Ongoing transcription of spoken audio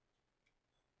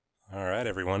All right,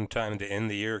 everyone. Time to end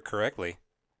the year correctly.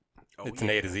 It's an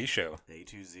A to Z show. A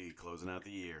to Z, closing out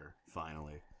the year,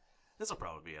 finally. This will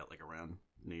probably be out like around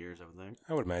New Year's, I would think.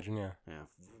 I would imagine, yeah. Yeah,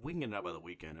 if we can get it out by the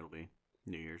weekend, it'll be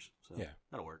New Year's. So Yeah.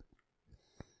 that'll work.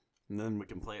 And then we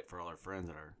can play it for all our friends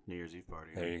at our New Year's Eve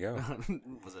party. There you go.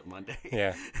 Was it Monday?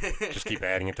 Yeah. Just keep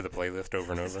adding it to the playlist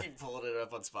over and over. Just keep pulling it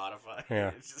up on Spotify. Yeah.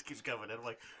 It just keeps coming in. I'm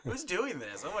like, who's doing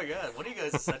this? Oh my god, what are you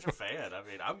guys such a fan? I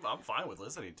mean, I'm fine with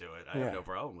listening to it. I have no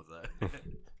problem with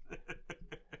that.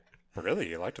 Really?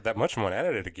 You liked it that much and want to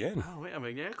edit it again? Oh, I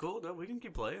mean, yeah, cool. No, we can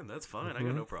keep playing. That's fine. I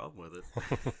got no problem with it.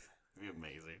 It'd be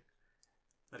amazing.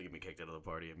 That'd get me kicked out of the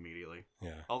party immediately.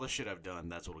 Yeah. All the shit I've done,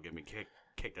 that's what'll get me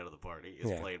kicked out of the party,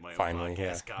 is playing my finally, own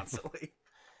podcast constantly.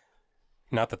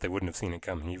 Not that they wouldn't have seen it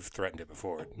coming. You've threatened it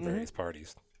before at various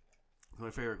parties. My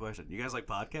favorite question. You guys like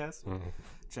podcasts? Mm-hmm.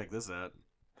 Check this out.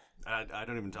 I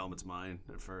don't even tell them it's mine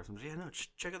at first. I'm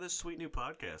just, check out this sweet new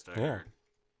podcast I heard.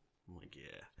 I'm like,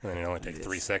 yeah. And then it only takes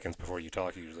 3 seconds before you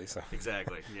talk usually, so.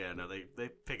 Exactly. Yeah, no, they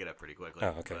pick it up pretty quickly.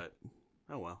 Oh, okay. But,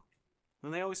 oh well.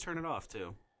 And they always turn it off,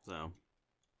 too. So.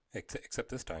 Except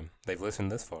this time. They've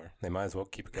listened this far. They might as well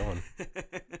keep it going.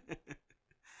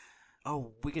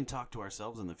 Oh, we can talk to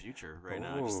ourselves in the future right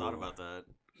now. I just thought about that.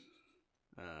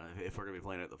 If we're going to be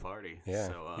playing at the party. Yeah.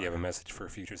 So, you have a message for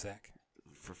future Zach?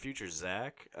 For future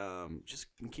Zach, just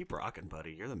keep rocking,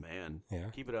 buddy. You're the man. Yeah.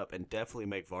 Keep it up. And definitely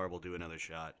make Varble do another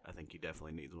shot. I think he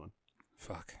definitely needs one.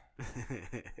 Fuck.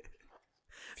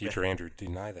 Future Andrew,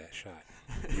 deny that shot.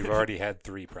 You've already had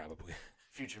 3, probably.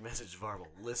 Future message Varble.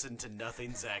 Listen to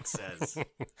nothing Zach says.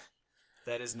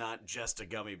 That is not just a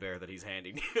gummy bear that he's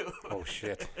handing you. Oh,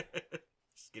 shit.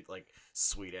 Just get, like,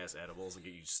 sweet-ass edibles and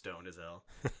get you stoned as hell.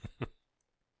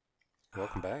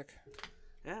 Welcome back.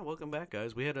 Yeah, welcome back,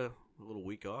 guys. We had a little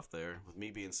week off there with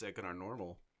me being sick on our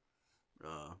normal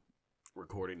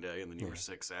recording day, and then you were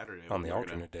sick Saturday. On the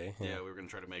alternate day. Yeah, we were going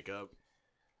to try to make up.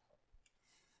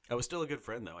 I was still a good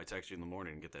friend, though. I texted you in the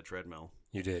morning and get that treadmill.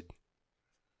 You did.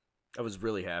 I was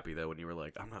really happy, though, when you were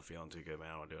like, I'm not feeling too good, man.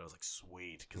 I want to do it. I was like,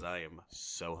 sweet, because I am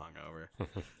so hungover.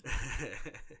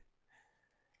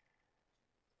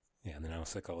 Yeah, and then I was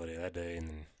sick all day that day, and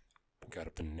then got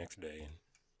up the next day and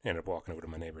ended up walking over to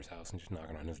my neighbor's house and just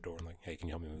knocking on his door and like, hey, can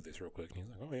you help me move this real quick? And he's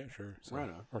like, oh, yeah, sure. So right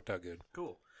on. Worked out good.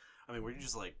 Cool. I mean, were you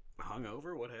just, like,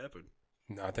 hungover? What happened?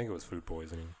 No, I think it was food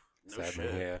poisoning. No sadly,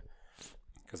 shit. yeah.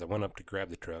 Because I went up to grab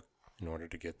the truck in order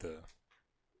to get the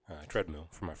treadmill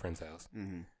from my friend's house.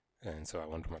 Mm-hmm. And so I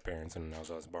went to my parents, and I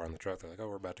was borrowing the truck. They're like, oh,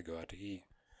 we're about to go out to eat.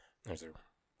 There's a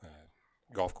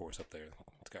golf course up there.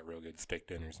 It's got real good steak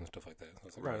dinners and stuff like that. So I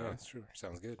was like, Right oh, on. yeah, sure,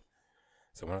 sounds good.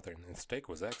 So I went out there, and the steak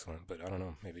was excellent, but I don't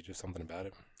know, maybe just something about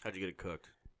it. How'd you get it cooked?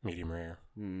 Medium rare.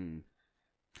 I mean,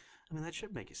 that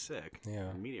should make you sick.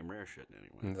 Yeah. Medium rare shouldn't,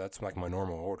 anyway. And that's like my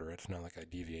normal order. It's not like I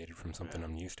deviated from something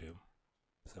I'm used to.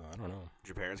 So I don't know. Did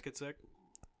your parents get sick?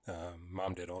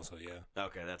 Mom did also, yeah.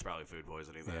 Okay, that's probably food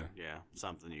poisoning then. Yeah,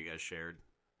 something you guys shared.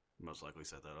 Most likely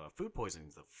set that off. Food poisoning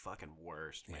is the fucking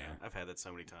worst, man. Yeah. I've had that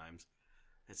so many times.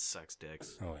 It sucks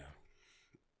dicks. Oh,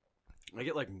 yeah. I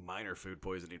get like minor food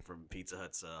poisoning from Pizza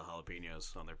Hut's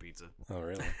jalapenos on their pizza. Oh,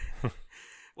 really?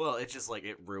 Well, it's just like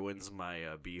it ruins my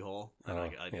beehole, and Oh,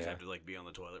 I just yeah. have to like be on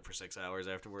the toilet for 6 hours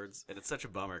afterwards. And it's such a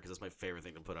bummer because that's my favorite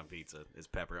thing to put on pizza is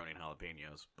pepperoni and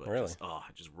jalapenos. But Really?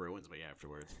 it just ruins me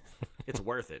afterwards. It's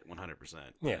worth it, 100%.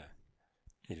 Yeah.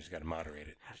 You just got to moderate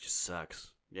it. It just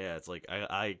sucks. Yeah, it's like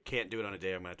I can't do it on a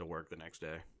day I'm going to have to work the next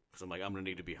day. Because I'm like, I'm going to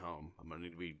need to be home. I'm going to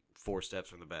need to be 4 steps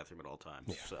from the bathroom at all times.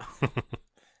 Yeah. So,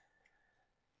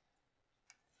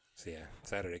 So, yeah,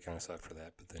 Saturday kind of sucked for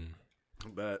that. But then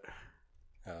but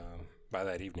by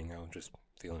that evening, I was just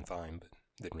feeling fine, but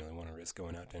didn't really want to risk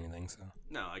going out to anything. So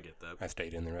no, I get that. I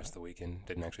stayed in the rest of the weekend.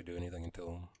 Didn't actually do anything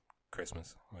until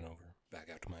Christmas. Went over back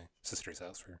out to my sister's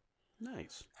house for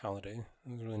Nice. holiday.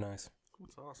 It was really nice.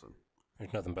 That's awesome.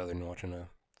 There's nothing better than watching a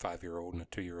 5-year-old and a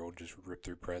 2-year-old just rip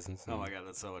through presents. Oh and my god,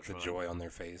 that's so much the fun. joy on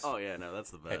their face. Oh yeah, no, that's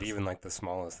the best. And even like the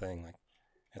smallest thing, like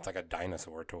it's like a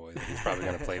dinosaur toy that he's probably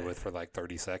going to play with for like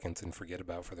 30 seconds and forget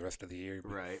about for the rest of the year.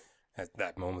 But right. at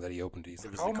that moment that he opened it, he's It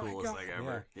like, was oh the my coolest God. thing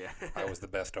ever. Yeah. I was the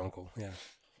best uncle. Yeah.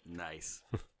 Nice.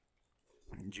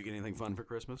 Did you get anything fun for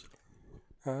Christmas?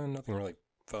 Nothing really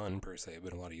fun per se,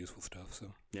 but a lot of useful stuff. So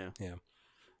Yeah. yeah,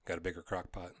 got a bigger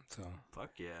crock pot. So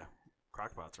Fuck yeah.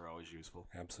 Crockpots are always useful.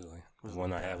 absolutely, Those the are one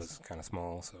the I have best. is kind of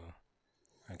small, so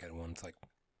I got one that's like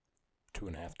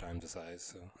 2.5 times the size,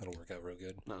 so it'll work out real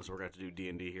good. No, so we're going to do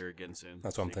D&D here again soon.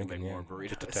 That's what I'm so you can thinking. make Yeah, more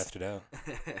just to burritos. test it out.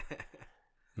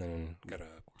 And then got a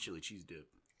Chili cheese dip.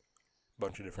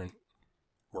 bunch of different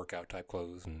workout type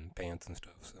clothes and pants and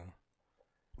stuff. So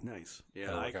Nice. Yeah,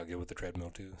 that'll work out good with the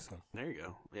treadmill too. So there you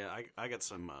go. Yeah, I got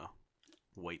some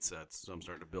weight sets, so I'm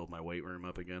starting to build my weight room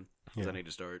up again. Because I need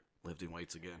to start lifting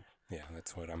weights again. Yeah,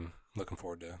 that's what I'm looking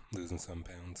forward to, losing some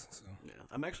pounds. So Yeah,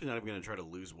 I'm actually not even going to try to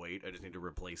lose weight. I just need to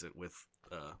replace it with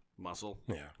muscle.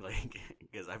 yeah, Like,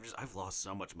 because I've lost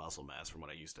so much muscle mass from what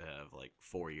I used to have like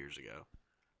 4 years ago,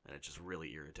 and it just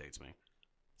really irritates me.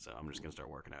 So I'm just going to start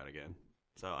working out again.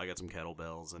 So I got some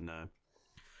kettlebells and a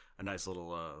nice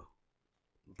little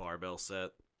barbell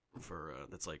set for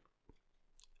that's like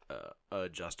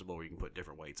adjustable, where you can put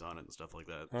different weights on it and stuff like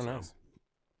that. Oh, nice.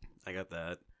 I got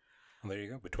that. Well, there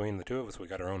you go. Between the two of us, we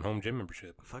got our own home gym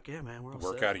membership. Fuck yeah, man. We're all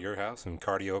Work set. out at your house and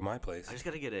cardio at my place. I just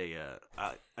got to get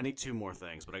I need 2 more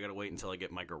things, but I got to wait until I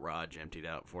get my garage emptied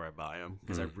out before I buy them,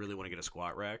 because I really want to get a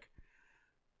squat rack,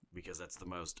 because that's the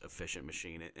most efficient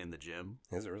machine in the gym.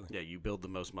 Is it really? Yeah, you build the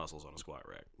most muscles on a squat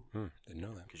rack. Didn't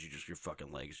know that. Because your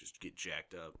fucking legs just get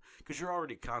jacked up. Because you're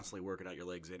already constantly working out your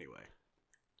legs anyway.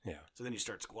 Yeah. So then you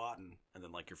start squatting, and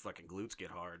then like your fucking glutes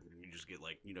get hard, and you just get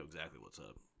like, you know exactly what's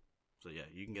up. So yeah,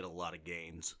 you can get a lot of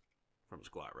gains from a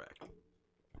squat rack.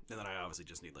 And then I obviously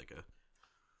just need like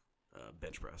a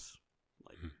bench press,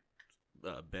 like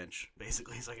bench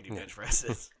basically, so I can do bench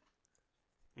presses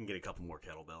and get a couple more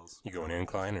kettlebells. You going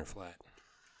incline or flat?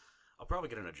 I'll probably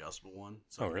get an adjustable one.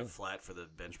 So really? Flat for the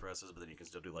bench presses, but then you can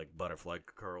still do like butterfly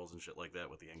curls and shit like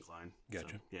that with the incline.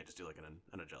 Gotcha. So, yeah, just do like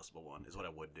an adjustable one is what I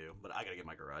would do. But I gotta get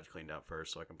my garage cleaned out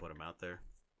first so I can put them out there.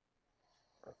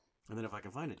 And then if I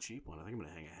can find a cheap one, I think I'm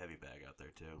gonna hang a heavy bag out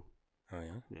there too. Oh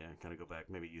yeah. Yeah, kind of go back,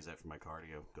 maybe use that for my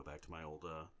cardio. Go back to my old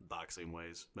boxing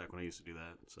ways back when I used to do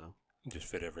that. So Just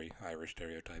fit every Irish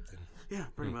stereotype then. yeah,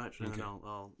 pretty much. And okay. then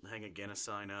I'll hang a Guinness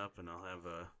sign up, and I'll have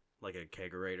like a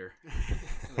kegerator.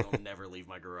 And I'll never leave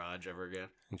my garage ever again.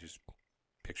 And just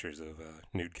pictures of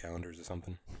nude calendars or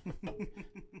something.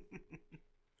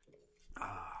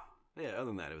 Yeah, other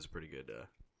than that, it was pretty good.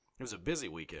 It was a busy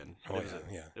weekend. Oh,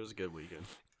 It was a good weekend.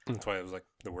 That's why it was like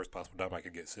the worst possible time I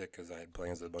could get sick, because I had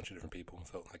plans with a bunch of different people and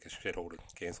felt like a shithole to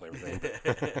cancel everything.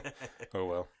 But, oh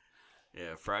well.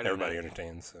 Yeah, Friday Everybody night.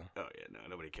 understands, so. Oh, yeah, no,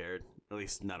 nobody cared. At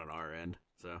least not on our end.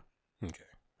 So Okay.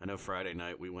 I know Friday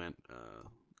night we went out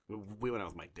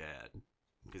with my dad,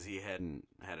 because he hadn't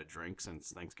had a drink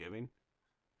since Thanksgiving,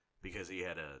 because he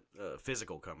had a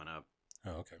physical coming up,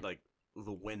 Oh, okay. like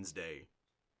the Wednesday,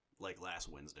 like last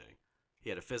Wednesday. He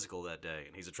had a physical that day,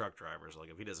 and he's a truck driver, so like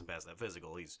if he doesn't pass that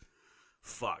physical, he's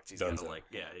fucked. He's got to like,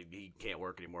 yeah, he can't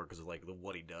work anymore because of like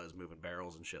what he does, moving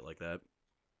barrels and shit like that.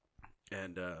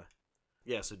 And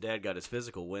yeah, so Dad got his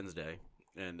physical Wednesday,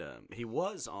 and he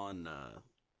was on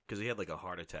because he had like a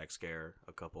heart attack scare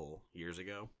a couple years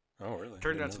ago. Oh, really?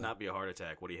 Turned out to not be a heart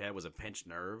attack. What he had was a pinched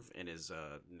nerve in his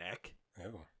neck,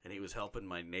 Oh. and he was helping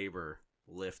my neighbor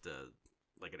lift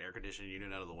like an air conditioning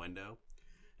unit out of the window,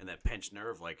 and that pinched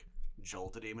nerve like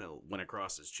jolted him and it went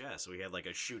across his chest. So he had like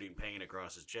a shooting pain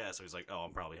across his chest. So he's like, "Oh,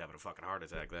 I'm probably having a fucking heart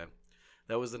attack." Then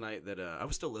that was the night that I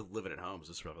was still living at home. So this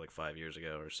was probably like 5 years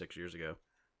ago or 6 years ago.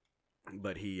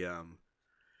 But he, I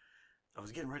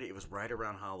was getting ready. It was right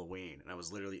around Halloween, and I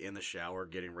was literally in the shower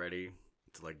getting ready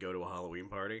to like go to a Halloween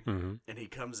party. Mm-hmm. And he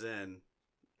comes in,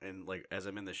 and like as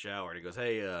I'm in the shower, and he goes,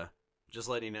 "Hey, just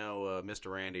letting you know,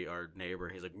 Mr. Randy, our neighbor."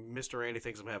 He's like, "Mr. Randy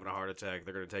thinks I'm having a heart attack.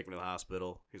 They're gonna take me to the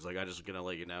hospital." He's like, "I'm just gonna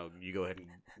let you know. You go ahead and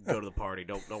go to the party.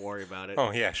 Don't worry about it."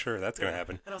 Oh, yeah, sure. That's going to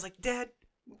happen. And I was like, "Dad,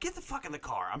 get the fuck in the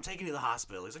car. I'm taking you to the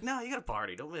hospital." He's like, "No, you got to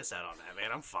party. Don't miss out on that,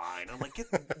 man. I'm fine." I'm like,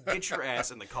 get your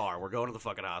ass in the car. We're going to the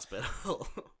fucking hospital."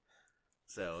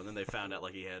 So, and then they found out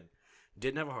like he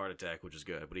didn't have a heart attack, which is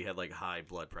good, but he had like high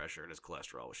blood pressure and his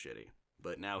cholesterol was shitty.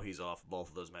 But now he's off both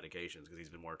of those medications because he's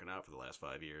been working out for the last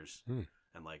 5 years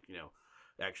and like, you know,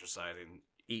 exercising,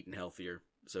 eating healthier.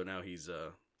 So now he's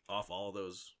off all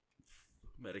those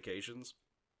medications.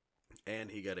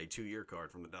 And he got a 2-year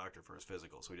card from the doctor for his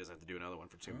physical, so he doesn't have to do another one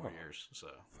for 2 more years. So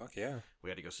Fuck yeah. we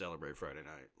had to go celebrate Friday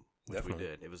night, which Definitely. we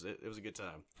did. It was a good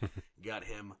time. Got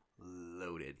him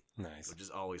loaded, Nice. which is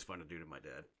always fun to do to my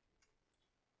dad.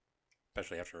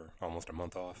 Especially after almost a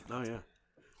month off. Oh yeah,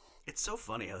 it's so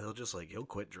funny how he'll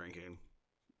quit drinking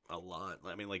a lot.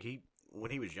 I mean, like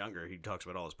when he was younger, he talks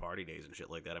about all his party days and shit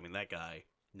like that. I mean, that guy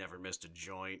never missed a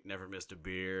joint, never missed a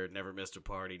beer, never missed a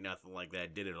party, nothing like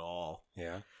that. Did it all.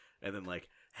 Yeah. And then like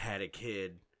had a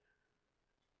kid,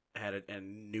 had it,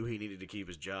 and knew he needed to keep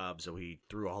his job, so he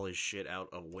threw all his shit out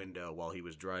a window while he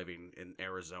was driving in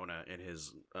Arizona in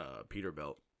his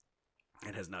Peterbilt,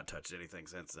 and has not touched anything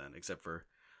since then, except for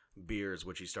beers,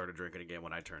 which he started drinking again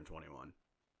when I turned 21,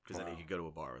 because then he could go to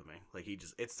a bar with me. Like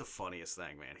it's the funniest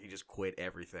thing, man. He just quit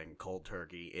everything cold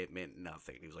turkey. It meant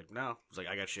nothing. He was like, "No," he's like,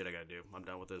 "I got shit I gotta do. I'm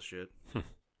done with this shit."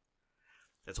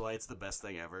 That's why it's the best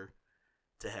thing ever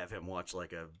to have him watch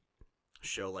like a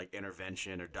show like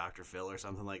Intervention or Dr. Phil or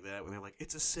something like that, when they're like,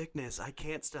 it's a sickness, I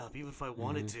can't stop even if I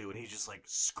wanted to, and he's just like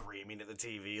screaming at the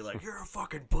TV like, you're a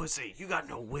fucking pussy, you got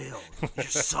no will, you're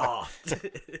soft.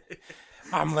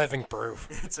 I'm living proof.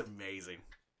 It's amazing.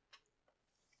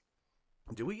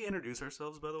 Did we introduce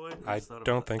ourselves, by the way? I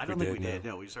don't think we did.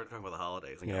 No, we started talking about the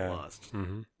holidays and Yeah. got lost.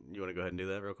 Mm-hmm. You want to go ahead and do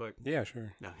that real quick? Yeah,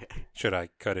 sure. Okay. Should I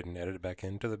cut it and edit it back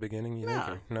into the beginning, you think?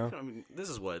 Or no? I mean, this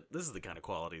is the kind of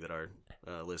quality that our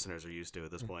listeners are used to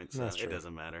at this point, so That's it true.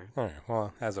 doesn't matter. All right.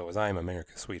 Well, as always, I am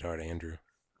America's sweetheart, Andrew.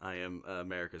 I am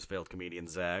America's failed comedian,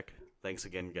 Zach. Thanks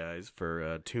again, guys,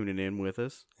 for tuning in with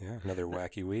us. Yeah, another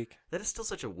wacky week. That is still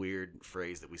such a weird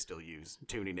phrase that we still use,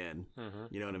 tuning in. Mm-hmm.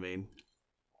 You know what I mean?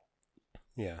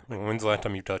 Yeah. When's the last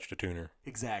time you touched a tuner?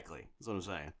 Exactly. That's what I'm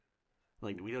saying.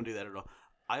 Like, we don't do that at all.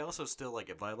 I also still, like,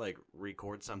 if I, like,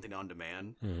 record something on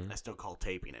demand, Mm-hmm. I still call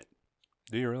taping it.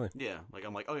 Do you really? Yeah. Like,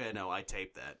 I'm like, oh, yeah, no, I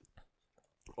taped that.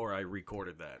 Or I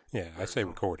recorded that. Yeah, I say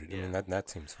recorded. I Yeah. mean, that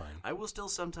seems fine. I will still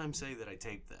sometimes say that I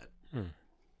taped that. Hmm.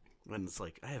 When it's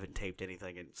like, I haven't taped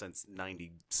anything since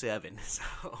 97,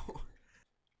 so...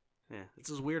 Yeah, it's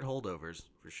those weird holdovers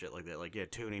for shit like that. Like, yeah,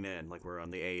 tuning in, like we're on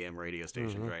the AM radio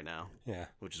station right now, Yeah.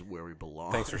 which is where we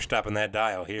belong. Thanks for stopping that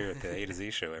dial here at the A to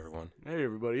Z show, everyone. Hey,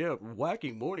 everybody, yeah,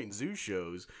 wacky morning zoo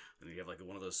shows. And you have, like,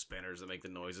 one of those spinners that make the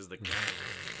noises that...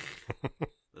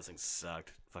 Those things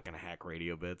sucked. Fucking hack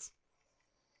radio bits.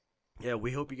 Yeah,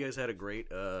 we hope you guys had a great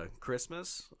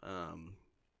Christmas.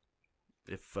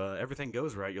 If everything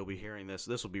goes right, you'll be hearing this.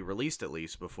 This will be released at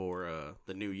least before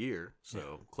the new year.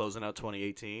 So, closing out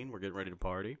 2018, we're getting ready to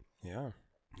party. Yeah.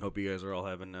 Hope you guys are all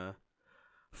having a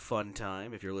fun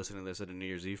time. If you're listening to this at a New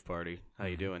Year's Eve party, how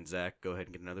you doing, Zach? Go ahead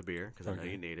and get another beer, because I know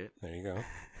Okay. you need it. There you go.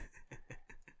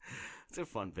 It's a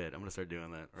fun bit. I'm going to start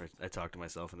doing that. Or I talk to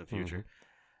myself in the future.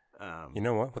 You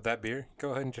know what? With that beer,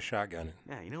 go ahead and just shotgun it.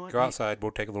 Yeah, you know what? Go outside.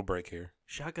 We'll take a little break here.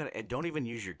 Shotgun, and don't even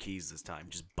use your keys this time.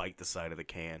 Just bite the side of the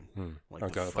can. Like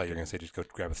Okay, the I thought you were fucking- going to say just go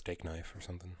grab a steak knife or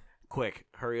something. Quick,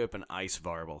 hurry up and ice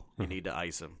Varble. You need to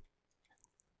ice him.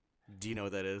 Do you know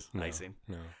what that is? No. Icing.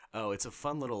 No. Oh, it's a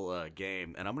fun little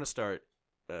game, and I'm going to start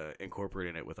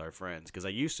incorporating it with our friends, because I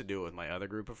used to do it with my other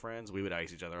group of friends. We would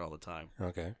ice each other all the time.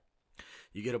 Okay.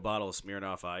 You get a bottle of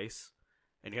Smirnoff Ice,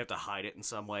 and you have to hide it in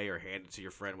some way or hand it to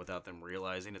your friend without them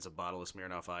realizing it's a bottle of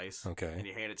Smirnoff Ice. Okay. And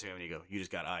you hand it to him, and you go, you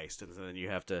just got iced. And then you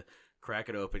have to crack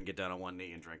it open, get down on one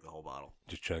knee, and drink the whole bottle.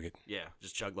 Just chug it. Yeah,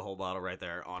 just chug the whole bottle right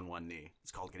there on one knee.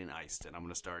 It's called getting iced, and I'm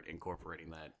going to start incorporating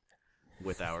that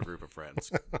with our group of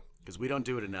friends. Because we don't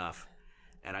do it enough.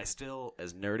 And I still,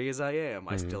 as nerdy as I am,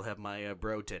 I still have my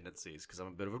bro tendencies, because I'm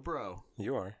a bit of a bro.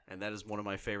 You are. And that is one of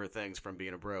my favorite things from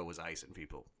being a bro, was icing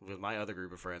people. With my other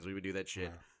group of friends, we would do that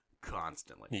shit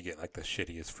constantly. You get like the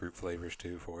shittiest fruit flavors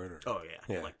too for it. Or... Oh,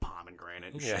 yeah. Yeah. Like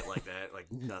pomegranate and Yeah. shit like that.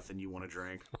 Like nothing you want to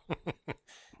drink.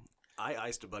 I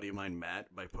iced a buddy of mine,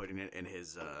 Matt, by putting it in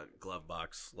his glove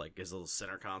box, like his little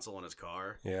center console in his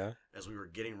car. Yeah. As we were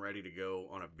getting ready to go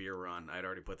on a beer run, I'd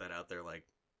already put that out there like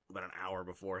about an hour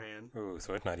beforehand. Ooh,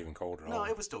 so it's not even cold at all. No,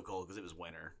 it was still cold because it was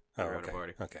winter. We Oh, were at okay. a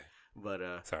party. Okay.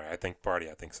 But, Sorry, I think party.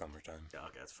 I think summertime. yeah,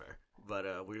 okay, that's fair.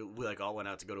 But we like all went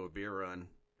out to go to a beer run,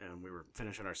 and we were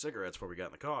finishing our cigarettes before we got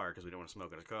in the car because we didn't want to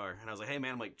smoke in his car. And I was like, hey,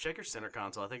 man, I'm like, check your center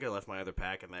console. I think I left my other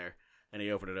pack in there. And he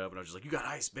opened it up, and I was just like, you got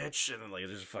ice, bitch. And then, like,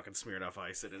 there's fucking smeared off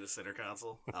ice in his center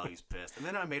console. Oh, he's pissed. And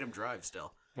then I made him drive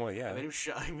still. Well, yeah. I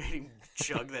made him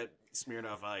chug that smeared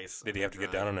off ice. Did he have to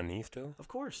get down on a knee still? Of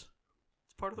course.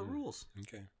 It's part of the rules.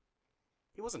 Okay.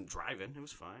 He wasn't driving. It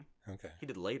was fine. Okay. He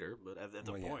did later, but at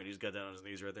the Well, point, yeah. he just got down on his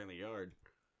knees right there in the yard.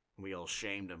 And we all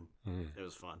shamed him. Mm. It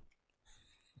was fun.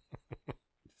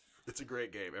 It's a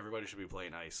great game. Everybody should be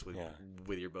playing ice with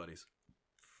your buddies.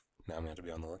 Now I'm going to have to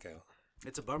be on the lookout.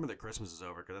 It's a bummer that Christmas is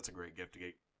over, because that's a great gift to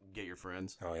get your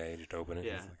friends. Oh, yeah, you just open it.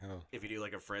 Yeah. And it's like, oh. If you do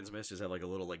like a friend's miss, just have like a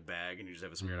little like bag, and you just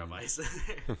have a smeared off ice in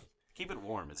there. Keep it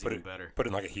warm. It's even better. Put it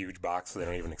in like a huge box so they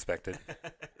don't even expect it.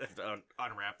 They have to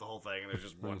unwrap the whole thing, and there's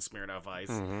just one smeared off ice.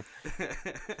 Mhm.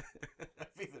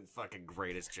 That'd be the fucking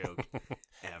greatest joke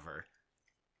ever.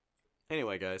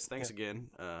 Anyway, guys, thanks again.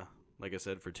 Like I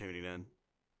said, for tuning in.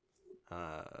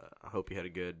 I hope you had a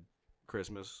good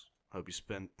Christmas. I hope you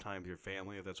spent time with your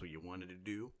family if that's what you wanted to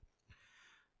do.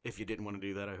 If you didn't want to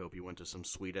do that, I hope you went to some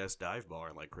sweet-ass dive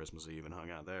bar like Christmas Eve and hung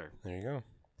out there. There you go.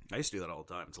 I used to do that all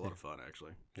the time. It's a lot of fun,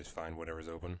 actually. Just find whatever's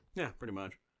open. Yeah, pretty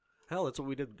much. Hell, that's what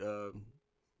we did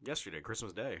yesterday,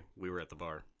 Christmas Day. We were at the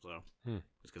bar, so it's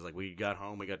because like we got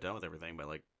home, we got done with everything by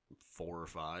like 4 or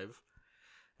 5,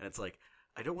 and it's like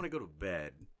I don't want to go to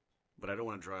bed, but I don't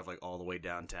want to drive like all the way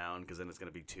downtown because then it's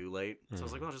gonna be too late. So I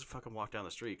was like, well, I'll just fucking walk down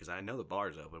the street because I know the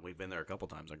bar's open. We've been there a couple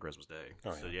times on Christmas Day,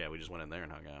 Oh, so yeah, we just went in there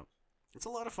and hung out. It's a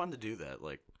lot of fun to do that.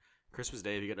 Like, Christmas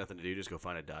Day, if you got nothing to do, just go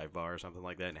find a dive bar or something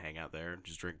like that and hang out there and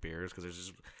just drink beers.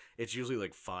 Because it's usually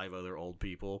like 5 other old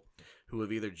people who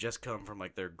have either just come from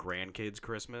like their grandkids'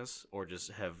 Christmas or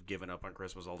just have given up on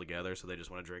Christmas altogether. So they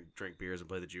just want to drink beers and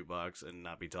play the jukebox and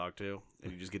not be talked to.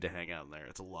 And you just get to hang out in there.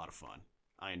 It's a lot of fun.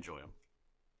 I enjoy them.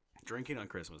 Drinking on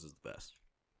Christmas is the best.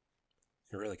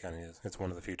 It really kind of is. It's one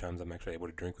of the few times I'm actually able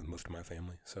to drink with most of my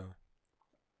family. So.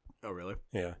 Oh, really?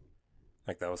 Yeah.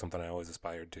 Like, that was something I always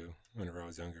aspired to whenever I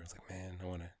was younger. I was like, man, I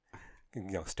want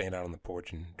to, stand out on the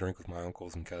porch and drink with my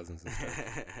uncles and cousins and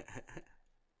stuff.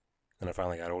 And I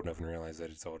finally got old enough and realized that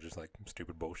it's all just, like,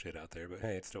 stupid bullshit out there. But,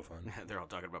 hey, it's still fun. They're all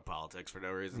talking about politics for no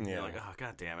reason. Yeah. You're like, oh,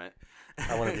 God damn it.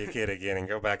 I want to be a kid again and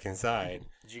go back inside.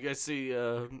 Did you guys see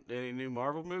any new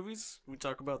Marvel movies? We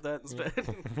talk about that instead.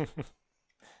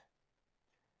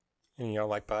 Any of y'all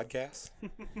like podcasts?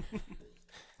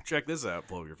 Check this out.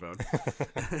 Blow your phone.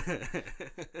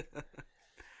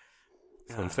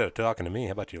 So instead of talking to me,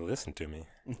 how about you listen to me?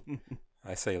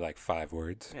 I say like 5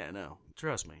 words. Yeah, no.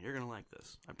 Trust me. You're going to like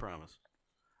this. I promise.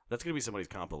 That's going to be somebody's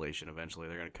compilation eventually.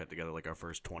 They're going to cut together like our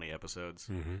first 20 episodes.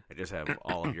 Mm-hmm. I just have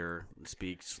all of your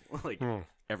speaks, like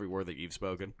every word that you've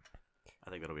spoken. I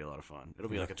think that'll be a lot of fun. It'll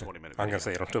be like a 20-minute video. I'm going to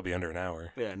say it'll still be under an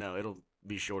hour. Yeah, no, it'll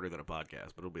be shorter than a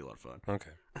podcast, but it'll be a lot of fun.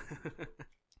 Okay.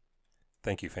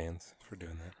 Thank you, fans, for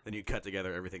doing that. Then you cut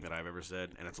together everything that I've ever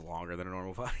said, and it's longer than a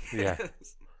normal podcast. Yeah.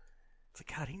 It's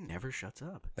like, God, he never shuts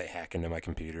up. They hack into my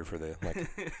computer for the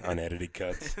unedited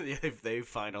cuts. Yeah, if they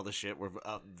find all the shit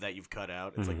that you've cut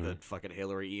out, it's like the fucking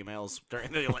Hillary emails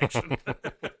during the election.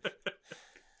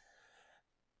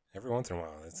 Every once in a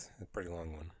while, it's a pretty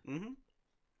long one. Mm-hmm.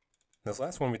 This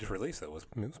last one we just released, though, was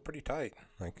pretty tight.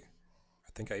 Like, I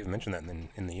think I even mentioned that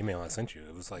in the email I sent you.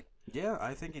 It was like, yeah,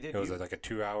 I think you did. It was like a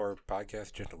 2-hour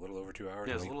podcast, just a little over 2 hours.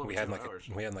 Yeah, it was a little over 2 hours.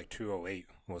 We had like 2:08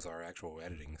 was our actual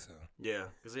editing. So yeah,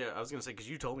 I was gonna say because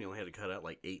you told me you only had to cut out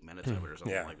like 8 minutes of it or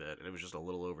something like that, and it was just a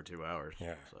little over 2 hours.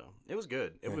 Yeah, so it was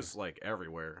good. It was like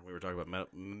everywhere. We were talking about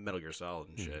Metal Gear Solid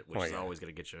and shit, which is always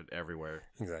gonna get you everywhere.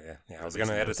 Exactly. Yeah, I was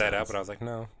gonna edit that out, but I was like,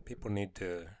 no, people need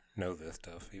to know this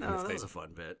stuff. Even if that was a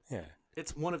fun bit. Yeah.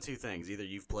 It's one of two things. Either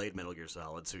you've played Metal Gear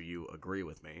Solid, so you agree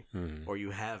with me, or you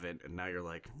haven't, and now you're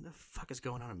like, what the fuck is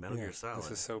going on in Metal Gear Solid?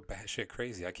 This is so batshit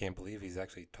crazy. I can't believe he's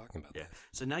actually talking about this.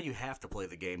 So now you have to play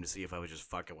the game to see if I was just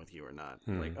fucking with you or not.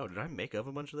 Like, oh, did I make up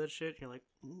a bunch of that shit? You're like,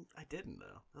 I didn't,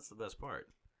 though. That's the best part.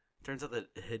 Turns out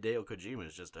that Hideo Kojima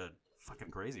is just a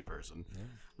fucking crazy person. Yeah.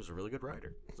 He was a really good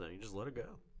writer, so you just let it go.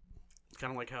 It's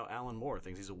kind of like how Alan Moore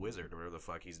thinks he's a wizard or whatever the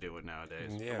fuck he's doing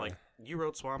nowadays. Yeah. I'm like, you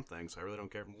wrote Swamp Thing, so I really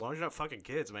don't care. As long as you're not fucking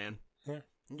kids, man. Yeah. You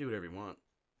can do whatever you want.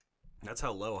 That's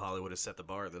how low Hollywood has set the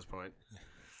bar at this point.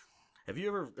 Have you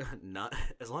ever not...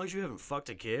 As long as you haven't fucked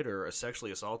a kid or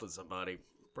sexually assaulted somebody,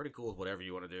 pretty cool with whatever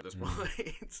you want to do at this point.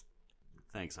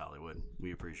 Thanks, Hollywood.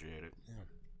 We appreciate it. Yeah.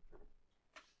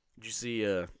 Did you see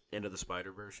Into the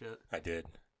Spider-Verse yet? I did.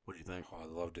 What'd you think? Oh, I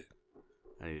loved it.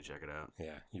 I need to check it out.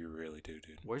 Yeah, you really do,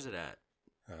 dude. Where's it at?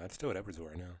 It's still at Edwardsville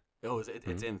right now. Oh,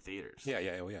 it's in theaters? Yeah,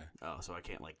 oh yeah. Oh, so I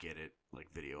can't, like, get it, like,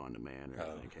 video on demand or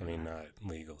anything? I mean, not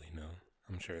legally, no.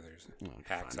 I'm sure there's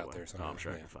hacks out there somewhere. Oh, I'm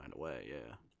sure I can find a way,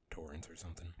 yeah. Torrents or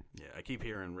something. Yeah, I keep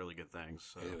hearing really good things.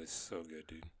 So it was so good,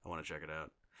 dude. I want to check it out.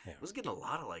 Yeah. I was getting a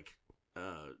lot of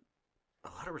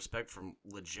respect from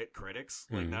legit critics.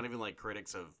 Like, not even, like,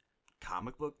 critics of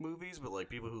comic book movies, but, like,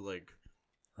 people who, like...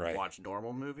 watch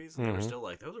normal movies, and they were still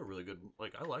like, those are really good.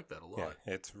 Like, I like that a lot.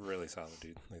 Yeah, it's really solid,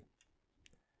 dude.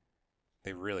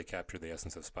 They really captured the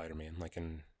essence of Spider-Man. Like,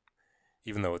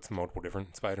 even though it's multiple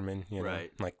different Spider-Men, you know,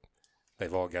 like,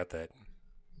 they've all got that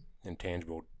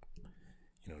intangible,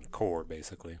 core,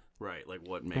 basically. Right, like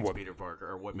what makes Peter Parker,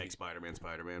 or what makes Spider-Man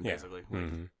Spider-Man, basically.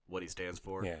 Like, what he stands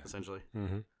for, essentially.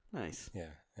 Mm-hmm. Nice.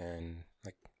 Yeah, and,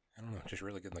 like, I don't know, just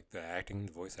really good. Like, the acting,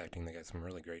 the voice acting, they got some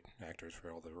really great actors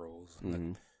for all the roles.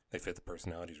 Like, they fit the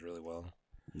personalities really well.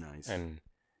 Nice. And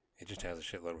it just has a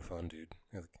shitload of fun, dude.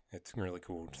 It's really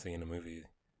cool to see in a movie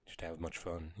just have much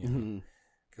fun, you know?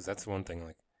 Because that's one thing,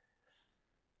 like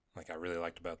I really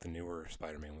liked about the newer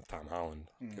Spider-Man with Tom Holland.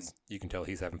 Because you can tell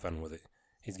he's having fun with it.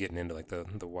 He's getting into, like, the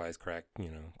wisecrack,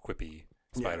 quippy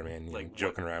Spider-Man, like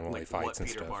joking around while he fights and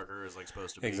stuff. Peter Parker is, like,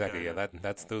 supposed to be. Exactly, yeah.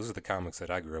 Those are the comics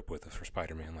that I grew up with for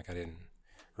Spider-Man. Like, I didn't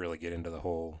really get into the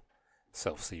whole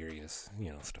self-serious,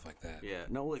 stuff like that. Yeah,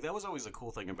 no, like, that was always the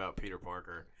cool thing about Peter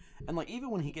Parker. And, like, even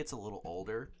when he gets a little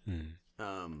older,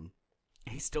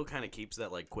 he still kind of keeps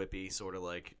that, like, quippy sort of,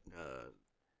 like,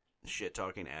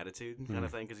 shit-talking attitude kind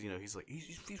of thing. Because, he's like,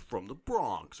 he's from the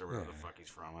Bronx or wherever the fuck he's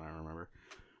from. I don't remember.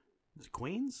 Is it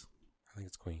Queens? I think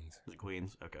it's Queens. Is it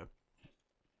Queens? Okay.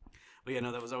 But yeah,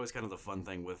 no, that was always kind of the fun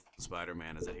thing with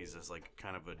Spider-Man is that he's just like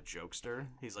kind of a jokester.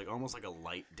 He's like almost like a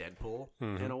light Deadpool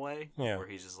in a way, where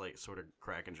he's just like sort of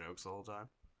cracking jokes the whole time.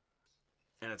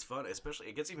 And it's fun, especially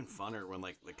it gets even funner when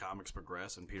like the comics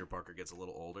progress and Peter Parker gets a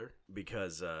little older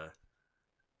because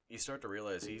you start to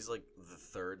realize he's like the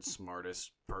third smartest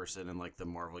person in like the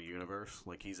Marvel universe.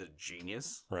 Like he's a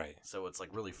genius, right? So it's like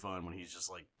really fun when he's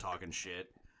just like talking shit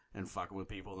and fucking with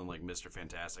people. And then like Mr.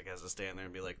 Fantastic has to stand there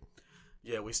and be like,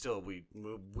 "Yeah, we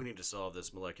need to solve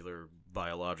this molecular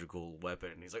biological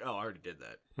weapon." And he's like, "Oh, I already did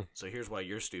that. So here's why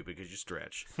you're stupid because you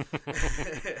stretch."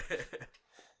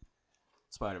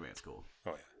 Spider-Man's cool.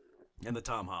 Oh yeah, and the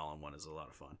Tom Holland one is a lot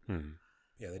of fun.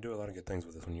 Yeah, they do a lot of good things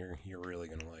with this one. You're really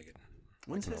gonna like it.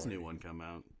 When's his new one come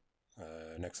out?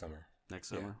 Next summer. Next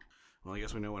summer. Yeah. Well, I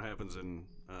guess we know what happens in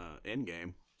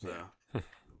Endgame. So, yeah.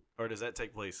 Or does that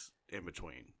take place in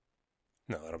between?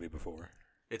 No, that'll be before.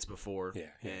 It's before.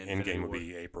 Yeah. Endgame will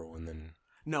be April, and then.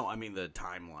 No, I mean the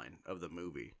timeline of the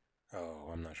movie. Oh,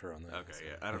 I'm not sure on that. Okay,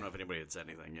 yeah. I don't know if anybody had said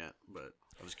anything yet, but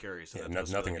I was curious. Yeah,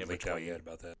 nothing had leaked out yet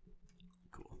about that.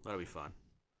 Cool. That'll be fun.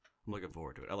 I'm looking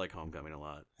forward to it. I like Homecoming a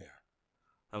lot. Yeah.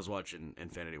 I was watching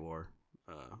Infinity War,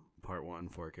 part 1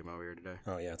 before it came over here today.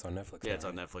 Oh, yeah, it's on Netflix. Yeah, it's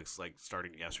on Netflix. Like,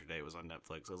 starting yesterday, it was on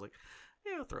Netflix. I was like,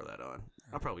 yeah, I'll throw that on.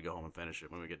 I'll probably go home and finish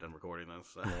it when we get done recording this.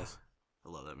 So. Yes. I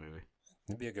love that movie.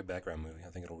 It'd be a good background movie. I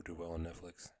think it'll do well on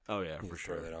Netflix. Oh, yeah, you for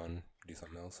sure. Throw that on, do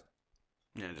something else.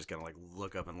 Yeah, just kind of like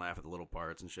look up and laugh at the little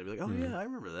parts and shit. Be like, oh, yeah, I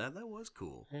remember that. That was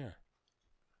cool. Yeah.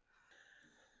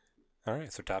 All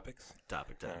right, so topics?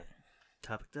 Topic time. Right.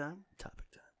 Topic time? Topic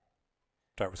time.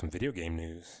 Start with some video game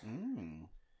news.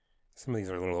 Some of these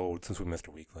are a little old since we missed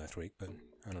a week last week, but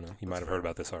I don't know. You might have heard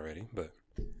about this already, but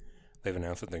they've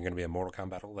announced that they're going to be a Mortal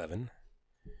Kombat 11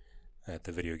 at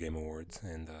the Video Game Awards,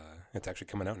 and it's actually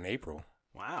coming out in April.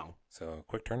 Wow. So,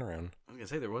 quick turnaround. I was going to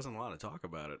say, there wasn't a lot of talk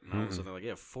about it. And all of a sudden, they're like,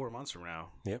 yeah, 4 months from now.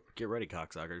 Yep. Get ready,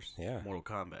 cocksuckers. Yeah. Mortal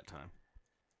Kombat time.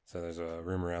 So, there's a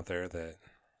rumor out there that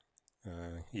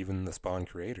even the Spawn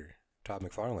creator, Todd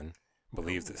McFarlane,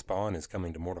 believes that Spawn is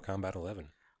coming to Mortal Kombat 11.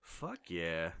 Fuck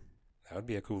yeah. That would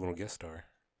be a cool little guest star.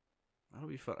 That'll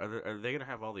be fun. Are they going to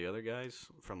have all the other guys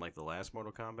from, like, the last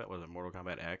Mortal Kombat? Was it Mortal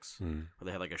Kombat X? Where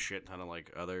they had, like, a shit ton of,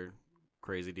 like, other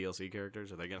crazy DLC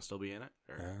characters? Are they going to still be in it?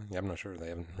 Yeah, I'm not sure. They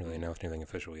haven't really announced anything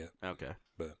official yet. Okay.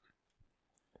 But,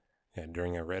 yeah,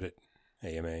 during a Reddit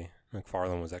AMA,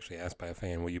 McFarlane was actually asked by a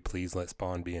fan, will you please let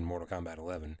Spawn be in Mortal Kombat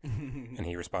 11? And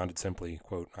he responded simply,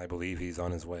 quote, I believe he's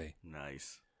on his way.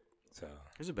 Nice. So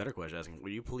here's a better question asking,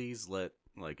 will you please let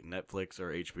like Netflix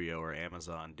or HBO or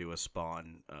Amazon do a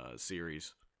Spawn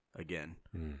series again?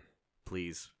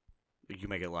 Please. You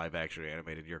make it live action or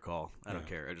animated, your call. I don't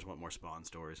care. I just want more Spawn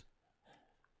stories.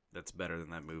 That's better than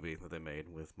that movie that they made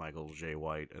with Michael J.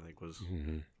 White, I think was.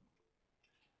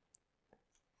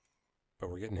 But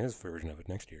we're getting his version of it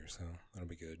next year, so that'll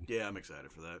be good. Yeah, I'm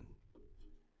excited for that.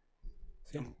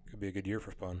 So, yeah, could be a good year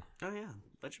for Spawn. Oh, yeah.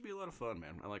 That should be a lot of fun,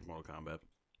 man. I like Mortal Kombat.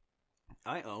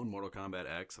 I own Mortal Kombat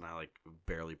X, and I, like,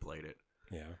 barely played it.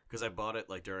 Yeah. Because I bought it,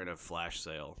 like, during a flash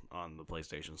sale on the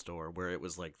PlayStation Store, where it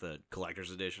was, like, the collector's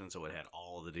edition, so it had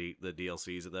all of the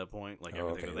DLCs at that point. Like,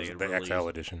 everything that they had released. The XL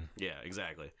edition. Yeah,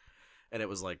 exactly. And it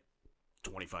was, like,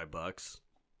 $25.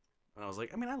 And I was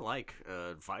like, I mean, I like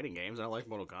fighting games, and I like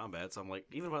Mortal Kombat, so I'm like,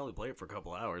 even if I only play it for a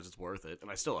couple hours, it's worth it. And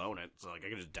I still own it, so, like, I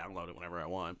can just download it whenever I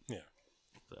want. Yeah.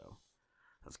 So,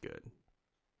 that's good.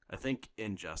 I think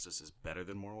Injustice is better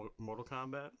than Mortal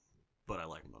Kombat, but I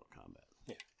like Mortal Kombat.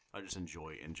 Yeah. I just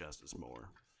enjoy Injustice more.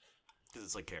 Because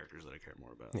it's like characters that I care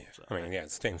more about. Yeah. So I mean,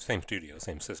 it's same studio,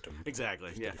 same system.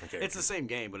 Exactly. Yeah. It's the same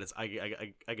game, but it's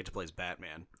I get to play as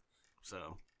Batman.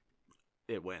 So,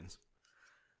 it wins.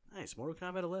 Nice. Mortal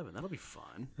Kombat 11. That'll be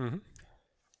fun. Mm-hmm.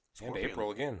 And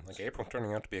April again. Like, April's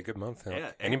turning out to be a good month. Yeah.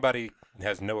 Like, anybody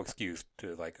has no excuse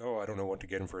to, like, oh, I don't know what to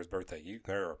get him for his birthday.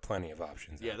 There are plenty of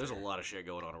options. Yeah, there's a lot of shit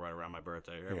going on right around my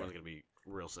birthday. Everyone's going to be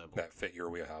real simple. That fit your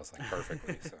wheelhouse, like,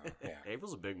 perfectly. So, yeah.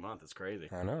 April's a big month. It's crazy.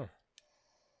 I know.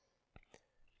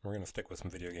 We're going to stick with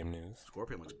some video game news.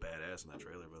 Scorpion looks badass in that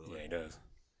trailer, by the way. Yeah, he does.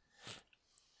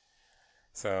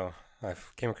 So, I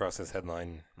came across this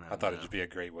headline. I thought it'd just be a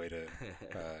great way to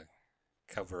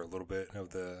cover a little bit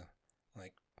of the,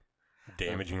 like,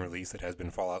 damaging release that has been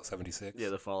Fallout 76. Yeah,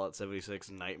 the Fallout 76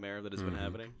 nightmare that has been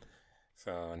happening.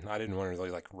 So, I didn't want to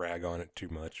really, like, rag on it too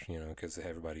much, you know, because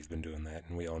everybody's been doing that,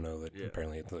 and we all know that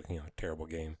apparently it's, a terrible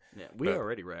game. Yeah, we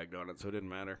already ragged on it, so it didn't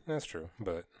matter. That's true,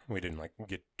 but we didn't, like,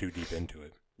 get too deep into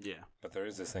it. Yeah. But there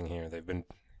is this thing here. They've been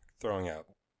throwing out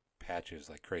patches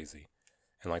like crazy.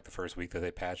 And, like, the first week that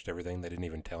they patched everything, they didn't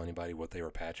even tell anybody what they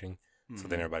were patching. So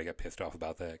then everybody got pissed off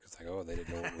about that, because, like, oh, they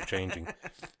didn't know what was changing.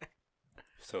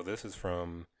 So this is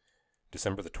from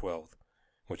December the 12th,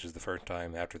 which is the first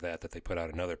time after that they put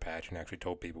out another patch and actually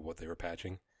told people what they were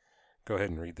patching. Go ahead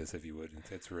and read this if you would.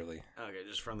 It's really... Okay,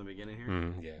 just from the beginning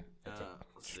here? Yeah.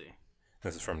 Let's see.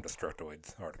 This is from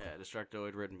Destructoid's article. Yeah,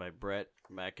 Destructoid, written by Brett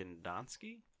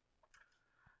Makandonsky.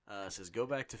 Says, go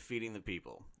back to feeding the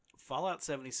people. Fallout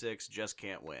 76 just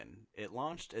can't win. It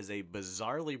launched as a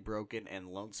bizarrely broken and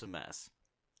lonesome mess.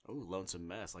 Ooh, lonesome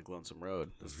mess, like Lonesome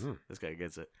Road. This guy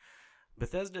gets it.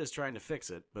 Bethesda is trying to fix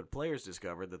it, but players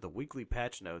discovered that the weekly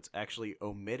patch notes actually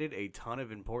omitted a ton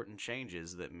of important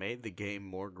changes that made the game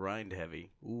more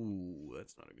grind-heavy. Ooh,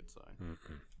 that's not a good sign.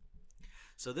 Mm-hmm.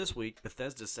 So this week,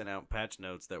 Bethesda sent out patch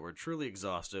notes that were truly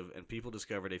exhaustive, and people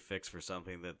discovered a fix for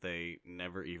something that they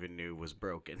never even knew was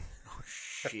broken. Oh,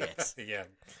 shit. Yeah.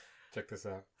 Check this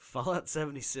out. Fallout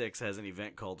 76 has an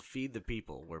event called Feed the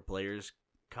People, where players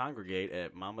congregate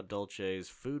at Mama Dolce's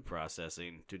food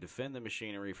processing to defend the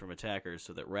machinery from attackers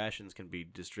so that rations can be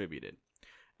distributed.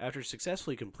 After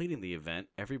successfully completing the event,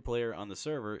 every player on the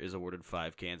server is awarded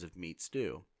 5 cans of meat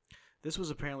stew. This was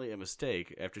apparently a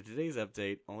mistake. After today's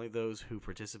update, only those who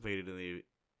participated in the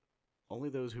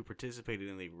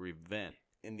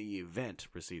event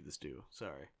received the stew.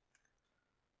 Sorry.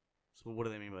 So what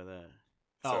do they mean by that?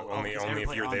 So only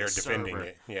if you're there defending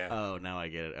it. Yeah. Oh, now I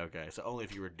get it. Okay. So only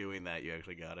if you were doing that, you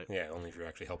actually got it. Yeah, only if you're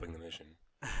actually helping the mission.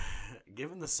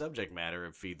 Given the subject matter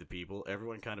of Feed the People,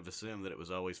 everyone kind of assumed that it was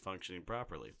always functioning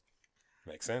properly.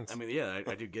 Makes sense. I mean, yeah,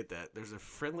 I do get that. There's a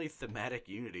friendly thematic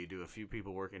unity to a few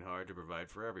people working hard to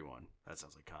provide for everyone. That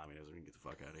sounds like communism. You can get the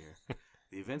fuck out of here.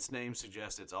 The event's name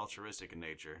suggests it's altruistic in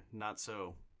nature. Not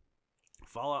so.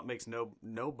 Fallout makes no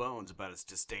bones about its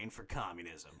disdain for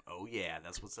communism. Oh yeah,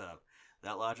 that's what's up.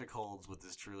 That logic holds with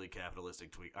this truly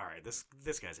capitalistic tweak. All right, this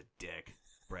guy's a dick,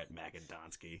 Brett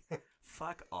Makandonsky.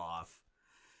 Fuck off.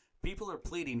 People are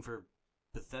pleading for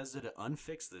Bethesda to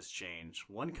unfix this change.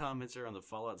 One commenter on the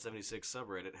Fallout 76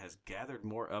 subreddit has gathered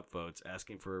more upvotes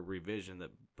asking for a revision that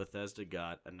Bethesda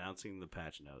got announcing the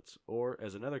patch notes. Or,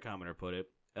 as another commenter put it,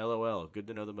 LOL, good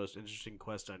to know the most interesting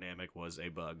quest dynamic was a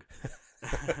bug.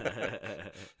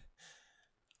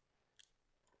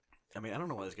 I mean, I don't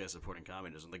know why this guy's supporting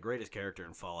communism. The greatest character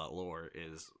in Fallout lore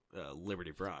is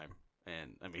Liberty Prime.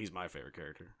 And, I mean, he's my favorite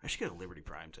character. I should get a Liberty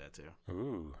Prime tattoo.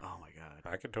 Ooh. Oh, my God.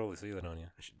 I could totally see that on you.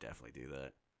 I should definitely do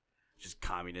that. Just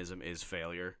communism is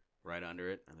failure right under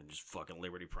it. And then just fucking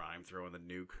Liberty Prime throwing the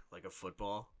nuke like a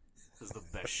football. This is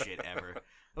the best shit ever. That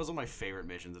was one of my favorite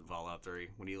missions in Fallout 3.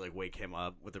 When you, like, wake him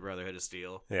up with the Brotherhood of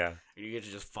Steel. Yeah. And you get to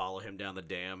just follow him down the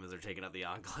dam as they're taking out the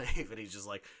Enclave. And he's just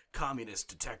like, communists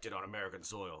detected on American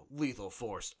soil. Lethal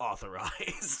force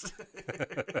authorized.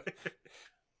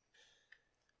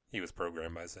 He was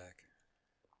programmed by Zach.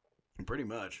 Pretty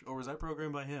much. Or was I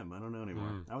programmed by him? I don't know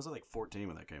anymore. I was like 14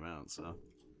 when that came out, so.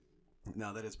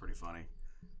 No, that is pretty funny.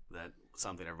 That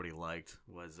something everybody liked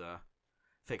was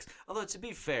fixed. Although, to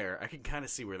be fair, I can kind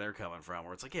of see where they're coming from,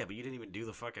 where it's like, yeah, but you didn't even do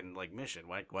the fucking, like, mission.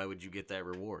 Why would you get that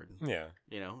reward? Yeah.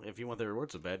 You know, if you want the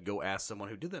reward so bad, go ask someone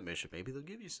who did that mission. Maybe they'll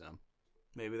give you some.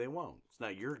 Maybe they won't. It's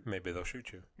not your... Maybe they'll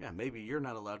shoot you. Yeah, maybe you're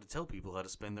not allowed to tell people how to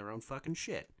spend their own fucking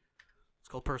shit. It's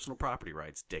called personal property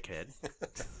rights, dickhead.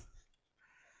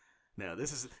 No,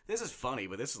 this is funny,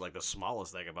 but this is like the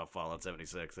smallest thing about Fallout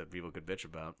 76 that people could bitch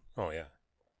about. Oh, yeah.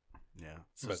 Yeah.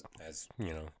 But as,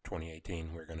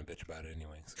 2018, we're going to bitch about it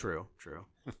anyway. So. True.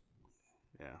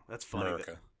 Yeah, that's funny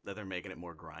that they're making it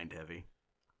more grind heavy.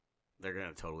 They're going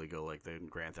to totally go like the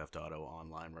Grand Theft Auto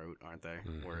online route, aren't they?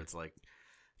 Mm-hmm. Where it's like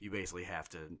you basically have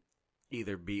to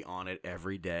either be on it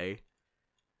every day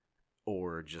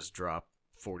or just drop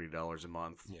 $40 a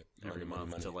month every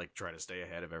month to like try to stay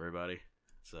ahead of everybody.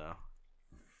 So,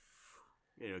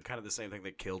 kind of the same thing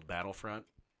that killed Battlefront.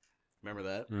 Remember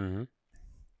that? Mm-hmm.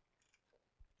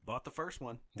 Bought the first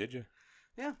one. Did you?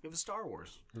 Yeah, it was Star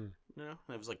Wars. And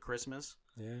it was like Christmas.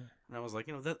 Yeah. And I was like,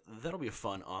 that'll be a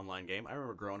fun online game. I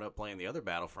remember growing up playing the other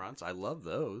Battlefronts. I love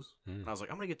those. And I was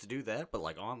like, I'm going to get to do that, but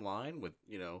like online with,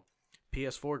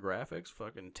 PS4 graphics,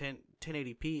 fucking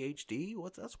 1080p HD.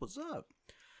 That's what's up.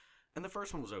 And the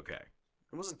first one was okay.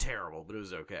 It wasn't terrible, but it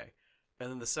was okay. And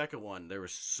then the second one, there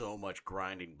was so much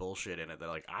grinding bullshit in it that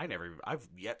like I've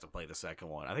yet to play the second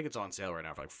one. I think it's on sale right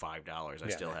now for like $5. I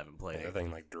still haven't played it. That thing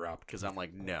like dropped. Because I'm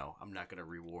like, no, I'm not going to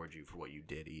reward you for what you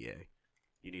did, EA.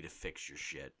 You need to fix your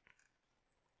shit.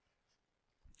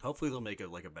 Hopefully they'll make it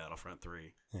like a Battlefront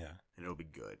 3. Yeah. And it'll be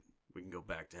good. We can go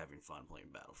back to having fun playing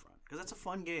Battlefront. Because that's a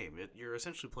fun game. You're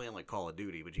essentially playing like Call of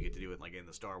Duty, but you get to do it like in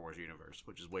the Star Wars universe,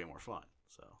 which is way more fun.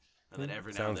 So, and then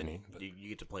every now and then you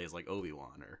get to play as like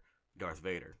Obi-Wan or Darth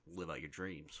Vader. Live out your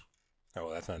dreams. Oh,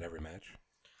 well, that's not every match.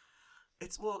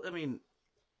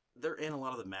 They're in a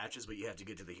lot of the matches, but you have to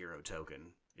get to the hero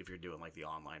token. if you're doing like the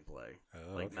online play.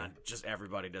 Oh, like okay. not just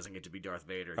everybody doesn't get to be Darth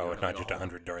Vader. Oh, it's not just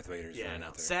 100 Darth Vaders. Yeah,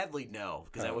 no. Sadly, no,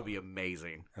 because that would be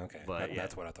amazing. Okay, but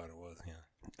that's what I thought it was. Yeah.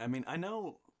 I mean, I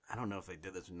don't know if they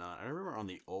did this or not. I remember on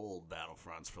the old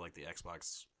Battlefronts for like the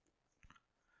Xbox,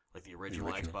 like the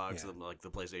original Xbox, and like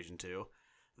the PlayStation 2,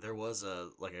 there was a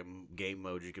game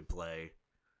mode you could play.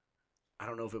 I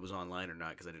don't know if it was online or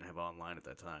not because I didn't have online at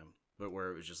that time. But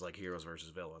where it was just like heroes versus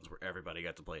villains, where everybody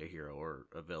got to play a hero or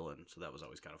a villain, so that was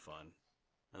always kind of fun.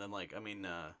 And then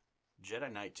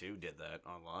Jedi Knight 2 did that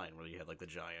online, where you had like the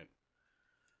giant,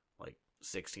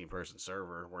 16-person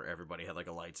server where everybody had like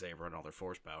a lightsaber and all their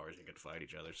force powers, and you could fight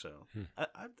each other. So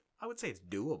I would say it's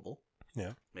doable.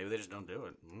 Yeah. Maybe they just don't do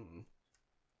it. Mm-hmm.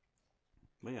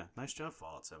 But yeah, nice job,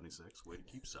 Fallout 76. Way to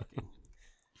keep sucking.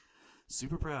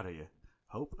 Super proud of you.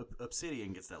 Hope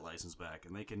Obsidian gets that license back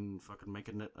and they can fucking make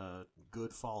a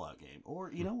good Fallout game. Or,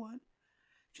 you know what?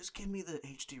 Just give me the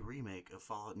HD remake of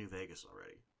Fallout New Vegas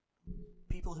already.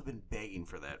 People have been begging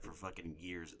for that for fucking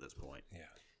years at this point. Yeah.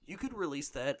 You could release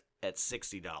that at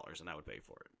 $60 and I would pay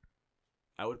for it.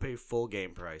 I would pay full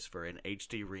game price for an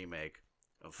HD remake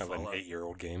of Fallout. An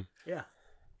 8-year-old game? Yeah.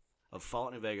 Of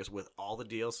Fallout New Vegas with all the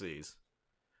DLCs.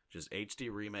 Just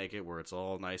HD remake it where it's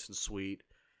all nice and sweet.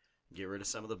 Get rid of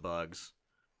some of the bugs.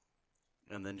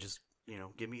 And then just,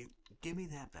 give me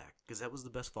that back. Because that was the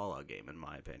best Fallout game, in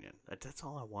my opinion. That's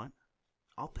all I want.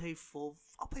 I'll pay full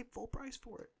price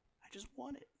for it. I just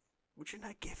want it. But you're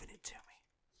not giving it to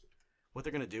me. What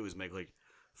they're going to do is make,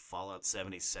 Fallout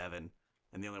 77.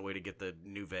 And the only way to get the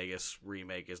New Vegas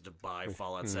remake is to buy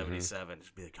Fallout 77.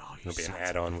 Just be like, oh, you It'll be an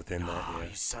add-on within that, yeah.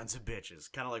 You sons of bitches.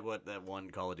 Kind of like what that one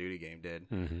Call of Duty game did,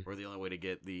 where the only way to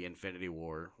get the Infinity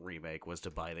War remake was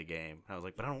to buy the game. I was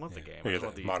like, but I don't want the game. I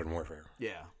want the Modern Warfare.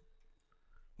 Yeah.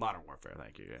 Modern Warfare,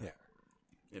 thank you. Yeah.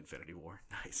 Infinity War.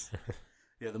 Nice.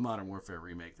 Yeah, the Modern Warfare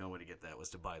remake, the only way to get that was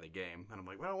to buy the game. And I'm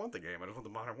like, well, I don't want the game. I just want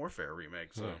the Modern Warfare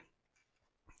remake. So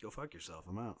go fuck yourself.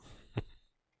 I'm out.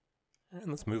 And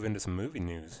let's move into some movie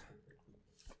news.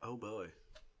 Oh, boy.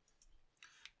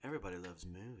 Everybody loves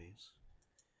movies.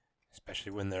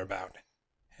 Especially when they're about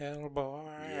Hellboy.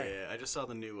 Yeah, I just saw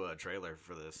the new trailer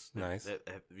for this. Nice. Have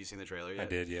you seen the trailer yet? I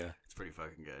did, yeah. It's pretty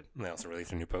fucking good. They also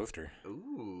released a new poster.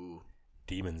 Ooh.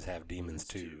 Demons have demons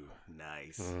too.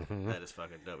 Nice. Mm-hmm. That is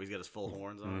fucking dope. He's got his full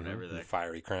horns on and everything. The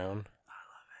fiery crown. I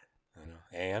love it. I know.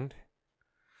 And?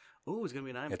 Ooh, it's going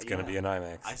to be an IMAX. It's going to be an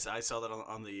IMAX. I saw that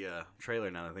on the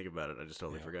trailer now that I think about it. I just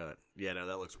totally forgot. Yeah, no,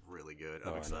 that looks really good.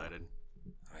 I'm excited.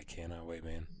 I cannot wait,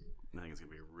 man. I think it's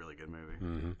going to be a really good movie.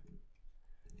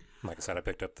 Mm-hmm. Like I said, I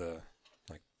picked up the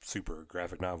super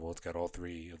graphic novel. It's got all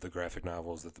 3 of the graphic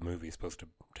novels that the movie is supposed to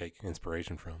take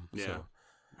inspiration from. Yeah. So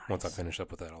once I finish up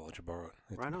with that, I'll let you borrow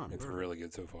it. Right on. It's really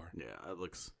good so far. Yeah, it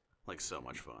looks like so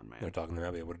much fun, man. They're talking they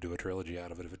might be able to do a trilogy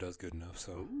out of it if it does good enough.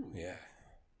 So, yeah.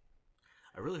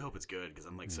 I really hope it's good because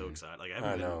I'm so excited. I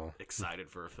haven't been excited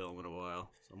for a film in a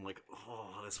while. So I'm like,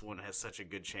 oh, this one has such a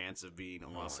good chance of being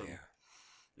awesome. Yeah.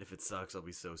 If it sucks, I'll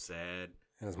be so sad.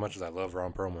 And as much as I love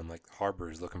Ron Perlman,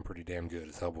 Harbour is looking pretty damn good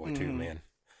as Hellboy too, man.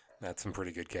 That's some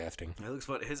pretty good casting. It looks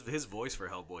fun. His voice for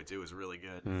Hellboy too is really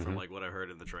good. From what I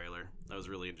heard in the trailer, I was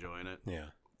really enjoying it. Yeah.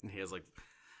 And he has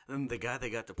and the guy they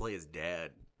got to play his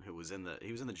dad, who was in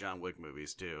the John Wick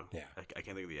movies too. Yeah. I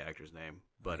can't think of the actor's name,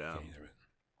 but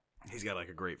he's got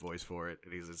a great voice for it,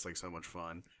 and it's so much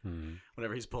fun. Mm-hmm.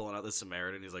 Whenever he's pulling out the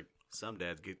Samaritan, he's like, "Some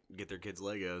dads get their kids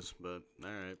Legos, but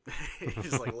all right." He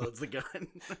just loads the gun.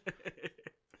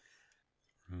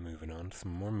 Moving on to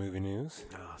some more movie news.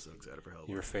 Oh, so excited for Hellboy.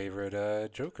 Your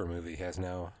favorite Joker movie has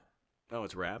now. Oh,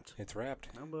 it's wrapped. It's wrapped.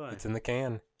 Oh boy, it's in the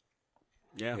can.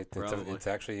 Yeah, probably. It's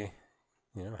actually,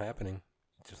 happening,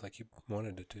 just like you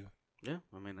wanted it to. Yeah,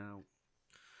 I mean,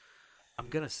 I'm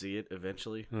gonna see it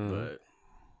eventually, but.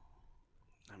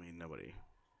 I mean, nobody.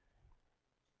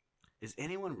 Is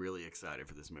anyone really excited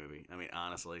for this movie? I mean,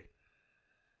 honestly.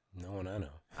 No one I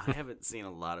know. I haven't seen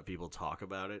a lot of people talk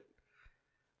about it,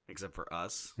 except for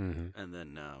us. Mm-hmm. And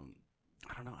then,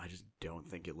 I don't know, I just don't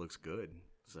think it looks good,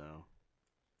 so.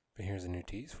 But here's a new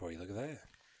tease for you. Look at that.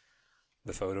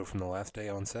 The photo from the last day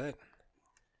on set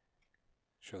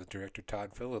shows director Todd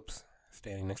Phillips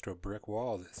standing next to a brick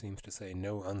wall that seems to say,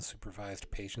 "No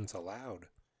unsupervised patients allowed."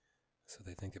 So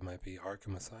they think it might be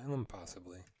Arkham Asylum,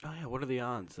 possibly. Oh, yeah. What are the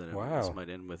odds that this might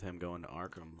end with him going to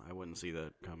Arkham? I wouldn't see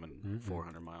that coming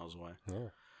 400 miles away. Yeah.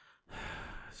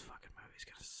 This fucking movie's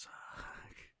going to suck.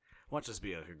 Watch this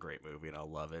be a great movie, and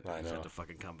I'll love it. I just have to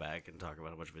fucking come back and talk about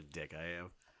how much of a dick I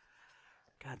am.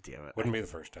 God damn it. Wouldn't be the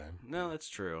first time. No, that's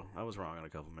true. I was wrong on a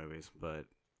couple movies, but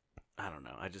I don't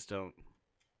know. I just don't.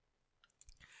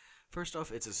 First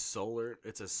off, it's a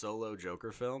solo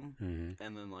Joker film, and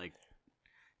then,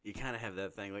 you kind of have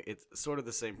that thing. Like, it's sort of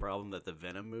the same problem that the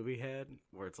Venom movie had,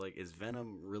 where it's like, is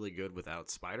Venom really good without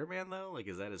Spider-Man, though? Like,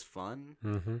 is that as fun?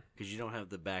 Because you don't have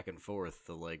the back and forth,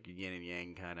 the, like, yin and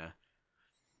yang kind of,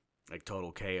 like,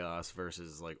 total chaos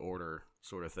versus, like, order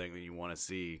sort of thing that you want to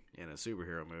see in a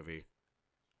superhero movie.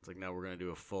 It's like, now we're going to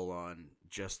do a full-on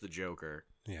just the Joker.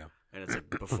 Yeah. And it's, like,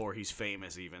 before he's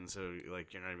famous, even, so,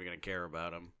 like, you're not even going to care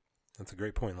about him. That's a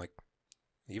great point. Like,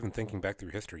 even thinking back through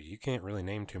history, you can't really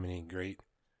name too many great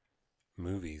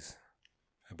movies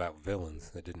about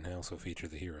villains that didn't also feature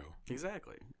the hero.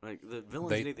 Exactly. Like, the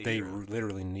villains need the hero. They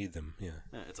literally need them, yeah.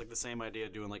 It's like the same idea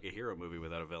of doing, like, a hero movie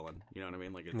without a villain. You know what I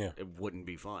mean? Like, it wouldn't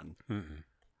be fun. Mm-mm.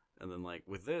 And then, like,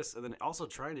 with this, and then also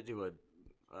trying to do a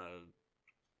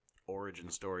origin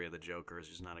story of the Joker is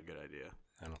just not a good idea.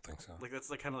 I don't think so. Like, that's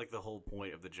like kind of like the whole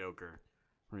point of the Joker,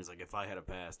 where he's like, if I had a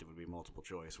past, it would be multiple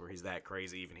choice, where he's that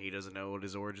crazy, even he doesn't know what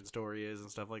his origin story is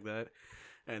and stuff like that.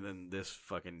 And then this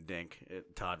fucking dink,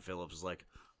 Todd Phillips, is like,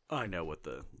 I know what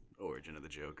the origin of the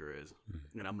Joker is,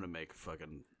 and I'm going to make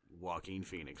fucking Joaquin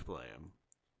Phoenix play him.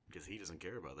 Because he doesn't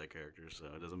care about that character, so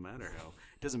it doesn't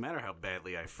matter how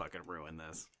badly I fucking ruin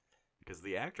this. Because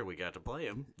the actor we got to play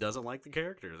him doesn't like the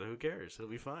character, so who cares? He'll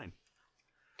be fine.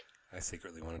 I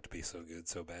secretly want it to be so good,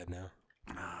 so bad now.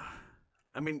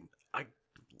 I mean, I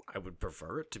would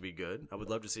prefer it to be good. I would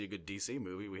love to see a good DC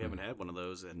movie. We haven't had one of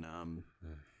those in,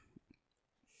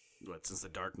 since The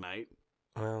Dark Knight?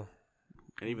 Well.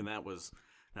 And even that was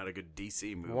not a good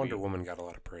DC movie. Wonder Woman got a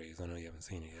lot of praise. I know you haven't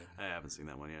seen it yet. I haven't seen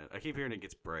that one yet. I keep hearing it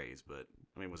gets praise, but,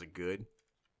 I mean, was it good?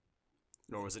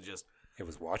 Or was it just... It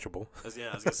was watchable. I was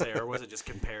going to say, or was it just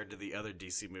compared to the other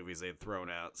DC movies they had thrown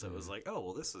out? So it was like, oh,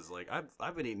 well, this is like,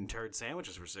 I've been eating turd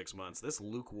sandwiches for 6 months. This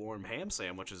lukewarm ham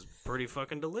sandwich is pretty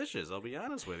fucking delicious. I'll be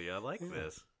honest with you. I like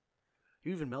this.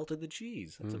 You even melted the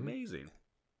cheese. That's amazing.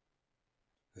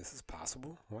 This is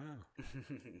possible? Wow.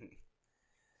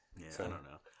 I don't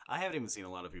know. I haven't even seen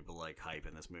a lot of people like hype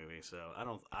in this movie, so I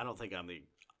don't think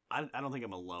I don't think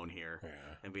I'm alone here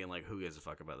and being like, who gives a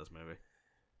fuck about this movie?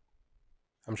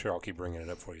 I'm sure I'll keep bringing it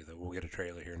up for you, though. We'll get a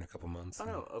trailer here in a couple months. Oh,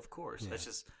 no, of course. That's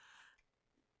just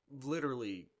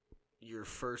literally your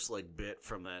first like bit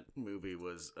from that movie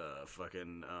was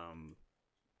fucking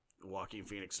Joaquin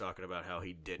Phoenix talking about how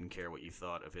he didn't care what you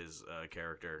thought of his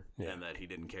character and that he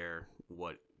didn't care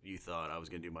what you thought. I was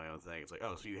going to do my own thing. It's like,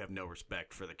 oh, so you have no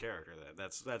respect for the character.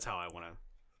 That's how I want to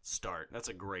start. That's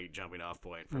a great jumping off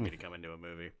point for me to come into a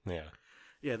movie. Yeah.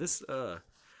 Yeah,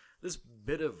 this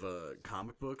bit of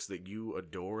comic books that you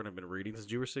adore and have been reading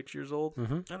since you were 6 years old,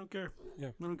 I don't care. Yeah.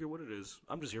 I don't care what it is.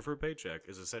 I'm just here for a paycheck,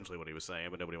 is essentially what he was saying,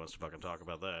 but nobody wants to fucking talk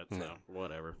about that, so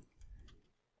whatever.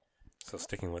 So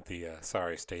sticking with the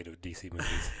sorry state of DC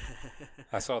movies,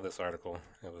 I saw this article.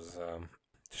 It was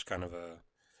just kind of a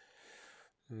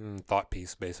thought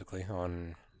piece, basically,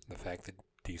 on the fact that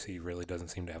DC really doesn't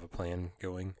seem to have a plan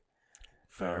going.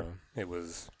 Fair. It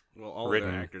was all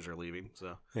written, the actors are leaving,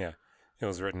 so. Yeah. It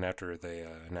was written after they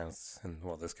announced, and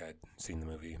well, this guy had seen the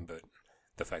movie, but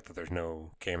the fact that there's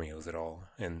no cameos at all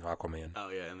in Aquaman. Oh,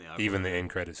 yeah, in the Aquaman. Even the end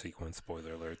credit sequence,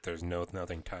 spoiler alert, there's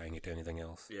nothing tying it to anything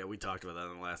else. Yeah, we talked about that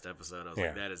in the last episode. I was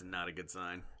like, that is not a good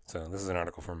sign. So this is an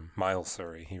article from Miles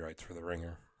Surrey. He writes for The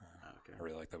Ringer. Okay. I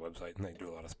really like that website, and they do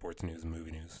a lot of sports news and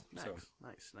movie news.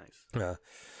 Nice.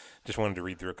 Just wanted to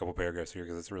read through a couple paragraphs here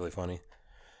because it's really funny.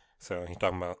 So he's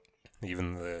talking about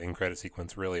even the end credit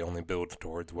sequence really only builds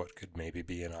towards what could maybe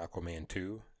be in Aquaman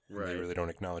 2. Right. They really don't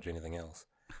acknowledge anything else.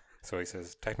 So he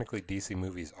says, technically DC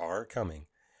movies are coming.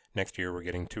 Next year we're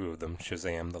getting 2 of them,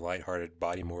 Shazam, the lighthearted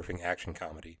body-morphing action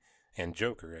comedy, and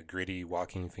Joker, a gritty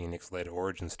Joaquin Phoenix-led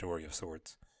origin story of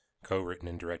sorts, co-written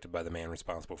and directed by the man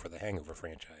responsible for the Hangover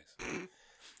franchise.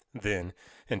 Then,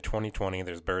 in 2020,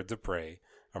 there's Birds of Prey,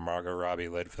 a Margot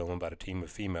Robbie-led film about a team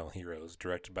of female heroes,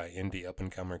 directed by indie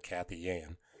up-and-comer Cathy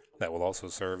Yan, that will also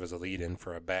serve as a lead-in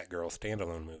for a Batgirl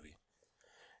standalone movie.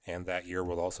 And that year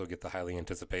we'll also get the highly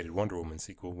anticipated Wonder Woman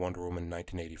sequel, Wonder Woman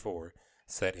 1984,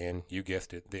 set in, you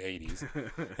guessed it, the 80s,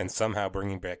 and somehow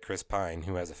bringing back Chris Pine,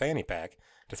 who has a fanny pack,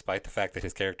 despite the fact that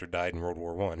his character died in World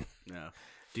War I. No.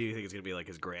 Do you think it's going to be like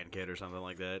his grandkid or something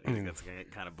like that? Do you think that's the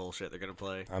kind of bullshit they're going to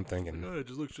play? I'm thinking. Like, it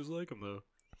just looks just like him, though.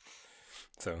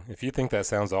 So, if you think that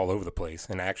sounds all over the place,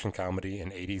 an action comedy, an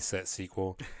 80s set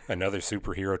sequel, another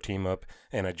superhero team-up,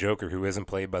 and a Joker who isn't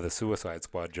played by the Suicide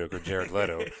Squad Joker, Jared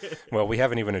Leto, well, we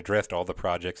haven't even addressed all the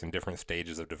projects in different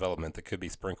stages of development that could be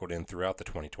sprinkled in throughout the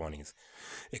 2020s.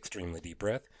 Extremely deep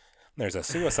breath. There's a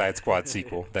Suicide Squad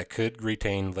sequel that could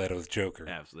retain Leto's Joker.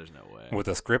 Absolutely, there's no way. With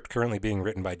a script currently being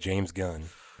written by James Gunn.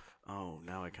 Oh,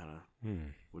 now I kind of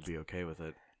would be okay with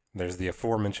it. There's the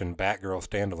aforementioned Batgirl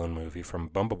standalone movie from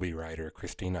Bumblebee writer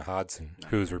Christina Hodson,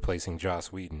 who's replacing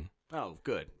Joss Whedon. Oh,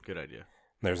 good. Good idea.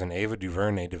 There's an Ava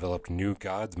DuVernay-developed New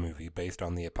Gods movie based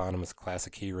on the eponymous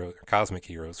cosmic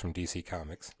heroes from DC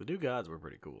Comics. The New Gods were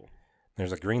pretty cool.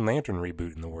 There's a Green Lantern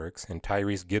reboot in the works, and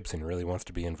Tyrese Gibson really wants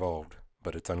to be involved,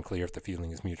 but it's unclear if the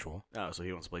feeling is mutual. Oh, so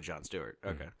he wants to play Jon Stewart.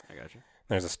 Okay, I got you.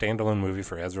 There's a standalone movie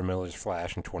for Ezra Miller's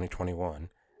Flash in 2021,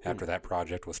 after that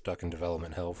project was stuck in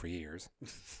development hell for years.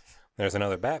 There's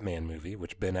another Batman movie,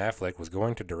 which Ben Affleck was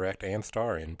going to direct and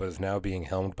star in, but is now being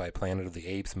helmed by Planet of the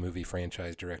Apes movie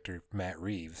franchise director Matt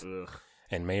Reeves,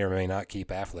 and may or may not keep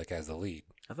Affleck as the lead.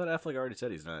 I thought Affleck already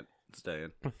said he's not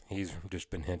staying. He's just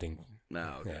been hinting.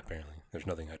 No, okay. Yeah, apparently. There's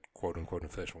nothing quote-unquote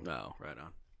official. No, right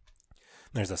on.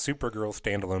 There's a Supergirl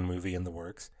standalone movie in the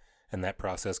works, and that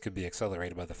process could be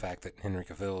accelerated by the fact that Henry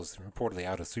Cavill is reportedly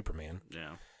out as Superman.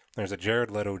 Yeah. There's a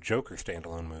Jared Leto Joker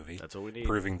standalone movie. That's what we need.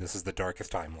 Proving this is the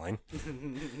darkest timeline.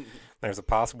 There's a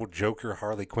possible Joker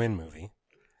Harley Quinn movie.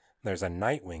 There's a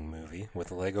Nightwing movie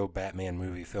with Lego Batman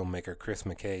movie filmmaker Chris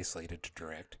McKay slated to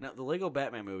direct. Now, the Lego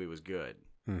Batman movie was good,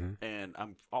 mm-hmm. and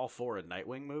I'm all for a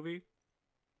Nightwing movie.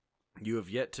 You have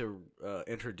yet to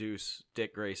introduce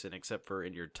Dick Grayson, except for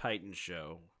in your Titans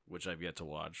show, which I've yet to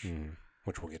watch.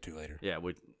 Which we'll get to later. Yeah,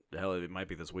 hell, it might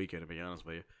be this weekend, to be honest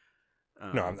with you.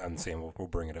 No, I'm saying we'll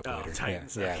bring it up later.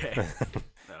 Titans, yeah. Okay.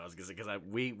 No, I was gonna say, because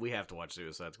we have to watch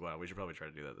Suicide Squad. We should probably try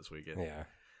to do that this weekend. Yeah.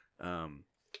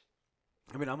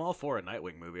 I mean, I'm all for a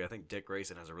Nightwing movie. I think Dick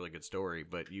Grayson has a really good story,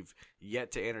 but you've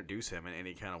yet to introduce him in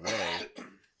any kind of way.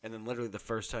 And then literally the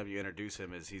first time you introduce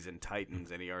him is he's in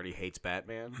Titans and he already hates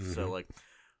Batman. Mm-hmm. So, like,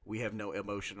 we have no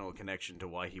emotional connection to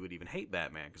why he would even hate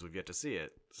Batman because we've yet to see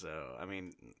it. So, I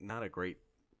mean, not a great...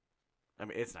 I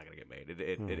mean, it's not going to get made.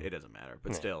 It doesn't matter.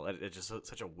 But still, it's just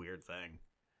such a weird thing.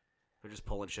 They're just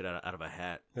pulling shit out of a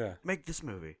hat. Yeah. Make this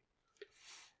movie.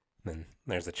 Then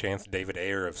there's a chance David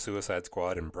Ayer of Suicide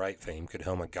Squad and Bright fame could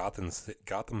helm a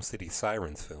Gotham City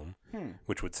Sirens film,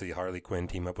 which would see Harley Quinn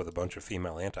team up with a bunch of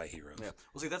female anti-heroes. Yeah.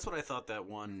 Well, see, that's what I thought that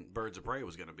one Birds of Prey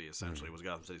was going to be, essentially, was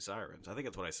Gotham City Sirens. I think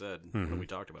that's what I said when we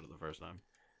talked about it the first time.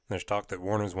 There's talk that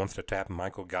Warner's wants to tap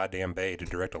Michael Goddamn Bay to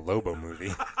direct a Lobo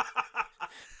movie.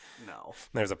 No.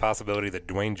 There's a possibility that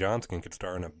Dwayne Johnson could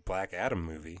star in a Black Adam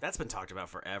movie. That's been talked about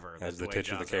forever. As the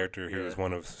titular character who is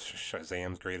one of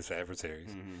Shazam's greatest adversaries.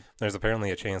 Mm-hmm. There's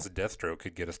apparently a chance that Deathstroke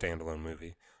could get a standalone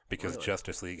movie because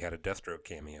Justice League had a Deathstroke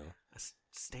cameo. A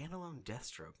standalone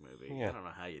Deathstroke movie? Yeah. I don't know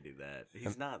how you do that.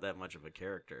 He's not that much of a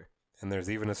character. And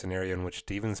there's even a scenario in which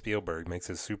Steven Spielberg makes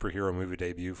his superhero movie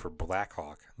debut for Black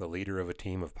Hawk, the leader of a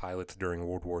team of pilots during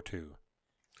World War II.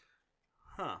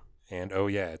 Huh. And, oh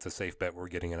yeah, it's a safe bet we're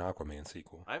getting an Aquaman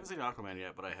sequel. I haven't seen Aquaman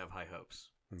yet, but I have high hopes.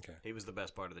 Okay. He was the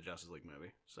best part of the Justice League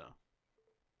movie, so.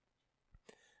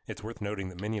 It's worth noting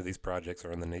that many of these projects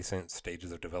are in the nascent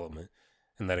stages of development,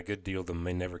 and that a good deal of them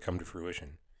may never come to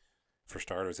fruition. For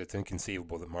starters, it's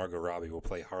inconceivable that Margot Robbie will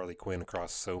play Harley Quinn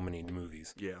across so many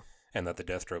movies. Yeah. And that the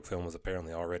Deathstroke film was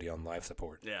apparently already on life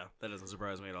support. Yeah, that doesn't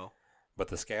surprise me at all. But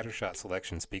the scattershot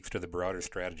selection speaks to the broader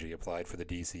strategy applied for the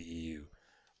DCEU,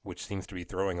 which seems to be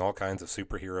throwing all kinds of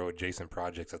superhero-adjacent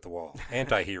projects at the wall.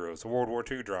 Anti-heroes, a World War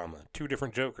II drama, 2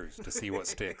 different Jokers to see what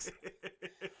sticks.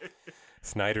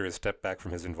 Snyder has stepped back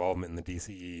from his involvement in the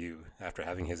DCEU after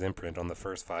having his imprint on the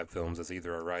first 5 films as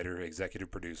either a writer,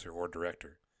 executive producer, or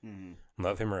director. Mm-hmm.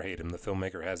 Love him or hate him, the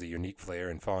filmmaker has a unique flair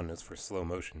and fondness for slow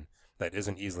motion that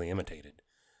isn't easily imitated.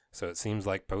 So it seems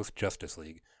like post-Justice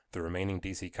League, the remaining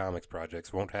DC Comics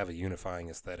projects won't have a unifying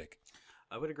aesthetic.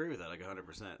 I would agree with that, like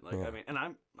 100%. Like, yeah. I mean, and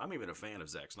I'm even a fan of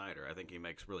Zack Snyder. I think he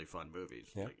makes really fun movies.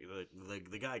 Yeah.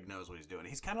 Like, the guy knows what he's doing.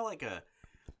 He's kind of like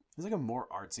he's like a more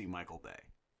artsy Michael Bay.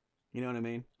 You know what I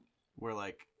mean? Where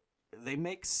like they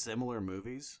make similar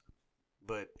movies,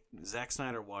 but Zack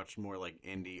Snyder watched more like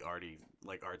indie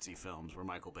artsy films, where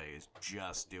Michael Bay is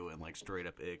just doing like straight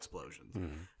up explosions.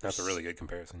 That's a really good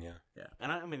comparison. Yeah. Yeah,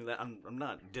 and I mean, I'm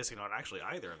not dissing on actually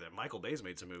either of them. Michael Bay's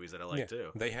made some movies that I like too.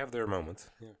 They have their moments.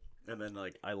 Yeah. And then,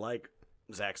 like, I like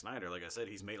Zack Snyder. Like I said,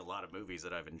 he's made a lot of movies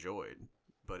that I've enjoyed.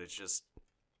 But it's just,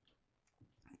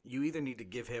 you either need to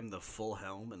give him the full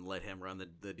helm and let him run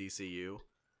the DCU,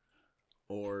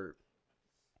 or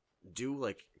do,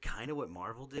 like, kind of what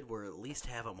Marvel did, where at least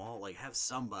have them all, like, have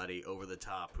somebody over the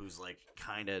top who's, like,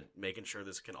 kind of making sure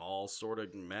this can all sort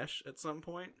of mesh at some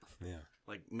point. Yeah.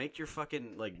 Like, make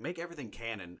everything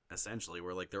canon, essentially,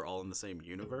 where, like, they're all in the same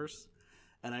universe.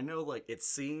 And I know, like, it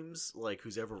seems like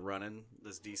who's ever running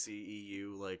this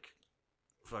DCEU, like,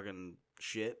 fucking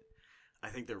shit, I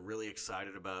think they're really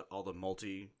excited about all the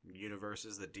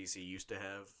multi-universes that DC used to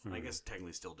have. I guess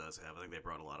technically still does have. I think they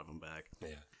brought a lot of them back. Yeah.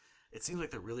 it seems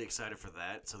like they're really excited for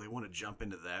that, so they want to jump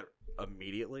into that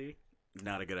immediately.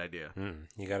 Not a good idea.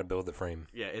 You got to build the frame.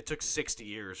 Yeah, it took 60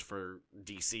 years for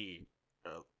DC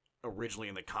originally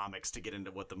in the comics to get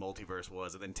into what the multiverse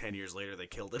was, and then 10 years later they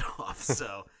killed it off.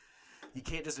 So you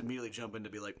can't just immediately jump in to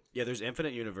be like, yeah, there's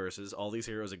infinite universes. All these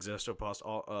heroes exist across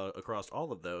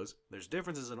all of those. There's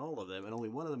differences in all of them, and only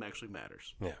one of them actually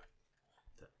matters. Yeah.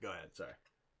 Go ahead. Sorry.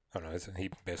 I don't know. He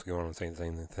basically went on saying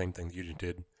the same thing that you just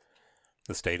did.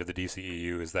 The state of the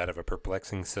DCEU is that of a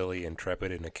perplexing, silly,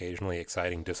 intrepid, and occasionally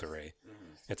exciting disarray.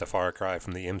 Mm-hmm. It's a far cry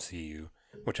from the MCU,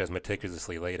 which has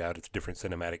meticulously laid out its different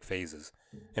cinematic phases,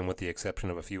 and with the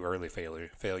exception of a few early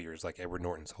failures like Edward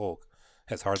Norton's Hulk,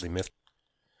 has hardly missed.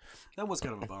 That was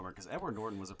kind of a bummer, because Edward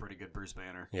Norton was a pretty good Bruce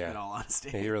Banner, in all honesty.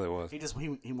 He really was.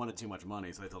 He wanted too much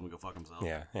money, so they told him to go fuck himself.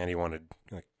 Yeah, and he wanted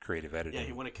creative editing. Yeah,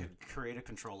 he wanted creative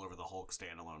control over the Hulk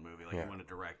standalone movie. He wanted to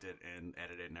direct it and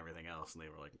edit it and everything else, and they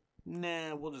were like,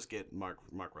 nah, we'll just get Mark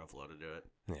Ruffalo to do it.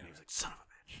 Yeah. And he was like, son of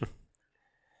a bitch.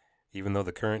 Even though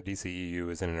the current DCEU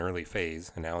is in an early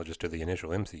phase, analogous to the initial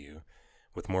MCU,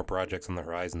 with more projects on the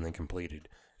horizon than completed,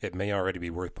 it may already be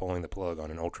worth pulling the plug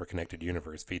on an ultra-connected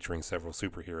universe featuring several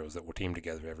superheroes that will team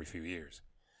together every few years.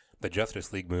 The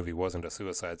Justice League movie wasn't a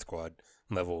Suicide Squad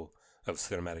level of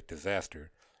cinematic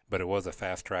disaster, but it was a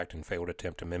fast-tracked and failed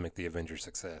attempt to mimic the Avengers'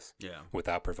 success,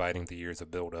 without providing the years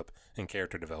of build-up and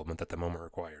character development that the moment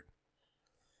required.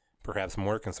 Perhaps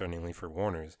more concerningly for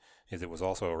Warner's is it was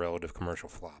also a relative commercial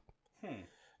flop.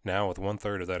 Now, with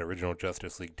one-third of that original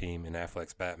Justice League team in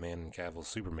Affleck's Batman and Cavill's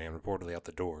Superman reportedly out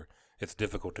the door, it's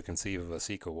difficult to conceive of a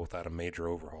sequel without a major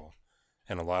overhaul,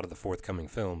 and a lot of the forthcoming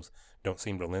films don't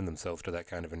seem to lend themselves to that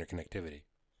kind of interconnectivity.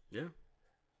 Yeah.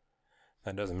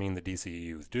 That doesn't mean the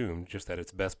DCEU is doomed, just that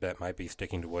its best bet might be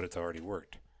sticking to what it's already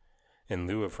worked. In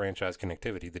lieu of franchise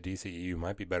connectivity, the DCEU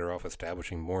might be better off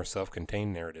establishing more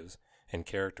self-contained narratives and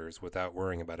characters without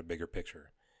worrying about a bigger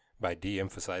picture. By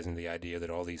de-emphasizing the idea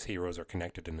that all these heroes are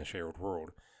connected in a shared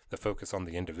world, the focus on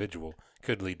the individual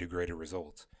could lead to greater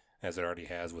results, as it already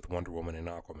has with Wonder Woman and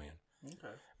Aquaman.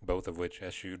 Okay. Both of which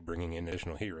eschewed bringing in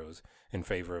additional heroes in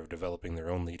favor of developing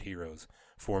their own lead heroes,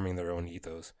 forming their own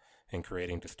ethos, and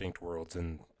creating distinct worlds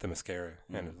in Themyscira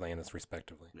and Atlantis,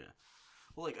 respectively. Yeah.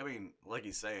 Well, like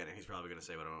he's saying, and he's probably going to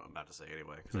say what I'm about to say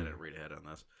anyway, because I didn't read ahead on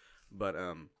this. But,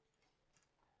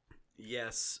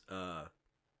 yes,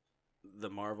 the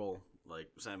Marvel,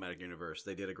 cinematic universe,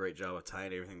 they did a great job of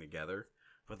tying everything together.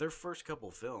 But their first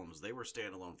couple films, they were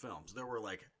standalone films. There were,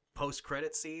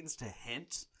 post-credit scenes to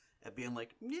hint at being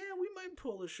like, yeah, we might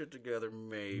pull this shit together,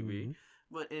 maybe. Mm-hmm.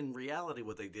 But in reality,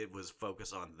 what they did was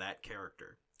focus on that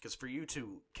character. Because for you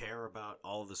to care about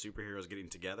all of the superheroes getting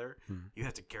together, you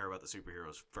have to care about the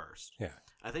superheroes first. Yeah.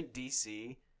 I think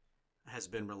DC has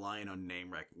been relying on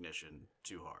name recognition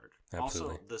too hard.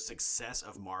 Absolutely. Also, the success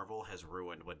of Marvel has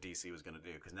ruined what DC was going to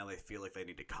do, because now they feel like they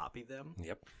need to copy them.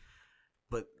 Yep.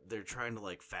 But they're trying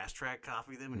to fast-track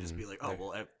copy them and just be like, oh,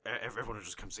 well, everyone will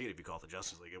just come see it if you call it the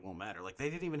Justice League. It won't matter.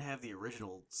 They didn't even have the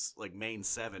original, main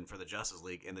 7 for the Justice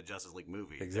League in the Justice League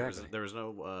movie. Exactly. There was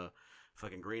no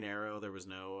fucking Green Arrow. There was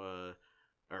no...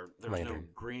 there was no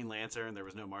Green Lantern. There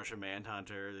was no Martian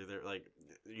Manhunter.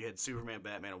 You had Superman,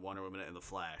 Batman, and Wonder Woman, and the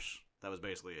Flash. That was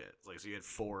basically it. So you had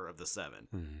 4 of the 7.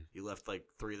 Mm-hmm. You left 3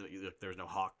 of them. There was no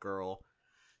Hawk Girl.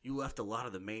 You left a lot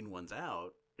of the main ones out.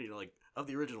 Of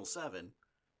the original 7,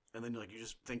 and then you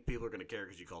just think people are going to care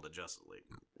because you called it Justice League.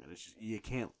 And it's just, you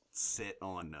can't sit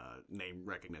on name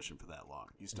recognition for that long.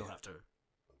 You still have to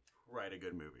write a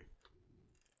good movie.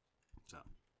 So.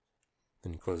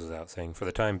 Then he closes out saying, for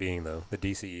the time being, though, the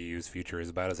DCEU's future is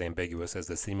about as ambiguous as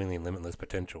the seemingly limitless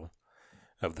potential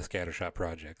of the scattershot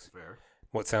projects. Fair.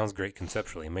 What sounds great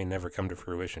conceptually may never come to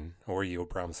fruition or yield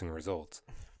promising results,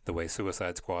 the way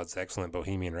Suicide Squad's excellent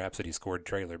Bohemian Rhapsody scored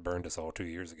trailer burned us all 2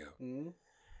 years ago. Mm.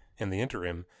 In the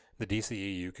interim, the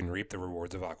DCEU can reap the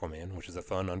rewards of Aquaman, which is a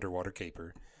fun underwater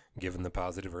caper, given the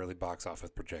positive early box office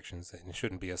projections, and it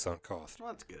shouldn't be a sunk cost.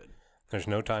 Well, that's good. There's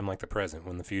no time like the present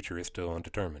when the future is still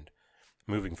undetermined.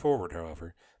 Moving forward,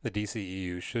 however, the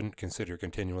DCEU shouldn't consider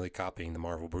continually copying the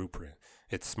Marvel blueprint.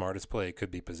 Its smartest play could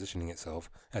be positioning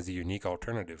itself as a unique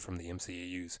alternative from the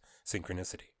MCU's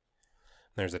synchronicity.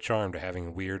 There's a charm to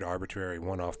having weird, arbitrary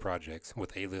one-off projects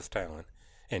with A-list talent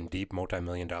and deep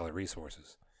multi-million-dollar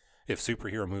resources. If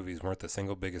superhero movies weren't the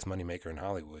single biggest moneymaker in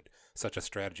Hollywood, such a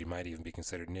strategy might even be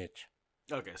considered niche.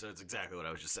 Okay, so it's exactly what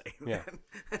I was just saying. Yeah.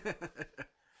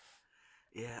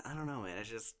 Yeah, I don't know, man. It's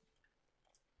just...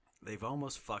 They've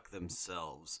almost fucked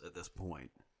themselves at this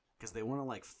point. Because they want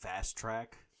to,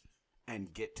 fast-track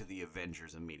and get to the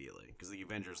Avengers immediately. Because the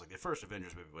Avengers, the first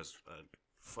Avengers movie was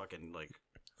fucking,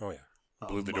 Oh, yeah.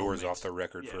 blew the doors off the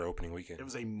record for opening weekend. It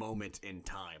was a moment in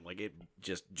time. Like, it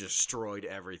just destroyed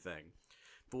everything.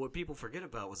 But what people forget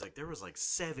about was, like, there was, like,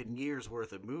 7 years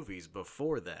worth of movies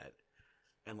before that.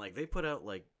 And, like, they put out,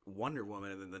 like, Wonder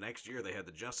Woman, and then the next year they had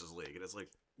the Justice League. And it's like,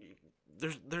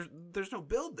 there's no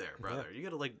build there, brother. Yeah. You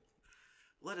gotta, like,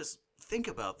 let us think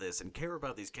about this and care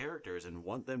about these characters and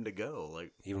want them to go.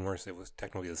 Like, even worse, it was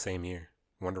technically the same year.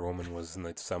 Wonder Woman was in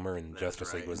the summer, and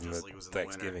Justice League was in the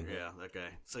Thanksgiving. Yeah, okay.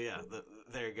 So, yeah,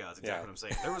 there you go. That's exactly what I'm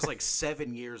saying. There was, like,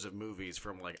 7 years of movies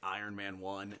from, like, Iron Man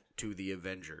 1 to the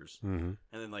Avengers. Mm-hmm.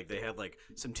 And then, like, they had, like,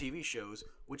 some TV shows,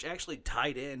 which actually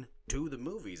tied in to the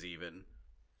movies, even.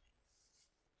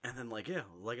 And then, like, yeah,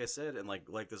 like I said, and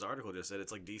like this article just said,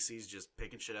 it's like DC's just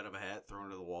picking shit out of a hat, throwing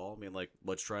it to the wall. I mean, like,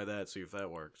 let's try that, see if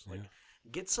that works. Like,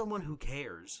 get someone who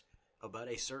cares about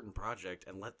a certain project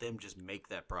and let them just make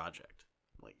that project.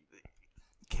 Like,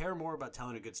 care more about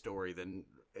telling a good story than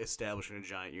establishing a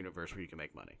giant universe where you can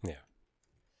make money. Yeah.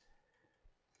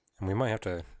 And we might have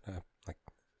to,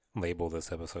 label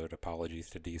this episode Apologies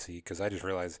to DC, because I just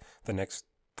realized the next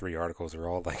 3 articles are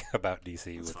all, like, about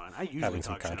DC. That's fine. I usually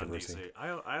talk shit on DC.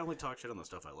 I only talk shit on the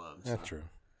stuff I love. So. That's true.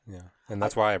 Yeah. And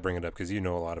that's why I bring it up, because you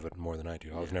know a lot of it more than I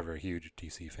do. I was never a huge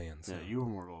DC fan. So. Yeah, you were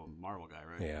more of a Marvel guy,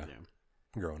 right? Yeah.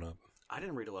 Growing up. I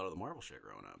didn't read a lot of the Marvel shit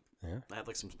growing up. Yeah? I had,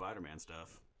 like, some Spider-Man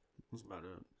stuff. That's about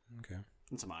it. Okay.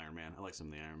 And some Iron Man. I like some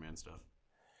of the Iron Man stuff.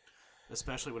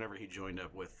 Especially whenever he joined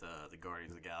up with the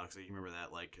Guardians of the Galaxy. You remember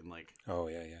that, like, in, like... Oh,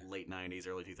 yeah. Late 90s,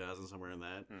 early 2000s, somewhere in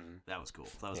that? Mm-hmm. That was cool.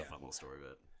 That was a fun little story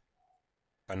bit.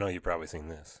 I know you've probably seen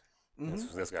this.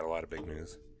 Mm-hmm. This got a lot of big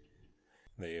news.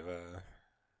 They've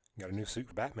got a new suit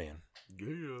for Batman.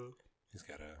 Yeah. He's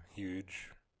got a huge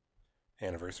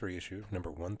anniversary issue,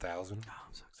 number 1,000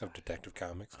 of Detective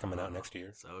Comics, coming out next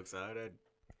year. So excited.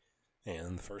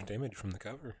 And the first image from the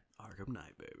cover. Arkham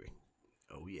Knight, baby.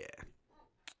 Oh, yeah.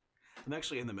 I'm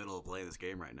actually in the middle of playing this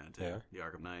game right now, too. Yeah? The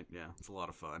Arkham Knight. Yeah, it's a lot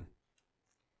of fun.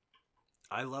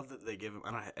 I love that they give him...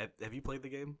 have you played the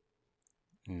game?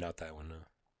 Not that one, no.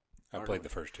 I played the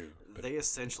first 2. But... They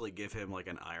essentially give him, like,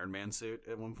 an Iron Man suit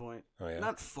at one point. Oh, yeah?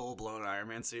 Not full-blown Iron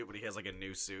Man suit, but he has, like, a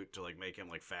new suit to, like, make him,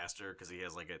 like, faster, because he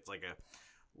has, like, it's like a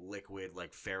liquid,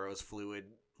 like, Pharaoh's fluid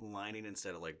lining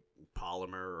instead of, like,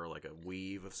 polymer or, like, a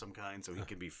weave of some kind, so he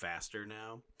can be faster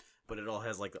now. But it all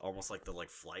has, like, almost like the, like,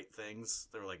 flight things.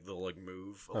 They're, like, they'll, like,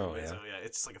 move a little bit. So, yeah,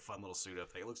 it's just, like, a fun little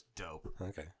suit-up thing. It looks dope.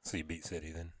 Okay. So you beat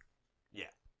City, then? Yeah.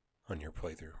 On your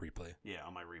replay? Yeah,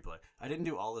 on my replay. I didn't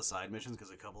do all the side missions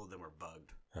because a couple of them were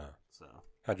bugged. Huh. So.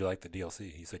 How'd you like the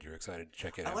DLC? You said you were excited to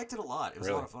check it out. I liked it a lot. It was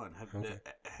a lot of fun.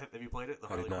 Have you played it? The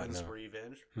Harley Quinn's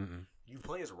Revenge? Mm-mm. You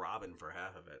play as Robin for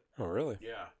half of it. Oh, really?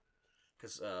 Yeah.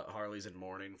 Because Harley's in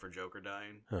mourning for Joker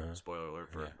dying. Uh-huh. Spoiler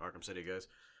alert for Arkham City, guys.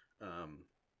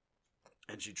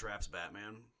 And she traps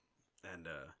Batman. And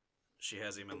she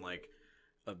has him in, like,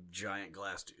 a giant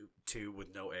glass tube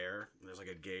with no air. There's, like,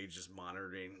 a gauge just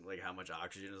monitoring, like, how much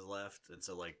oxygen is left. And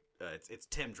so, like, it's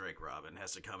Tim Drake Robin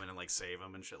has to come in and, like, save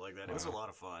him and shit like that. It was a lot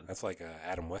of fun. That's like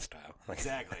Adam West style.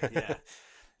 Exactly, yeah.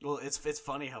 Well, it's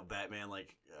funny how Batman,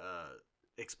 like,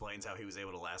 explains how he was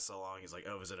able to last so long. He's like,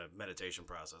 oh, it was in a meditation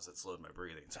process that slowed my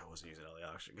breathing, so I wasn't using all the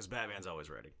oxygen. Because Batman's always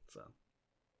ready, so...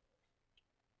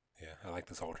 Yeah, I like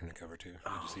this alternate cover, too.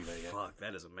 Did you see that yet? Fuck,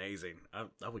 that is amazing.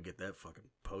 I would get that fucking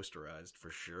posterized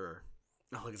for sure.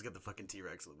 Oh, look, it's got the fucking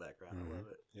T-Rex in the background. I love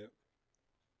it. Yep.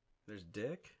 There's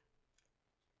Dick.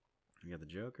 You got the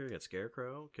Joker. You got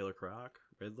Scarecrow, Killer Croc,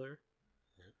 Riddler.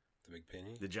 Yep. The big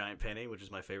penny. The giant penny, which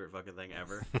is my favorite fucking thing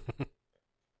ever.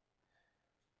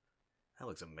 That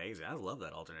looks amazing. I love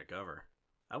that alternate cover.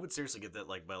 I would seriously get that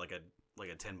like by like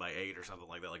a 10 by 8 or something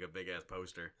like that, like a big ass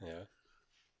poster. Yeah.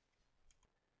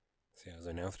 So yeah, as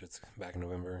I announced, it's back in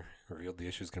November. Revealed the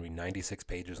issue is going to be 96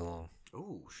 pages long.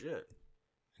 Oh, shit.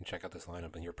 And check out this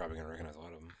lineup, and you're probably going to recognize a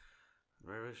lot of them.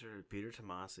 Richard, Peter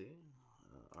Tomasi,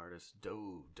 artist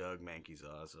Doug Mankey's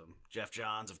awesome. Jeff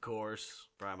Johns, of course.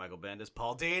 Brian Michael Bendis.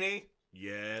 Paul Dini.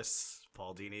 Yes.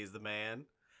 Paul Dini is the man.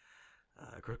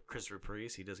 Christopher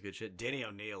Priest, he does good shit. Denny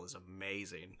O'Neil is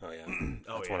amazing. Oh, yeah.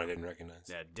 That's one I didn't recognize.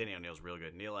 Yeah, Denny O'Neil's real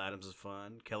good. Neil Adams is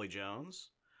fun. Kelly Jones.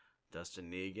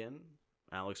 Dustin Negan.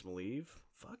 Alex Maleev.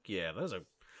 Fuck yeah, that was a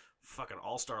fucking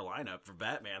all-star lineup for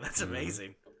Batman. That's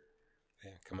amazing.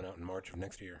 Yeah, coming out in March of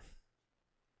next year.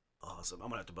 Awesome. I'm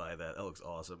going to have to buy that. That looks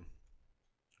awesome.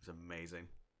 It's amazing.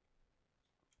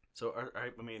 So,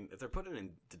 I mean, if they're putting it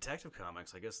in Detective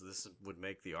Comics, I guess this would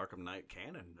make the Arkham Knight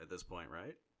canon at this point,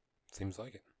 right? Seems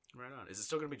like it. Right on. Is it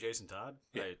still going to be Jason Todd?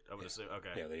 Yeah. I would assume.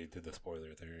 Okay. Yeah, they did the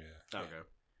spoiler there, yeah. Okay.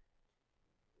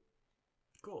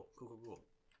 Cool.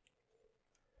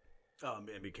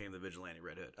 And became the Vigilante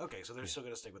Red Hood. Okay, so they're still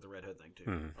going to stick with the Red Hood thing,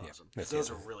 too. Awesome. Yeah.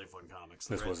 Those are really fun comics.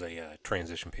 This was a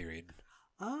transition period.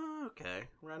 Oh, okay.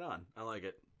 Right on. I like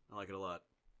it. I like it a lot.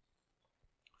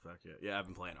 Fuck yeah. Yeah, I've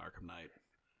been playing Arkham Knight.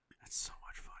 That's so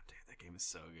much fun, dude. That game is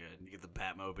so good. You get the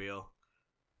Batmobile.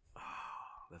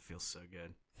 Oh, that feels so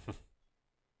good.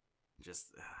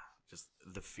 Just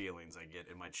the feelings I get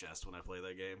in my chest when I play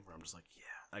that game, where I'm just like,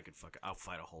 yeah, I'll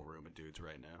fight a whole room of dudes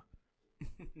right now.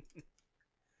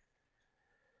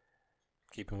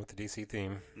 Keeping with the DC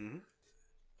theme,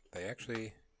 they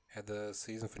actually had the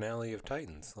season finale of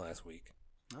Titans last week.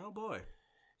 Oh, boy.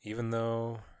 Even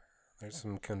though there's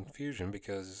some confusion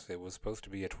because it was supposed to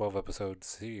be a 12-episode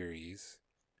series,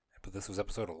 but this was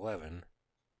episode 11.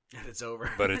 And it's over.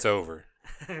 But it's over.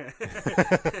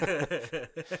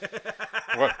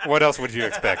 What else would you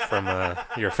expect from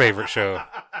your favorite show?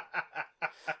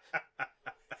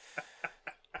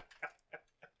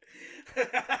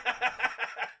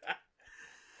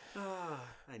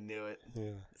 I knew it.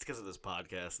 Yeah. It's because of this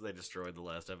podcast. They destroyed the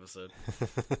last episode.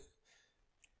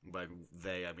 By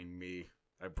they, I mean me.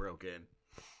 I broke in.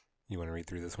 You want to read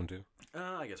through this one too?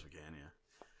 I guess we can, yeah.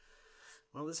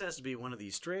 Well, this has to be one of the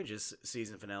strangest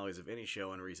season finales of any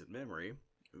show in recent memory.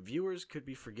 Viewers could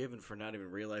be forgiven for not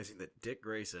even realizing that Dick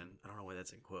Grayson, I don't know why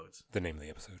that's in quotes. The name of the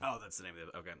episode. Oh, that's the name of the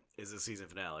episode. Okay. Is the season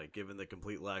finale, given the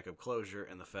complete lack of closure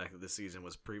and the fact that this season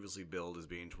was previously billed as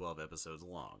being 12 episodes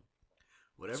long.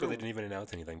 So they didn't even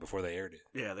announce anything before they aired it?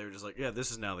 Yeah, they were just like, yeah, this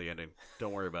is now the ending.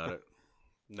 Don't worry about it.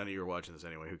 None of you are watching this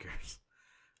anyway. Who cares?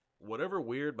 Whatever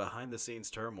weird behind-the-scenes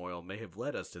turmoil may have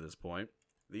led us to this point,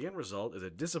 the end result is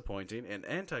a disappointing and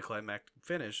anticlimactic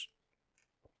finish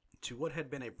to what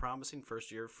had been a promising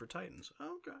first year for Titans.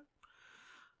 Okay.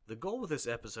 The goal with this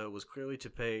episode was clearly to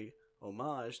pay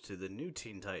homage to the new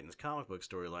Teen Titans comic book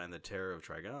storyline, The Terror of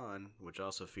Trigon, which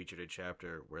also featured a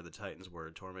chapter where the Titans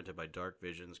were tormented by dark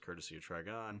visions courtesy of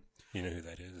Trigon. You know who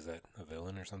that is? Is that a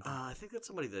villain or something? I think that's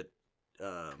somebody that...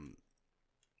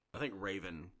 I think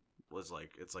Raven was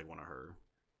like... It's like one of her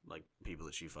people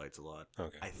that she fights a lot.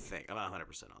 Okay. I think. I'm not 100%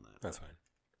 on that. That's fine.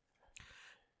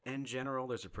 In general,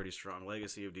 there's a pretty strong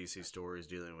legacy of DC stories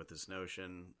dealing with this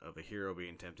notion of a hero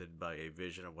being tempted by a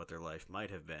vision of what their life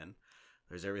might have been.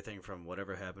 There's everything from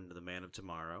Whatever Happened to the Man of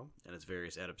Tomorrow and its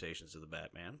various adaptations to the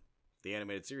Batman. The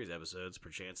animated series episodes,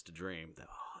 Perchance to Dream. That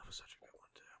was such a good one,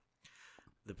 too.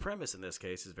 The premise in this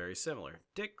case is very similar.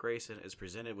 Dick Grayson is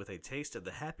presented with a taste of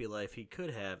the happy life he could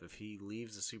have if he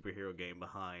leaves the superhero game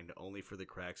behind, only for the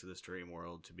cracks of this dream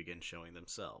world to begin showing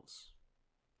themselves.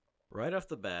 Right off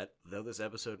the bat, though this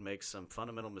episode makes some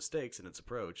fundamental mistakes in its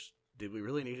approach, did we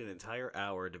really need an entire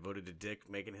hour devoted to Dick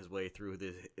making his way through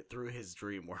his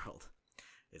dream world?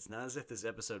 It's not as if this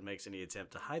episode makes any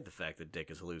attempt to hide the fact that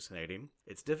Dick is hallucinating.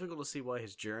 It's difficult to see why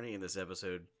his journey in this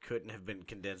episode couldn't have been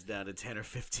condensed down to 10 or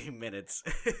 15 minutes,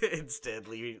 instead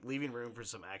leaving room for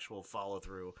some actual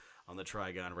follow-through on the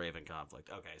Trigon-Raven conflict.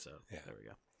 Okay, so There we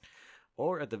go.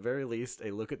 Or, at the very least,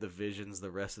 a look at the visions the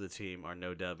rest of the team are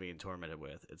no doubt being tormented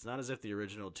with. It's not as if the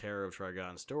original Terror of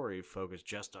Trigon story focused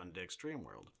just on Dick's dream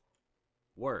world.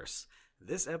 Worse,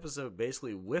 this episode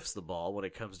basically whiffs the ball when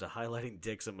it comes to highlighting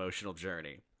Dick's emotional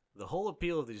journey. The whole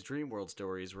appeal of these Dreamworld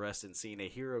stories rests in seeing a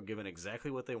hero given exactly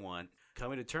what they want,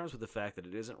 coming to terms with the fact that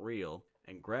it isn't real,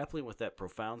 and grappling with that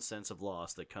profound sense of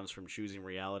loss that comes from choosing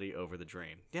reality over the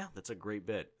dream. Yeah, that's a great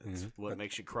bit. That's what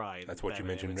makes you cry. That's what you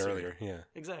mentioned earlier, yeah.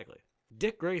 Exactly.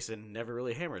 Dick Grayson never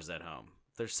really hammers that home.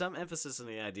 There's some emphasis in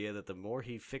the idea that the more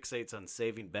he fixates on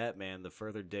saving Batman, the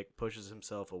further Dick pushes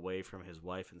himself away from his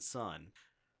wife and son.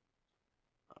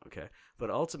 Okay. But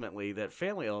ultimately, that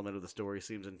family element of the story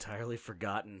seems entirely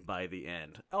forgotten by the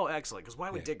end. Oh, excellent, because why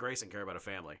would Dick Grayson care about a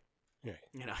family? Yeah.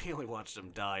 You know, he only watched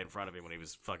him die in front of him when he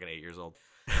was fucking 8 years old.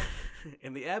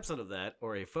 In the absence of that,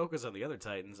 or a focus on the other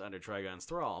Titans under Trigon's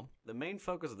thrall, the main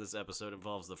focus of this episode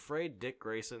involves the frayed Dick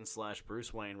Grayson /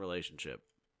 Bruce Wayne relationship.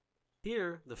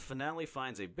 Here, the finale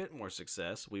finds a bit more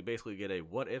success. We basically get a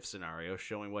what-if scenario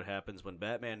showing what happens when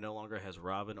Batman no longer has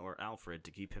Robin or Alfred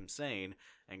to keep him sane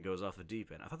and goes off the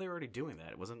deep end. I thought they were already doing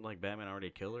that. Wasn't like Batman already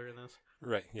a killer in this?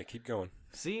 Right, yeah, keep going.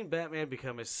 Seeing Batman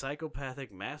become a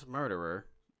psychopathic mass murderer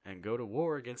and go to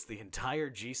war against the entire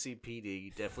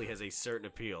GCPD definitely has a certain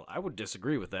appeal. I would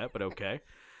disagree with that, but okay.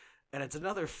 And it's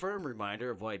another firm reminder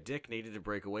of why Dick needed to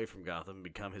break away from Gotham and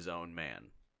become his own man.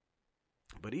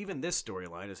 But even this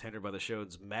storyline is hindered by the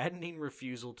show's maddening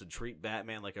refusal to treat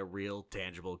Batman like a real,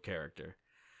 tangible character.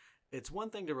 It's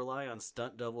one thing to rely on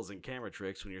stunt doubles and camera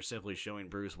tricks when you're simply showing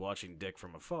Bruce watching Dick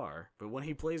from afar, but when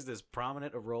he plays this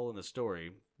prominent a role in the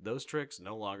story, those tricks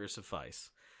no longer suffice.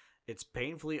 It's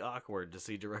painfully awkward to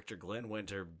see director Glenn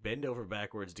Winter bend over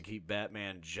backwards to keep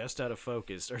Batman just out of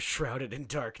focus or shrouded in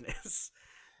darkness.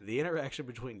 The interaction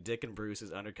between Dick and Bruce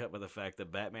is undercut by the fact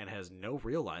that Batman has no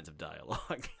real lines of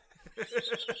dialogue.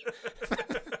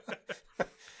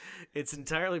 It's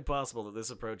entirely possible that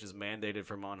this approach is mandated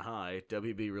from on high.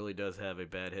 WB really does have a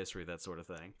bad history, that sort of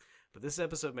thing. But this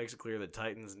episode makes it clear that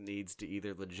Titans needs to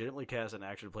either legitimately cast an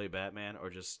actor to play Batman or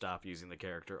just stop using the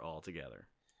character altogether.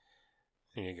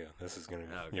 Here you go. This is gonna.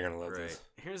 You're gonna love this.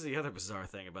 Here's the other bizarre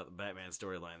thing about the Batman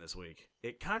storyline this week.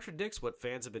 It contradicts what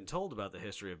fans have been told about the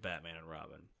history of Batman and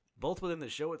Robin, both within the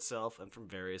show itself and from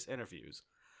various interviews.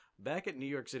 Back at New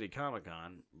York City Comic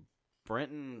Con,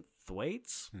 Brenton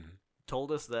Thwaites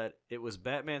told us that it was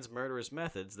Batman's murderous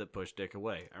methods that pushed Dick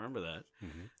away. I remember that.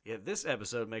 Yet this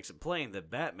episode makes it plain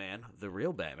that Batman, the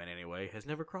real Batman anyway, has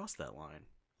never crossed that line.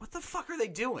 What the fuck are they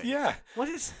doing? Yeah. What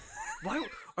is... Why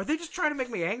are they just trying to make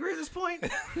me angry at this point?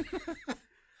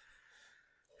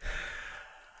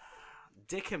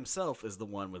 Dick himself is the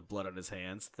one with blood on his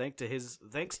hands, thanks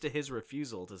to his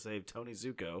refusal to save Tony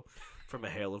Zuko from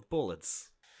a hail of bullets.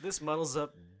 This muddles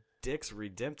up Dick's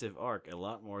redemptive arc a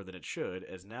lot more than it should,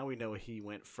 as now we know he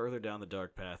went further down the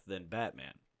dark path than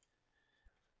Batman.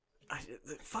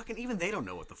 Fucking even they don't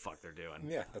know what the fuck they're doing.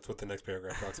 Yeah, that's what the next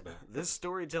paragraph talks about. This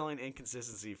storytelling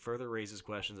inconsistency further raises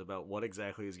questions about what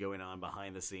exactly is going on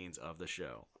behind the scenes of the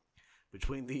show.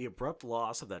 Between the abrupt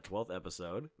loss of that 12th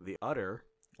episode, the utter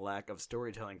lack of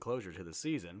storytelling closure to the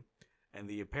season, and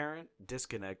the apparent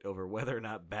disconnect over whether or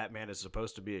not Batman is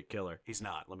supposed to be a killer. He's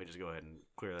not. Let me just go ahead and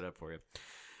clear that up for you.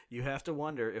 You have to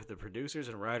wonder if the producers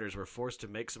and writers were forced to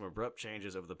make some abrupt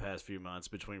changes over the past few months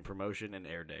between promotion and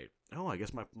air date. Oh, I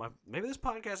guess my maybe this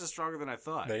podcast is stronger than I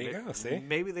thought. There you go, see?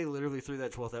 Maybe they literally threw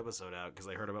that 12th episode out because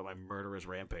they heard about my murderous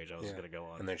rampage I was going to go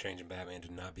on. And they're changing Batman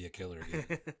to not be a killer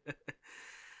again.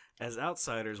 As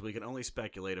outsiders, we can only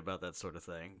speculate about that sort of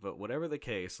thing, but whatever the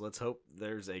case, let's hope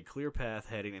there's a clear path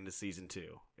heading into Season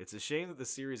 2. It's a shame that the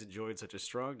series enjoyed such a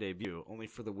strong debut, only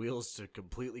for the wheels to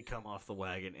completely come off the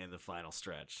wagon in the final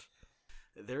stretch.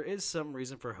 There is some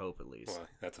reason for hope, at least. Well,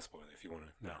 that's a spoiler if you want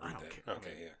to not read that. Care.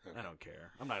 Okay, yeah. Okay. I don't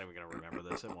care. I'm not even going to remember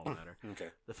this. It won't matter. Okay.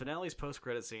 The finale's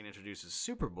post-credit scene introduces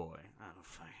Superboy. Oh,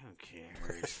 fuck, who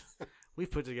cares?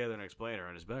 We've put together an explainer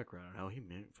on his background and how he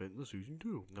meant fit in the Season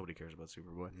 2. Nobody cares about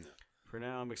Superboy. No. For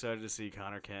now, I'm excited to see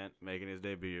Connor Kent making his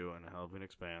debut and helping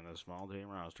expand the small team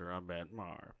roster on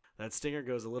Batmar. That stinger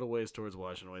goes a little ways towards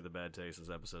washing away the bad taste of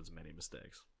this episode's many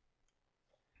mistakes.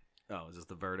 Oh, is this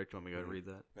the verdict? Want me to go read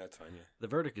that? That's fine, yeah. The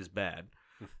verdict is bad.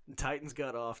 Titans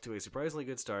got off to a surprisingly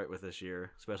good start with this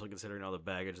year, especially considering all the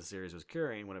baggage the series was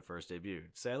carrying when it first debuted.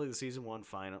 Sadly, the Season 1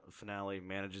 finale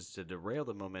manages to derail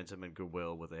the momentum and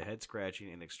goodwill with a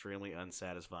head-scratching and extremely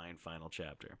unsatisfying final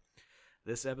chapter.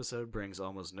 This episode brings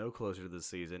almost no closure to the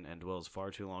season and dwells far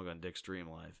too long on Dick's dream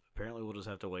life. Apparently, we'll just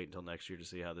have to wait until next year to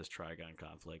see how this Trigon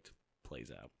conflict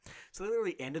plays out. So they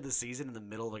literally ended the season in the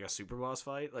middle of like a super boss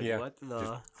fight? Like, what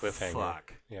the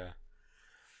fuck? Yeah.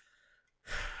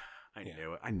 I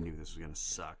knew it. I knew this was going to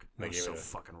suck. I was so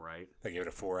fucking right. They gave it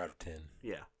a 4 out of 10.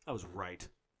 Yeah, I was right.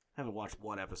 I haven't watched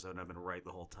one episode and I've been right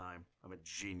the whole time. I'm a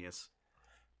genius.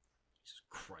 Jesus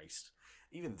Christ.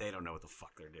 Even they don't know what the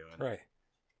fuck they're doing. Right.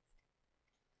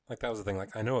 Like, that was the thing.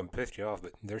 Like, I know it pissed you off,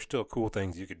 but there's still cool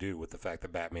things you could do with the fact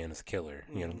that Batman is a killer.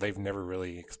 You know, they've never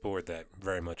really explored that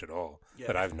very much at all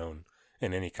that I've known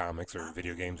in any comics or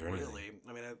video games or anything. Really?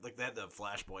 I mean, like, they had the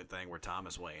Flashpoint thing where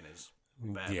Thomas Wayne is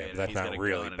Batman. Yeah, but that's not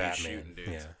really Batman.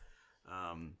 Yeah.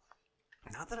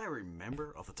 Not that I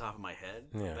remember off the top of my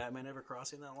head Batman ever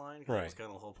crossing that line. Right. That was kind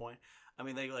of the whole point. I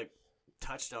mean, they, like,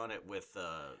 touched on it with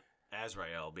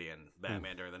Azrael being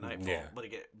Batman during the Nightfall. Yeah. But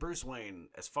again, Bruce Wayne,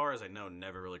 as far as I know,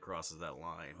 never really crosses that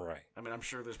line. Right. I mean, I'm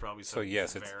sure there's probably some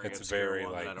it's very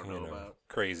like, I don't know about.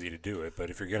 Crazy to do it, but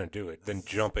if you're going to do it, then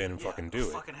jump in and fucking do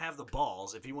it. Fucking have the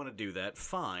balls. If you want to do that,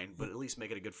 fine, but at least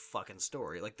make it a good fucking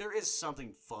story. Like, there is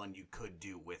something fun you could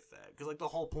do with that. Because, like, the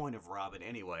whole point of Robin,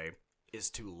 anyway, is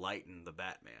to lighten the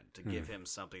Batman, to give him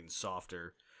something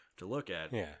softer to look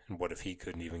at. Yeah, and what if he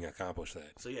couldn't even accomplish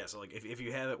that? So yeah, so like if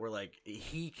you have it where like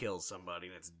he kills somebody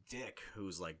and it's Dick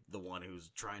who's like the one who's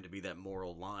trying to be that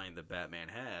moral line that Batman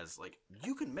has, like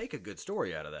you can make a good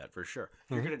story out of that for sure.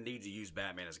 You're gonna need to use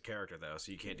Batman as a character though,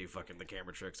 so you can't do fucking the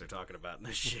camera tricks they're talking about in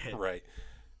this shit. Right.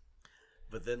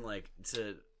 But then like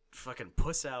to fucking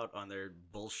puss out on their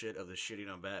bullshit of the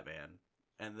shitting on Batman,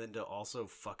 and then to also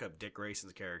fuck up Dick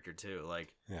Grayson's character too,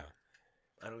 like yeah.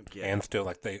 I don't get and still,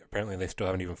 like, they still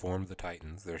haven't even formed the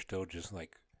Titans. They're still just,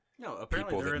 like, apparently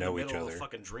people they're that know in the each middle other. Of the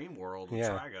fucking dream world with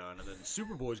Trigon, and then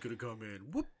Superboy's gonna come in.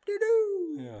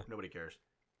 Whoop-de-doo! Yeah. Nobody cares.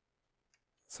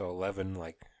 So 11,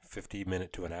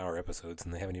 50-minute to an hour episodes,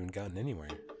 and they haven't even gotten anywhere.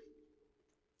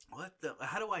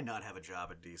 How do I not have a job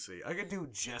at DC? I could do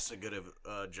just as good of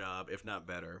a job, if not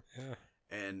better. Yeah.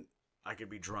 And I could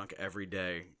be drunk every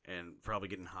day and probably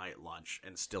getting high at lunch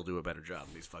and still do a better job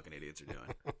than these fucking idiots are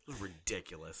doing. This is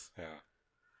ridiculous. Yeah.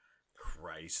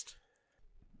 Christ.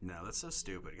 No, that's so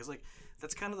stupid. Because,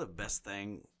 that's kind of the best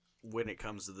thing when it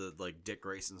comes to the, Dick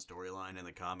Grayson storyline in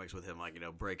the comics with him,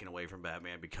 breaking away from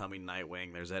Batman, becoming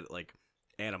Nightwing. There's that,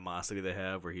 animosity they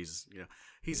have where he's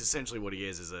essentially what he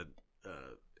is a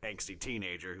angsty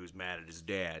teenager who's mad at his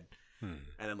dad. And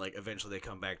then, eventually they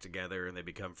come back together and they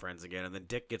become friends again. And then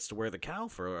Dick gets to wear the cowl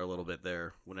for a little bit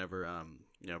there whenever,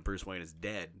 Bruce Wayne is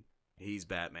dead. He's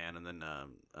Batman. And then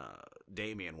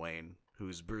Damian Wayne,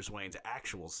 who's Bruce Wayne's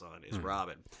actual son, is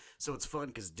Robin. So it's fun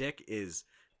because Dick is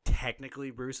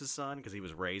technically Bruce's son because he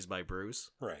was raised by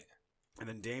Bruce. Right. And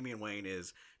then Damian Wayne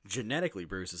is genetically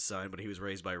Bruce's son, but he was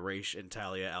raised by Ra's and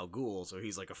Talia al Ghul, so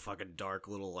he's a fucking dark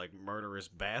little murderous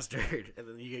bastard. And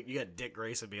then you got Dick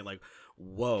Grayson being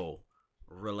whoa,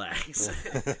 relax.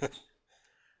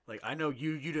 I know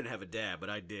you didn't have a dad,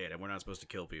 but I did, and we're not supposed to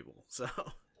kill people. So,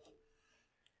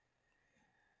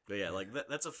 but yeah,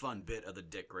 that's a fun bit of the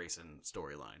Dick Grayson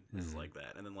storyline. Is like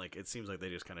that, and then it seems like they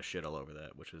just kind of shit all over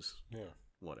that, which is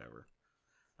whatever.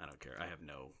 I don't care. I have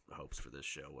no hopes for this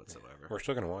show whatsoever. We're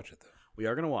still going to watch it, though. We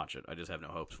are going to watch it. I just have no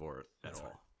hopes for it at all.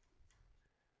 Right.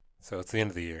 So it's the end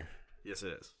of the year. Yes,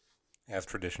 it is. As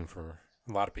tradition for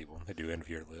a lot of people, they do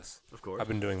end-of-year lists. Of course. I've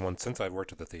been doing one since I've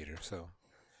worked at the theater, so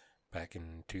back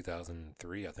in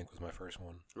 2003, I think was my first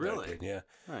one. Really? Yeah.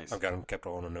 Nice. I've got them kept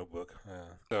all in a notebook.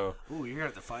 Ooh, you're going to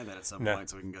have to find that at some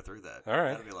point so we can go through that. All right.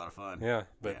 That'll be a lot of fun. Yeah,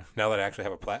 but now that I actually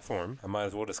have a platform, I might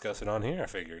as well discuss it on here, I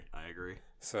figured. I agree.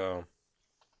 So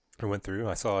I went through.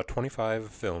 I saw 25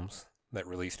 films that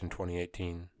released in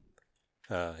 2018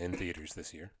 in theaters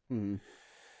this year. Mm-hmm.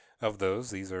 Of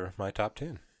those, these are my top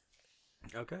 10.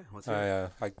 Okay, let's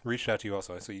hear it. I reached out to you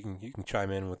also, so you can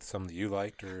chime in with some that you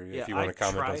liked, or if you want to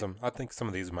comment on some. I think some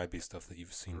of these might be stuff that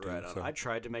you've seen too. Right. So. I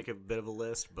tried to make a bit of a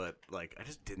list, but I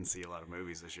just didn't see a lot of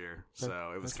movies this year,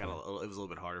 so it was it was a little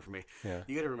bit harder for me. Yeah.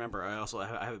 You got to remember, I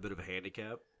have a bit of a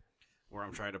handicap where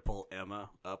I'm trying to pull Emma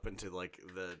up into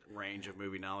the range of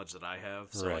movie knowledge that I have.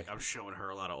 So I'm showing her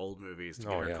a lot of old movies to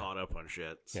get her caught up on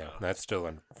shit. So. Yeah, that's still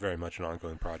very much an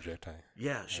ongoing project.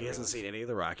 She hasn't seen any of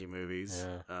the Rocky movies.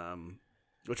 Yeah.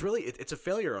 Which really, it's a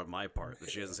failure on my part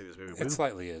that she hasn't seen this movie. It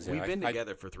slightly is. Yeah. We've been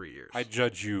together for 3 years. I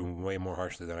judge you way more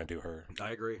harshly than I do her.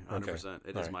 I agree, 100%.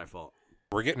 It is my fault.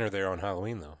 We're getting her there on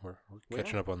Halloween, though. We're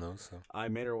catching up on those. So. I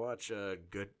made her watch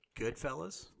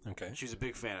Goodfellas. Okay. She's a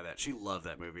big fan of that. She loved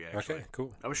that movie, actually. Okay,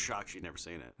 cool. I was shocked she'd never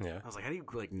seen it. Yeah. I was like, how do you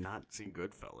not seen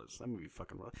Goodfellas? That movie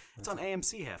fucking... It's on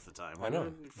AMC half the time. I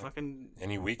know. Fucking...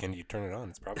 Any weekend you turn it on,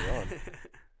 it's probably on.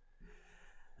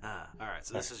 All right,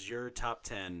 so this is your top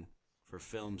 10 for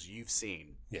films you've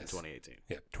seen in 2018.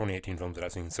 Yeah, 2018 films that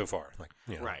I've seen so far.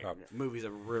 Right. Movies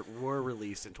that were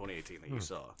released in 2018 that you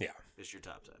saw. Yeah. It's your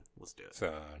top 10. Let's do it.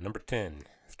 So, number 10,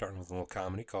 starting with a little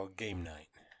comedy called Game Night.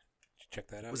 Did you check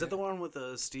that out? Was that the one with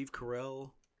Steve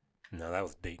Carell? No, that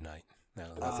was Date Night. No,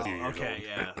 that's a few years old.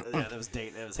 Yeah, that was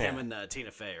Date. That was him and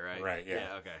Tina Fey, right? Right, yeah.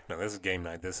 Yeah, okay. No, this is Game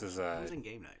Night. This is... Who's in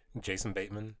Game Night? Jason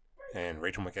Bateman and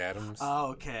Rachel McAdams.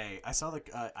 Oh, okay. I saw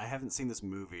I haven't seen this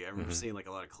movie. I remember seeing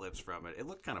a lot of clips from it. It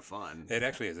looked kind of fun. It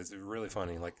actually is. It's really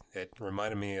funny. It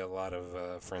reminded me a lot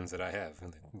of friends that I have.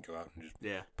 And they go out and just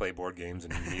play board games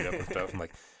and meet up and stuff. And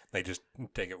they just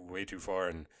take it way too far.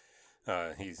 And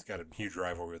he's got a huge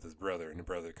rivalry with his brother. And the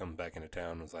brother comes back into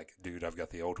town and was like, "Dude, I've got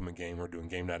the ultimate game. We're doing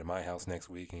game night at my house next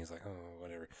week." And he's like, "Oh,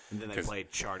 whatever." And then they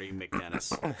played Charlie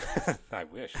McDennis. I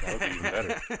wish. That would be even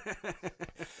better.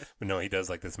 But no, he does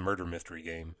this murder mystery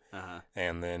game. Uh-huh.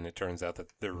 And then it turns out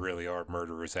that there really are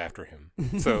murderers after him.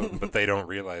 But they don't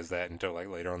realize that until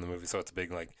later on in the movie. So it's a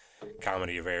big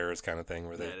comedy of errors kind of thing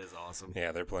where that is awesome.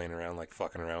 Yeah, they're playing around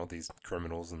fucking around with these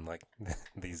criminals and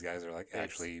these guys are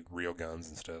actually real guns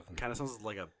and stuff. Kind of sounds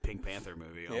like a Pink Panther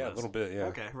movie. Almost. Yeah, a little bit. Yeah.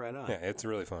 Okay, right on. Yeah, it's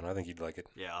really fun. I think you'd like it.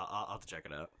 Yeah, I'll have to check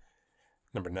it out.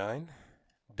 Number 9,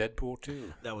 Deadpool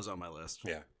 2. That was on my list.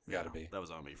 Yeah, gotta be. That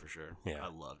was on me for sure. Yeah, I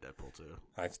love Deadpool 2.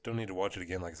 I still need to watch it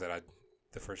again. Like I said,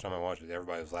 the first time I watched it,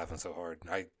 everybody was laughing so hard.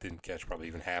 I didn't catch probably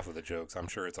even half of the jokes. I'm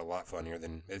sure it's a lot funnier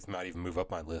than it might even move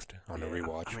up my list on a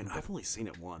rewatch. I mean, I've only seen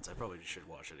it once. I probably should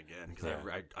watch it again because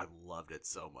I loved it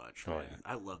so much. Oh, yeah.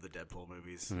 I love the Deadpool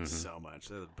movies so much.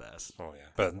 They're the best. Oh yeah,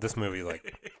 but this movie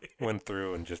went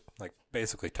through and just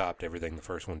basically topped everything the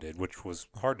first one did, which was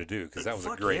hard to do because that was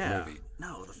a great movie.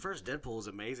 No, the first Deadpool is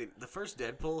amazing. The first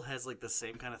Deadpool has the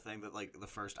same kind of thing that the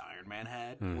first Iron Man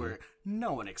had, where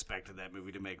no one expected that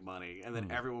movie to make money, and then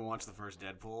then everyone watched the first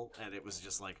Deadpool, and it was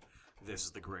just like, this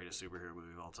is the greatest superhero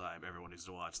movie of all time. Everyone needs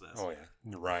to watch this. Oh,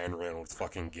 yeah. Ryan Reynolds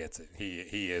fucking gets it.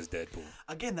 He is Deadpool.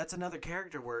 Again, that's another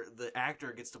character where the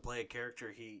actor gets to play a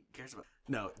character he cares about.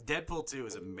 No, Deadpool 2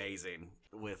 is amazing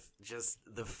with just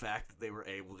the fact that they were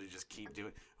able to just keep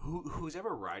doing... Who's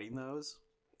ever writing those?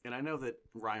 And I know that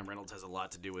Ryan Reynolds has a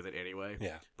lot to do with it anyway.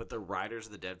 Yeah. But the writers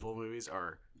of the Deadpool movies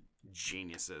are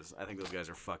geniuses. I think those guys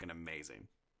are fucking amazing.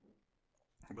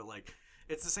 But, like...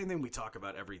 It's the same thing we talk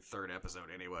about every third episode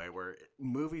anyway, where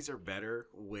movies are better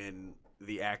when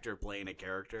the actor playing a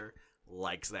character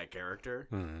likes that character,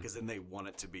 because then they want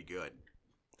it to be good.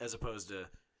 As opposed to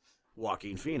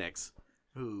Joaquin Phoenix,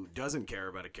 who doesn't care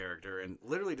about a character and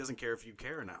literally doesn't care if you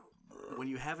care or not. When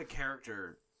you have a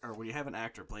character, or when you have an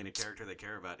actor playing a character they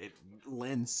care about, it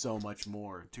lends so much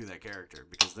more to that character,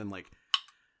 because then, like,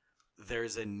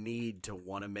 there's a need to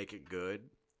want to make it good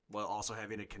while also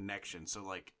having a connection. So,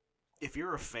 like, if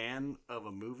you're a fan of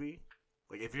a movie,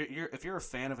 like if you're a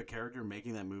fan of a character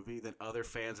making that movie, then other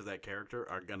fans of that character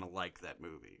are gonna like that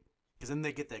movie, because then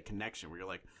they get that connection where you're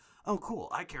like, oh, cool,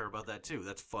 I care about that too.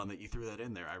 That's fun that you threw that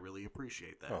in there. I really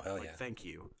appreciate that. Oh, hell like, yeah! Thank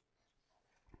you.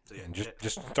 So yeah, and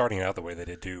just starting out the way they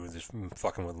did too, was just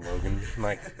fucking with Logan.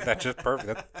 Like, that's just perfect.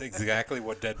 That's exactly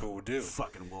what Deadpool would do.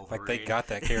 Fucking Wolverine. Like, they got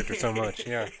that character so much.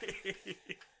 Yeah.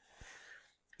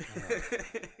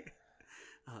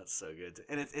 Oh, it's so good.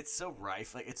 And it's so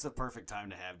rife. Like, it's the perfect time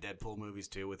to have Deadpool movies,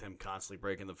 too, with him constantly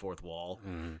breaking the fourth wall.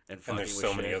 And there's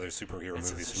so many other superhero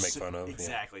movies to make fun of.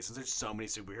 Exactly. Yeah. Since there's so many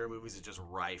superhero movies, it's just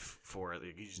rife for it.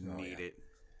 You just need it.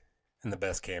 And the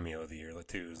best cameo of the year,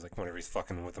 too, is like whenever he's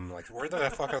fucking with them, like, where the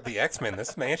fuck are the X-Men?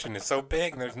 This mansion is so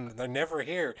big, and they're never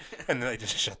here. And then they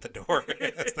just shut the door.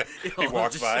 He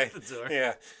walks by.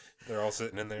 Yeah. They're all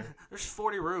sitting in there. There's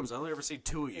 40 rooms. I only ever see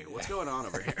 2 of you. What's going on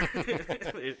over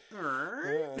here?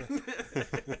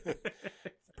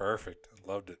 Perfect.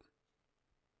 I loved it.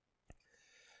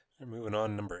 And moving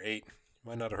on, number 8. You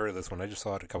might not have heard of this one. I just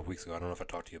saw it a couple weeks ago. I don't know if I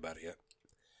talked to you about it yet.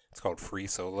 It's called Free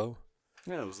Solo.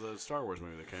 Yeah, it was the Star Wars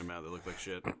movie that came out that looked like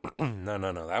shit.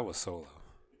 No. That was Solo.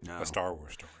 No. A Star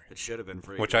Wars story. It should have been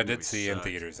free. Which I did see in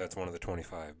theaters. That's one of the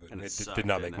 25. But it did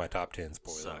not make my top 10,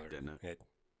 spoiler alert. Didn't it?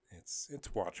 It's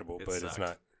watchable, but sucked. It's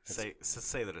not.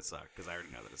 Say that it sucked, because I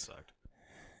already know that it sucked.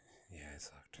 Yeah, it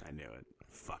sucked. I knew it.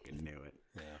 Fucking knew it.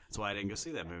 Yeah. That's why I didn't go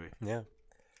see that movie. Yeah.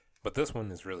 But this one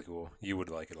is really cool. You would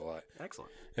like it a lot.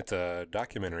 Excellent. It's a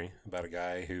documentary about a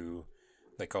guy who,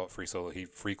 they call it free solo. He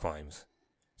free climbs.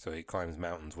 So he climbs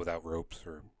mountains without ropes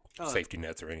or safety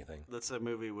nets or anything. That's a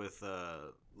movie with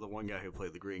the one guy who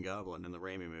played the Green Goblin in the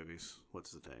Raimi movies.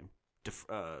 What's his name?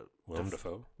 Willem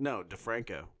Dafoe? No,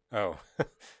 DeFranco. Oh.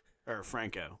 Or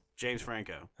Franco. James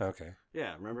Franco. Okay.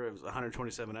 Yeah, remember it was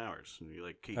 127 hours. And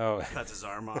he cuts his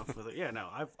arm off with it. Yeah, no,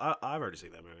 I've already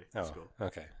seen that movie. That's cool.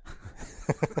 Okay.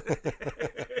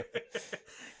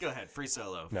 Go ahead. Free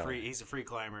Solo. No. He's a free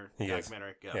climber. He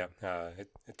documentary. Is. Yeah.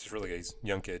 It's really a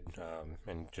young kid,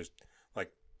 and just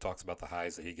like talks about the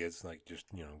highs that he gets, like just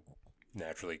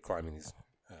naturally climbing these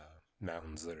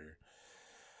mountains that are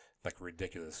like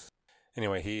ridiculous.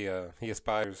 Anyway, he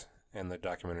aspires, and the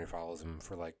documentary follows him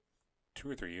for like 2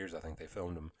 or 3 years. I think they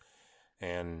filmed him,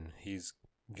 and he's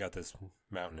got this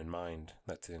mountain in mind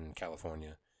that's in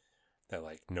California that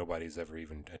like nobody's ever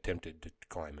even attempted to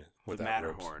climb it without the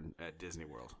Matterhorn ropes. At Disney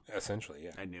World. Essentially,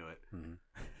 yeah. I knew it. Mm-hmm.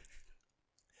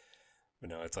 But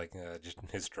no, it's like just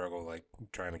his struggle, like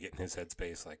trying to get in his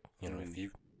headspace. Like if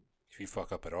you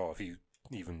fuck up at all, if you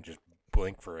even just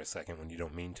blink for a second when you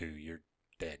don't mean to, you're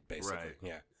dead. Basically, right.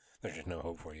 Yeah. There's just no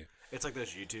hope for you. It's like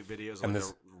those YouTube videos of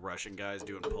the Russian guys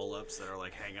doing pull-ups that are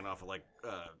like hanging off of like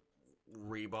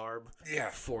rebarb. Yeah.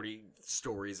 40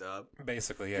 stories up.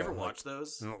 Basically, yeah. You ever watch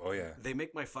those? Oh, yeah. They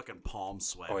make my fucking palms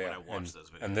sweat when I watch those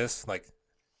videos. And this, like,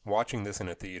 watching this in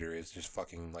a theater is just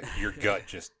fucking, like, your gut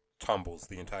just tumbles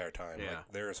the entire time. Yeah.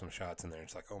 Like, there are some shots in there.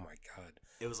 It's like, oh, my God.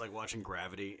 It was like watching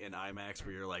Gravity in IMAX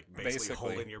where you're, like, basically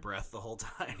holding your breath the whole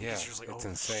time. Yeah, you're just like, it's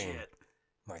insane. Shit.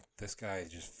 Like, this guy is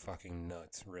just fucking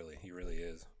nuts, really. He really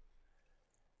is.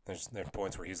 There's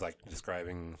points where he's, like,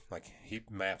 describing, like, he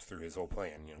maps through his whole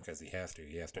plan, because he has to.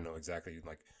 He has to know exactly,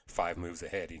 like, 5 moves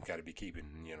ahead. He's got to be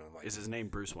keeping, like... Is his name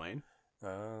Bruce Wayne?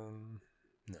 No.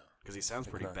 Because he sounds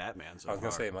pretty Batman so far. I was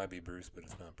going to say it might be Bruce, but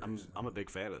it's not Bruce. I'm a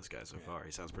big fan of this guy so far.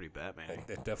 He sounds pretty Batman.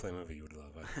 It's definitely a movie you would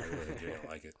love. I really do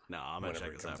like it. No, I'm going to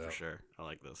check this out for sure. I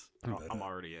like this. I'm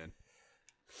already in.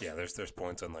 Yeah, there's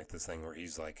points on, like, this thing where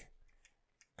he's, like,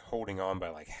 holding on by,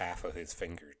 like, half of his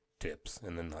fingertips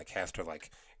and then, like, has to, like,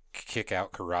 kick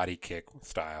out karate kick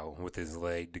style with his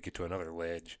leg to get to another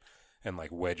ledge. and like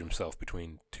wedge himself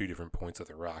between two different points of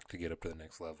the rock to get up to the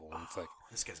next level. And it's like,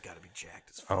 this guy's got to be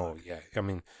jacked as fuck. Oh yeah, I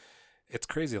mean, it's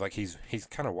crazy. Like he's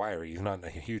kind of wiry. He's not a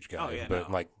huge guy,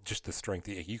 but like just the strength,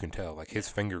 you can tell. Like his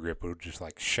finger grip would just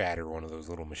like shatter one of those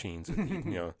little machines. Oh yeah. I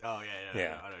know what you're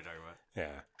talking about.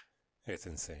 Yeah, it's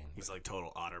insane. He's like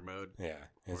total otter mode. Yeah,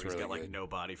 he's really got like no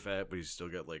body fat, but he's still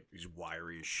got like he's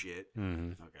wiry as shit.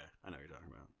 Mm-hmm. Okay, I know what you're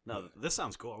talking about. No, this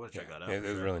sounds cool. I'm gonna check that out. It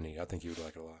was really neat. I think you would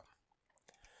like it a lot.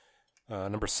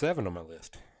 Number 7 on my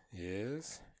list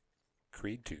is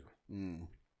Creed 2.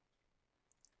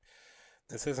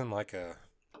 This isn't like a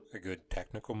good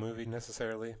technical movie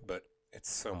necessarily, but it's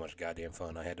so much goddamn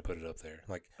fun. I had to put it up there.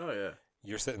 Like, oh yeah,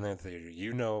 you're sitting there in the theater.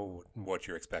 You know what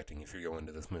you're expecting if you're going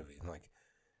to this movie. Like,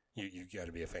 you got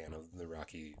to be a fan of the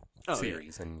Rocky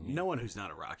series. Yeah. And no one who's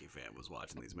not a Rocky fan was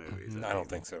watching these movies. I don't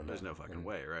think so. No. There's no fucking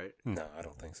way, right? No, I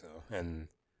don't think so. And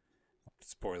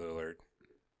spoiler alert.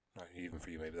 Not even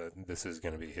for you, maybe. This is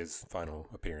going to be his final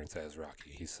appearance as Rocky,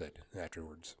 he said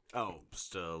afterwards. Oh,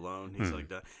 Stallone? He's like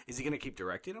done. Is he going to keep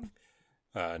directing him?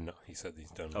 No, he said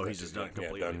he's done. Oh, he's just done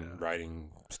completely. Yeah, done writing,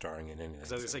 starring in anything.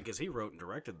 Because I was going to say, because he wrote and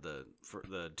directed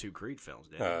the 2 Creed films,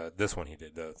 didn't he? This one he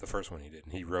did. The first one he did.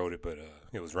 He wrote it, but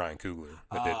it was Ryan Coogler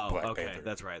that did Black Panther.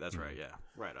 That's right, yeah.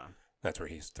 Right on. That's where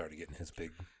he started getting his big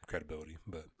credibility.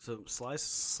 But so Sly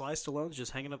Stallone's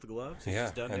just hanging up the gloves? He's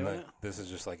just done doing it? This is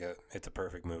just like it's a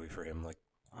perfect movie for him. Like,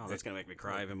 oh, that's going to make me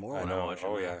cry even more I when I watch it.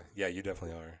 Oh, yeah. Yeah, you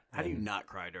definitely are. How do you not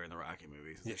cry during the Rocky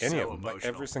movies? Yeah, any of them. Like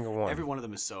every single one. Every one of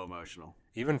them is so emotional.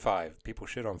 Even 5. People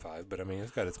shit on 5, but I mean,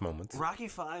 it's got its moments. Rocky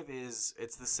 5 it's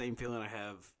the same feeling I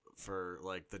have for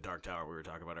like the Dark Tower we were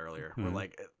talking about earlier. Where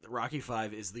like Rocky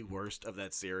 5 is the worst of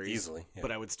that series. Easily. Yeah.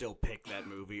 But I would still pick that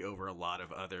movie over a lot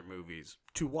of other movies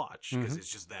to watch because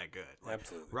it's just that good. Like,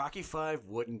 absolutely. Rocky 5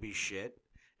 wouldn't be shit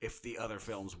if the other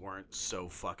films weren't so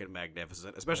fucking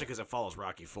magnificent, especially because it follows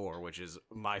Rocky 4, which is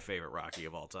my favorite Rocky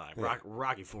of all time. Yeah.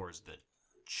 Rocky 4 is the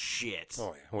shit.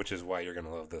 Oh, yeah. Which is why you're going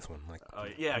to love this one. Like,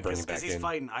 yeah, because he's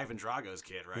fighting Ivan Drago's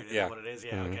kid, right? Isn't that what it is?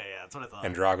 Yeah, okay, yeah, that's what I thought.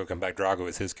 And Drago come back. Drago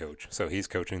is his coach. So he's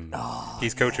coaching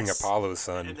he's coaching Apollo's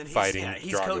son, and then fighting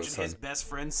he's Drago's coaching son. His best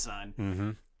friend's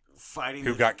son, fighting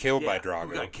who got killed by Drago.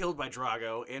 Who got killed by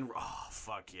Drago, and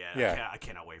fuck yeah. I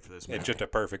cannot wait for this movie. It's just a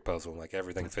perfect puzzle. Like,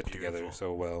 everything fit together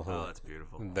so well. Oh, that's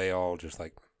beautiful. They all just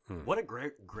like... What a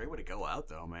great way to go out,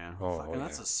 though, man.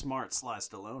 That's a smart Sly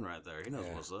Stallone right there. He knows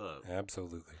what's up.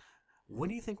 Absolutely. When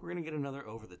do you think we're going to get another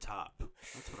Over the Top?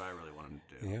 That's what I really want him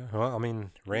to do. Yeah, well, I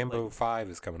mean, Rambo 5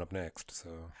 is coming up next,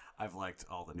 so... I've liked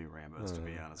all the new Rambos, to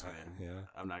be honest with you. Yeah.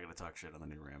 I'm not going to talk shit on the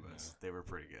new Rambos. Yeah. They were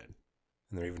pretty good.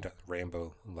 And they're even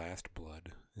Rambo Last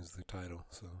Blood is the title,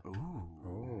 so...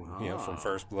 Ooh. Yeah, from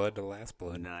First Blood to Last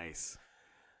Blood. Nice.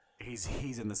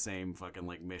 He's in the same fucking,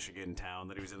 like, Michigan town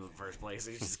that he was in the first place.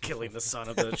 He's just killing the son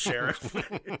of the sheriff.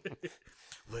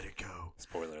 Let it go.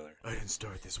 Spoiler alert. I didn't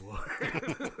start this war.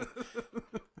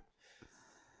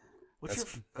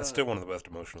 That's still one of the best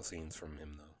emotional scenes from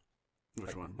him, though.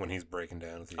 Which one? When he's breaking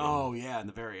down at the end. Yeah, in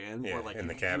the very end. Yeah, where, like, in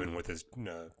the cabin with his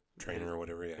trainer or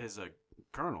whatever, yeah. His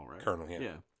colonel, right? Colonel,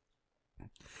 yeah.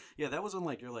 Yeah, that was when,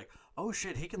 like, you're like, oh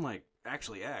shit, he can, like,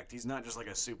 actually act. He's not just, like,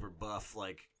 a super buff,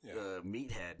 like,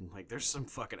 meathead. Like, there's some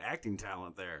fucking acting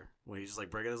talent there. When he's just,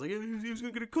 like, breaking, it's like, he was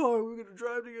gonna get a car, we were gonna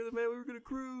drive together, man, we were gonna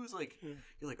cruise. Like,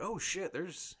 you're like, oh shit,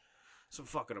 there's some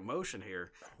fucking emotion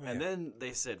here. And then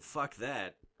they said, fuck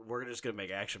that. We're just going to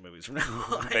make action movies from now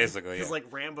on. Basically, Because, like,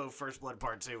 Rambo First Blood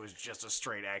Part 2 is just a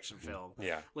straight action film.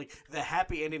 Yeah. Like, the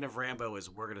happy ending of Rambo is,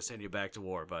 we're going to send you back to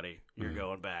war, buddy. You're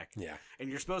going back. Yeah.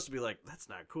 And you're supposed to be like, that's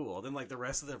not cool. Then, like, the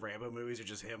rest of the Rambo movies are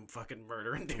just him fucking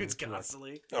murdering dudes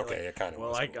constantly. Okay, like, it kind of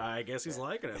well, was cool. I guess he's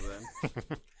liking it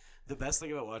then. The best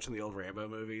thing about watching the old Rambo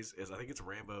movies is, I think it's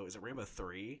Rambo, is it Rambo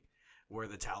 3? Where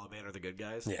the Taliban are the good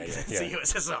guys? Yeah. It's the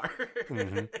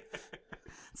USSR.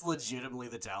 It's legitimately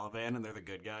the Taliban, and they're the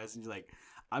good guys. And you're like,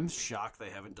 I'm shocked they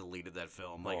haven't deleted that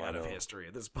film out of history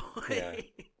at this point. Yeah.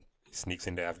 He sneaks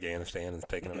into Afghanistan and is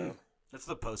taking them out. That's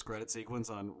the post-credit sequence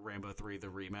on Rambo 3, the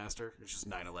remaster. It's just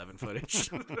 9/11 footage.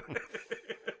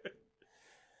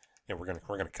 Yeah, we're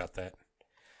gonna cut that.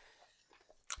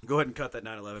 Go ahead and cut that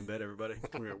 9/11 bit, everybody.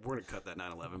 We're gonna cut that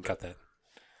 9/11 bit. Cut that.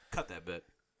 Cut that bit.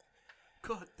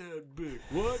 Cut that bit.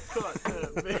 What? Cut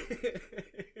that bit.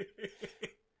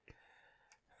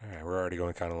 All right, we're already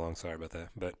going kind of long. Sorry about that.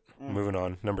 But moving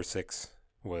on. Number 6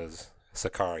 was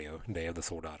Sicario, Day of the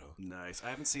Soldado. Nice. I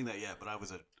haven't seen that yet, but I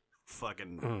was a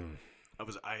fucking...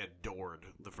 I adored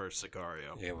the first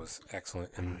Sicario. Yeah, it was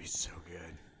excellent. And he's so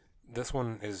good. This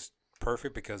one is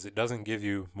perfect because it doesn't give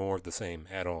you more of the same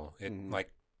at all. It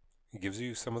it gives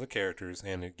you some of the characters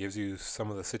and it gives you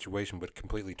some of the situation, but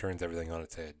completely turns everything on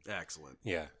its head. Excellent.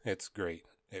 Yeah, it's great.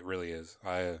 It really is.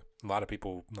 A lot of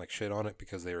people like shit on it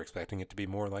because they were expecting it to be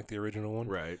more like the original one.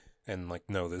 Right. And like,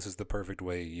 no, this is the perfect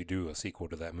way you do a sequel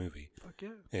to that movie. Fuck yeah.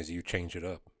 Is you change it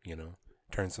up, you know,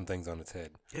 turn some things on its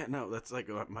head. Yeah, no, that's like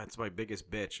that's my biggest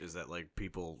bitch is that like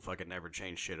people fucking never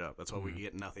change shit up. That's why we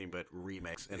get nothing but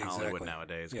remakes in Hollywood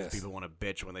nowadays because people want to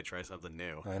bitch when they try something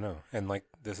new. I know, and like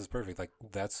this is perfect. Like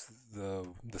that's the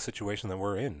situation that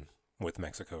we're in with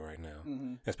Mexico right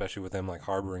now, especially with them like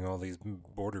harboring all these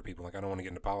border people. Like I don't want to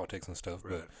get into politics and stuff,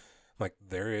 but like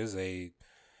there is a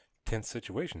tense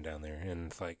situation down there, and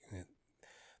it's like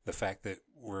the fact that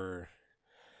we're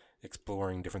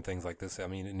exploring different things like this. I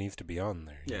mean, it needs to be on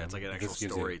there. Yeah, it's like an actual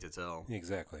story to tell.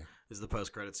 Exactly. Is the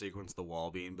post-credit sequence the wall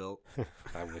being built?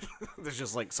 I wish. There's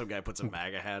just like some guy puts a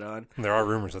MAGA hat on. There are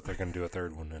rumors that they're going to do a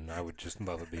third one, and I would just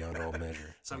love it beyond all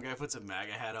measure. Some guy puts a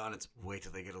MAGA hat on. It's wait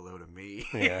till they get a load of me.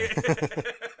 Yeah.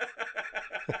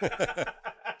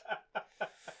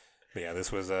 But yeah,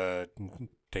 this was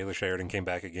Taylor Sheridan came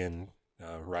back again,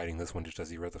 writing this one just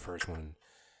as he wrote the first one.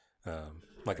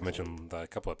 Like I mentioned a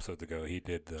couple episodes ago, he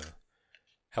did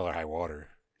Hell or High Water.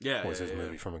 Yeah, was his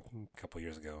movie from a couple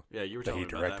years ago. Yeah, you were talking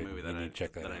about that movie that I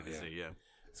check that out. I see, yeah.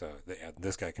 So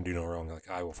this guy can do no wrong. Like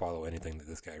I will follow anything that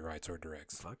this guy writes or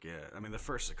directs. Fuck yeah! I mean, the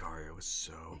first Sicario was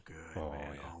so good,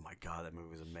 man. Yeah. Oh my god, that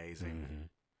movie was amazing.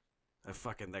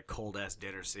 That cold ass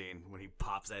dinner scene when he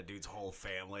pops that dude's whole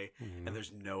family and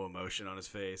there's no emotion on his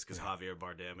face because Javier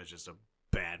Bardem is just a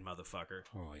bad motherfucker.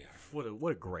 Oh yeah,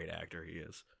 what a great actor he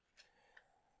is.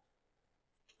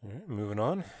 All right, moving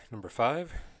on. Number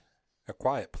 5, A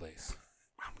Quiet Place.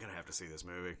 I'm gonna have to see this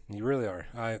movie. You really are.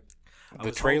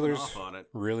 The trailers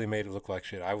really made it look like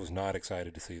shit. I was not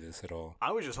excited to see this at all.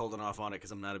 I was just holding off on it because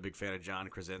I'm not a big fan of John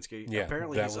Krasinski. Yeah,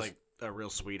 apparently he's like a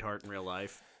real sweetheart in real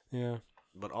life. Yeah.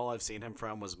 But all I've seen him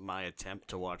from was my attempt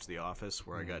to watch The Office,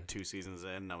 where I got 2 seasons in,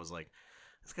 and I was like,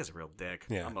 this guy's a real dick.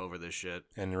 Yeah. I'm over this shit.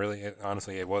 And really,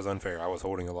 honestly, it was unfair. I was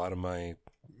holding a lot of my,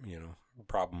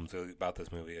 problems about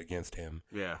this movie against him.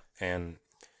 Yeah. And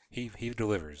he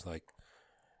delivers. Like,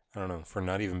 I don't know, for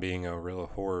not even being a real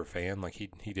horror fan, like he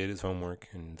did his homework,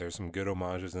 and there's some good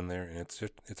homages in there, and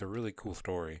it's a really cool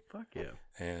story. Fuck yeah!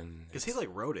 And because he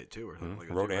wrote it too, or something like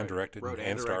that. Wrote and directed,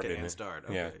 and starred in it.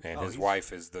 Okay. Yeah, and his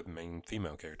wife is the main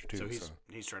female character too. So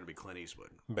he's trying to be Clint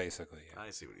Eastwood, basically. Yeah. I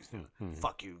see what he's doing.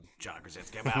 Fuck you, John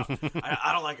Krasinski. I'm out.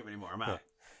 I don't like him anymore. I'm out.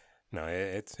 No,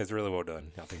 it's really well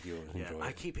done. I think you'll enjoy it.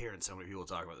 I keep hearing so many people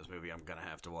talk about this movie. I'm going to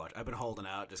have to watch. I've been holding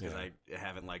out just because I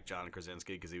haven't liked John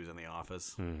Krasinski because he was in The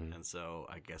Office. And so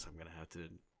I guess I'm going to have to...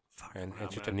 And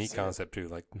it's just a neat concept, too.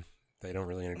 Like, they don't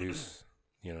really introduce,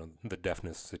 the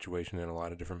deafness situation in a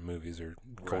lot of different movies or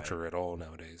culture at all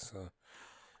nowadays. So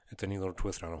it's a neat little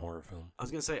twist on a horror film. I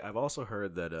was going to say, I've also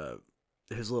heard that...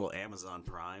 his little Amazon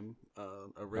Prime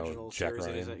original series.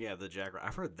 The Jack Ryan.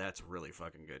 I've heard that's really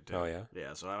fucking good too. Oh yeah?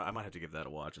 Yeah, so I might have to give that a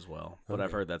watch as well. But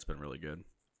I've heard that's been really good.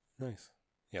 Nice.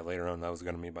 Yeah, later on that was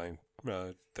going to be my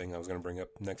thing I was going to bring up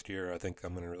next year. I think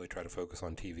I'm going to really try to focus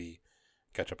on TV,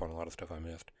 catch up on a lot of stuff I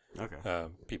missed. Okay.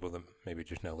 People that maybe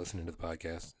just now listening to the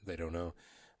podcast, they don't know.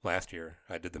 Last year,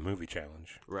 I did the movie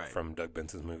challenge from Doug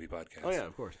Benson's movie podcast. Oh, yeah,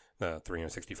 of course.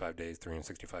 365 days,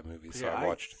 365 movies. Yeah,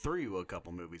 so I threw you a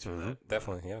couple movies for that.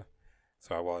 Definitely, yeah.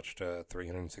 So I watched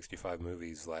 365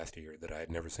 movies last year that I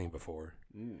had never seen before.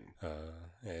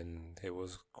 And it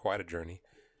was quite a journey.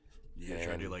 Yeah,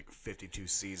 trying to do like 52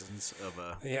 seasons of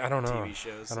I don't know. TV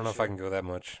shows. I don't know if I can go that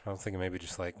much. I was thinking maybe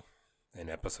just like an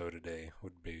episode a day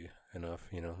would be enough.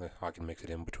 I can mix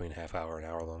it in between half-hour and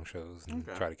hour-long shows and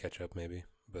try to catch up maybe.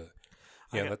 But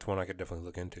yeah, that's one I could definitely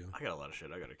look into. I got a lot of shit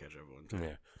I got to catch up on too.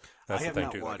 Yeah, I have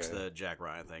not watched the Jack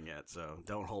Ryan thing yet, so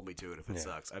don't hold me to it if it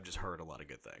sucks. I've just heard a lot of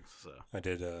good things. So I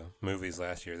did movies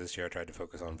last year. This year I tried to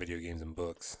focus on video games and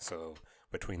books. So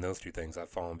between those two things, I've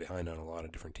fallen behind on a lot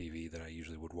of different TV that I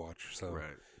usually would watch. So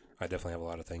I definitely have a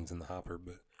lot of things in the hopper,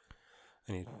 but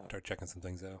I need to start checking some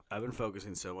things out. I've been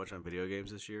focusing so much on video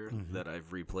games this year that I've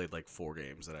replayed like 4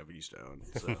 games that I used to own.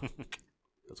 So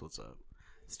that's what's up.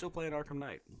 Still playing Arkham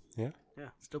Knight. Yeah? Yeah,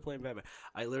 still playing Batman.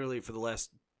 I literally, for the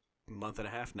last month and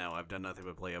a half now, I've done nothing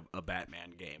but play a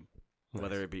Batman game. Nice.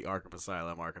 Whether it be Arkham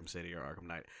Asylum, Arkham City, or Arkham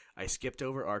Knight. I skipped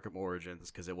over Arkham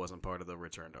Origins because it wasn't part of the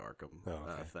Return to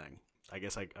Arkham thing. I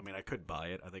guess I could buy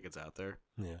it. I think it's out there.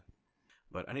 Yeah.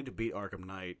 But I need to beat Arkham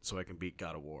Knight so I can beat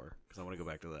God of War because I want to go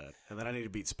back to that. And then I need to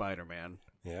beat Spider-Man.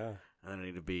 Yeah. And then I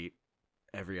need to beat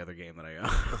every other game that I own.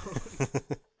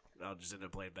 I'll just end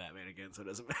up playing Batman again, so it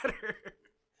doesn't matter.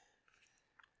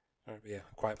 All right, yeah,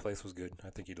 Quiet Place was good.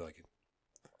 I think you'd like it.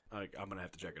 I'm going to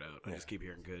have to check it out. I just keep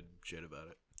hearing good shit about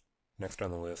it. Next on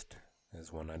the list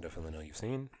is one I definitely know you've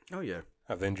seen. Oh, yeah.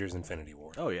 Avengers Infinity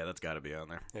War. Oh, yeah, that's got to be on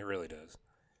there. It really does.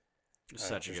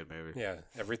 Such a good movie. Yeah,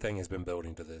 everything has been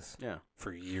building to this. Yeah,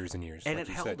 for years and years, and it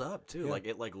held up too. Yeah. Like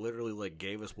it, literally,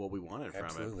 gave us what we wanted from it.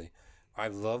 Absolutely. I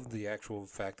love the actual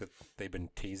fact that they've been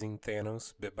teasing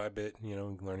Thanos bit by bit.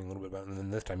 Learning a little bit about it, and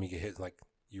then this time you get hit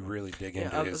you really dig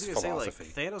into his philosophy.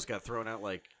 Say, Thanos got thrown out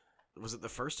was it the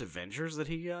first Avengers that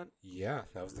he got? Yeah,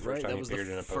 that was the first time he appeared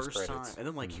in a post-credits. And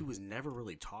then, he was never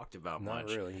really talked about much.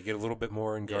 Not really. You get a little bit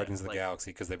more in Guardians of the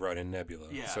Galaxy because they brought in Nebula.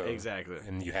 Yeah, so, exactly.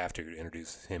 And you have to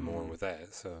introduce him more with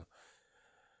that, so...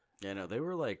 Yeah, no, they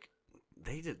were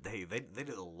they did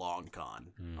a long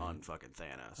con on fucking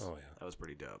Thanos. Oh, yeah. That was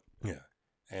pretty dope. Yeah.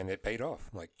 And it paid off.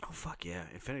 Oh, fuck yeah.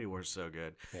 Infinity War is so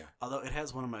good. Yeah. Although it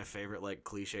has one of my favorite,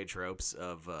 cliche tropes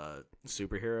of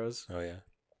superheroes. Oh, yeah.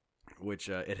 Which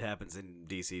it happens in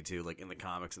DC too, in the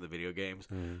comics and the video games,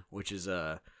 which is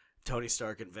Tony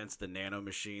Stark invents the nano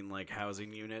machine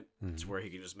housing unit, to where he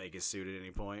can just make his suit at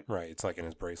any point. Right, it's in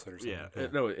his bracelet or something. Yeah.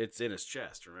 No, it's in his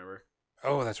chest. Remember?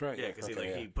 Oh, that's right. Yeah, because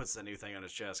he puts the new thing on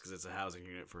his chest because it's a housing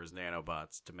unit for his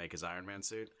nanobots to make his Iron Man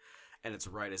suit, and it's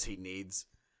right as he needs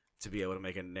to be able to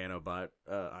make a nanobot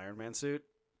Iron Man suit.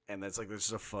 And that's there's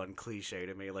just a fun cliche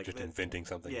to me, just inventing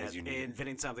something as you need it.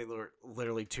 Inventing something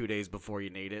literally 2 days before you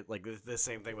need it. The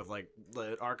same thing with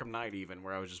the Arkham Knight, even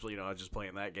where I was just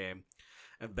playing that game,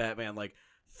 and Batman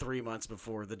 3 months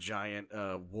before the giant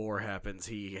war happens,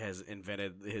 he has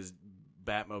invented his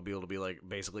Batmobile to be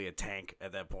basically a tank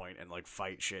at that point and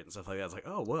fight shit and stuff like that. It's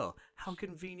oh well, how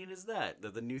convenient is that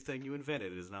the new thing you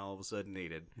invented is now all of a sudden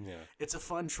needed. Yeah, it's a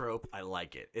fun trope. I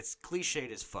like it. It's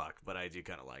cliched as fuck, but I do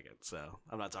kind of like it. So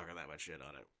I'm not talking that much shit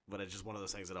on it, but it's just one of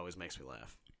those things that always makes me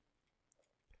laugh.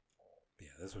 Yeah,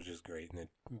 this was just great, and it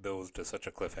builds to such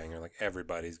a cliffhanger.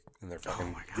 Everybody's and their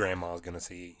fucking grandma's gonna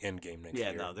see Endgame next year.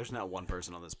 Yeah, no, there's not one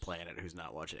person on this planet who's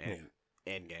not watching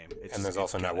Endgame. And there's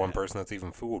also not one person that's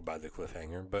even fooled by the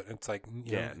cliffhanger, but it's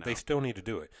they still need to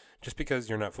do it. Just because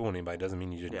you're not fooling anybody doesn't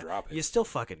mean you didn't drop it. You still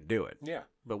fucking do it. Yeah.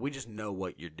 But we just know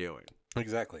what you're doing.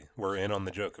 Exactly. We're in on the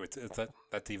joke.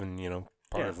 That's even,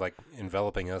 part of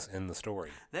enveloping us in the story.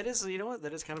 That is, you know what?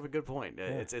 That is kind of a good point. Yeah.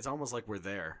 It's almost like we're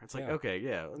there. It's okay,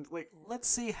 yeah. Let's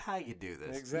see how you do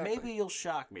this. Exactly. Maybe you'll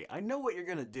shock me. I know what you're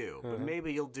going to do, but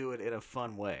maybe you'll do it in a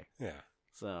fun way. Yeah.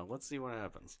 So let's see what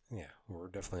happens. Yeah, we're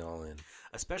definitely all in.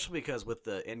 Especially because with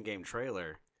the Endgame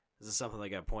trailer, this is something that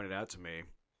got pointed out to me.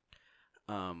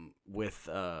 With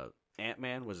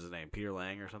Ant-Man, was his name Peter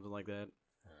Lang or something like that?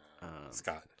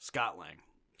 Scott Lang.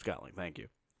 Scott Lang. Thank you.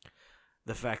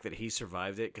 The fact that he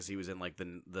survived it because he was in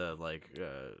the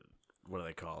what do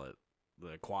they call it?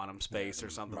 The quantum space or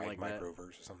something like that.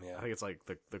 Microverse or something. Yeah. I think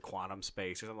it's the quantum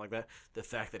space or something like that. The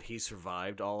fact that he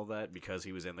survived all of that because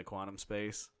he was in the quantum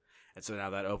space. And so now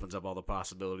that opens up all the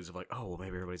possibilities of oh, well,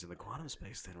 maybe everybody's in the quantum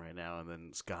space then right now, and then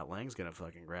Scott Lang's going to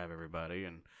fucking grab everybody,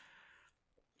 and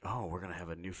we're going to have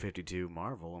a new 52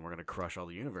 Marvel, and we're going to crush all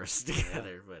the universes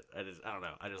together. But I don't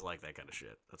know. I just like that kind of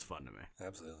shit. That's fun to me.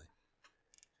 Absolutely.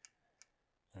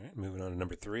 All right, moving on to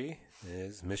number 3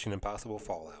 is Mission Impossible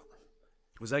Fallout.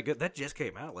 Was that good? That just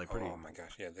came out pretty... Oh, my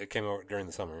gosh. Yeah, it came out during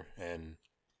the summer, and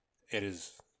it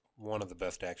is... one of the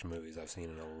best action movies I've seen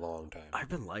in a long time. I've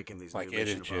been liking these new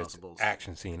Mission Impossibles.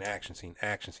 Action scene.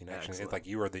 It's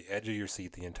you are the edge of your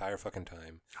seat the entire fucking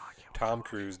time. Tom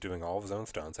Cruise doing all of his own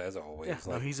stunts, as always.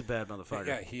 Yeah, he's a bad motherfucker.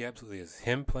 Yeah, he absolutely is.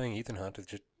 Him playing Ethan Hunt is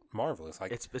just marvelous.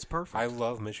 It's perfect. I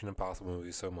love Mission Impossible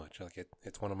movies so much.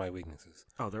 It's one of my weaknesses.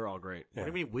 Oh, they're all great. Yeah.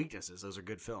 What do you mean weaknesses? Those are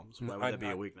good films. Why would that be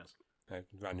a weakness?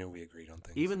 I knew we agreed on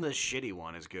things. Even the shitty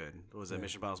one is good. Was that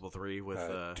Mission Impossible 3 with...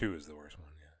 2 is the worst one,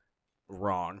 yeah.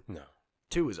 Wrong. No.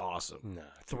 2 is awesome. No.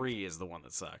 3 is the one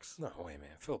that sucks. No, wait,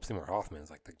 man. Philip Seymour Hoffman is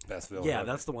the best villain. Yeah,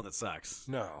 that's the one that sucks.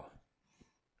 No.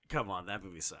 Come on, that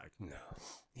movie sucked. No.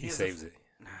 He saves it.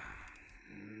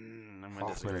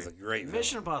 Hoffman is a great villain.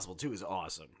 Mission Impossible 2 is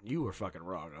awesome. You were fucking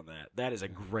wrong on that. That is a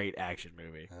great action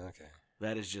movie. Okay.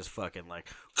 That is just fucking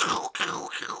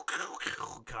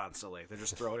constantly. They're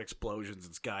just throwing explosions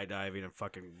and skydiving and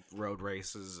fucking road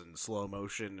races and slow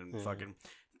motion and fucking...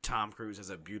 Tom Cruise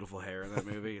has a beautiful hair in that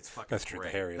movie. It's fucking That's true.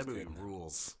 great. The hair is that movie good.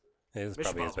 Rules. It is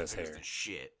probably his best hair. The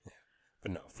shit. Yeah.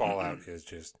 But no, Fallout is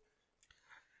just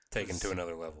taken to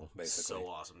another level, basically. So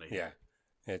awesome to hear.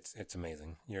 Yeah. It's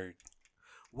amazing.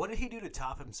 What did he do to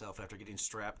top himself after getting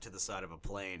strapped to the side of a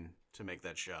plane to make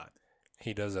that shot?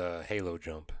 He does a halo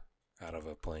jump out of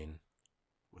a plane.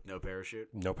 With no parachute?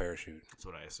 No parachute. That's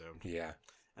what I assumed. Yeah.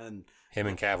 And him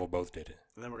and Cavill both did it.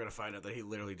 And then we're going to find out that he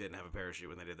literally didn't have a parachute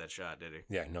when they did that shot, did he?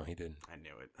 Yeah, no, he didn't. I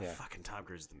knew it. Yeah. Fucking Tom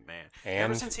Cruise is the man. And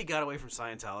ever since he got away from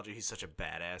Scientology, he's such a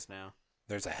badass now.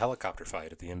 There's a helicopter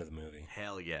fight at the end of the movie.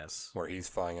 Hell yes. Where he's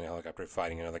flying in a helicopter,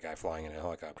 fighting another guy flying in a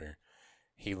helicopter.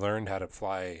 He learned how to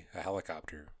fly a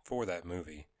helicopter for that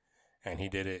movie. and he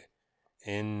did it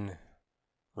in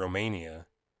Romania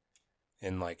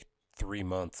in like 3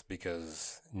 months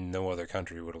because no other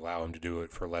country would allow him to do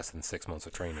it for less than 6 months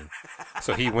of training.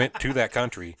 So he went to that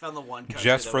country, Found the one country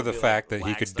just that for would the be, fact like, that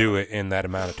he could laxed do on it in that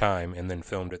amount of time, and then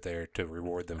filmed it there to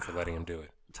reward them for letting him do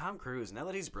it. Tom Cruise, now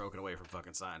that he's broken away from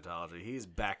fucking Scientology, he's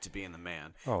back to being the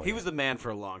man. Oh, he was the man for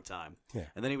a long time. Yeah.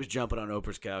 And then he was jumping on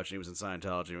Oprah's couch and he was in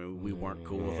Scientology and we weren't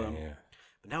cool with him. Yeah.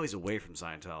 But now he's away from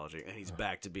Scientology and he's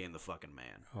back to being the fucking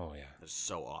man. Oh, yeah. It's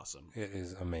so awesome. It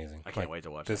is amazing. I can't wait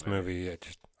to watch this movie.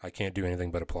 I can't do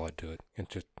anything but applaud to it.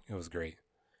 It was great.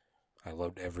 I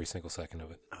loved every single second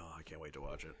of it. Oh, I can't wait to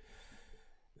watch it.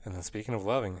 And then speaking of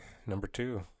loving, number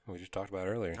 2, we just talked about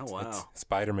earlier. Oh, wow. It's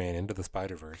Spider-Man Into the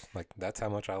Spider-Verse. Like, that's how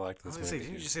much I liked this movie.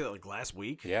 Didn't you just say that like last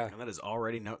week? Yeah. And that is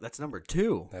already, that's number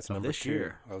 2. That's number this 2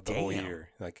 year. of the whole year.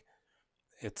 Like,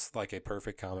 it's like a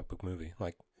perfect comic book movie.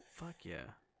 Like, fuck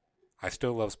yeah. I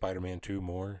still love Spider-Man 2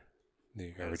 more.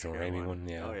 The original Raimi one.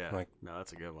 Yeah. Oh, yeah. Like, no,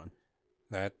 that's a good one.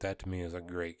 That to me is a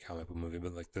great comic book movie,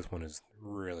 but like this one is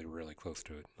really, really close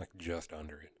to it. Like just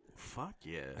under it. Fuck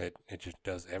yeah. It just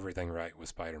does everything right with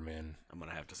Spider-Man. I'm going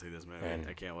to have to see this movie. And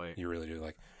I can't wait. You really do.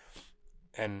 Like,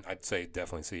 and I'd say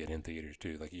definitely see it in theaters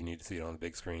too. Like you need to see it on the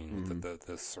big screen with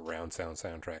the surround sound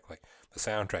soundtrack. Like the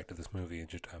soundtrack to this movie is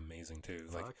just amazing too.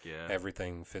 Fuck like yeah.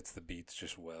 Everything fits the beats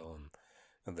just well,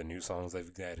 and the new songs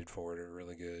they've added for it are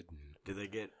really good. Did they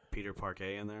get Peter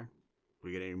Parquet in there?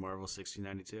 We get any Marvel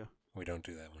 1692? We don't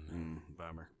do that one.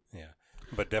 Bummer. Yeah,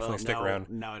 but definitely stick around.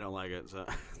 Now I don't like it. So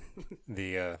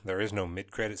there is no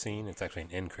mid-credit scene. It's actually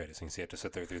an end-credit scene, so you have to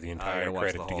sit there through the entire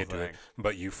credit to get to it.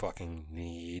 But you fucking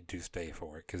need to stay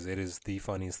for it because it is the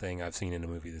funniest thing I've seen in a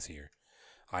movie this year.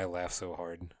 I laughed so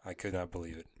hard, I could not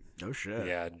believe it. No shit.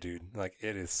 Yeah, dude, like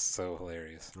it is so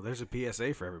hilarious. Well, there's a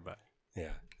PSA for everybody.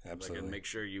 Yeah, absolutely. Like, make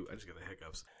sure I just got the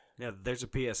hiccups. Yeah, there's a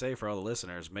PSA for all the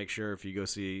listeners. Make sure if you go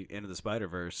see Into the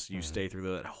Spider-Verse, you stay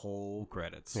through that whole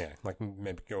credits. Yeah, like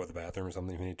maybe go to the bathroom or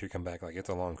something if you need to come back. Like, it's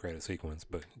a long credit sequence,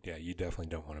 but yeah, you definitely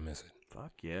don't want to miss it.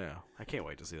 Fuck yeah. I can't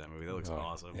wait to see that movie. That looks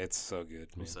awesome. It's so good.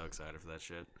 I'm so excited for that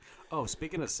shit. Oh,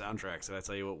 speaking of soundtracks, did I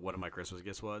tell you what one of my Christmas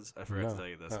gifts was? I forgot to tell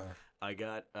you this. I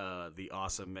got the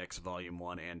Awesome Mix Volume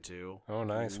 1 and 2. Oh,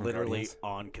 nice. Literally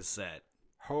on cassette.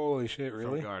 Holy shit,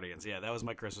 really? From Guardians. Yeah, that was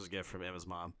my Christmas gift from Emma's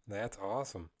mom. That's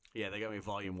awesome. Yeah, they got me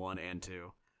Volume 1 and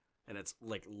 2. And it's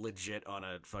like legit on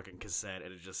a fucking cassette,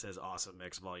 and it just says Awesome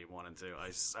Mix Volume 1 and 2. I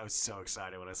was so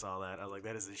excited when I saw that. I was like,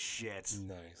 that is the shit.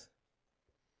 Nice.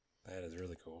 That is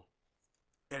really cool.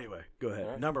 Anyway, go ahead.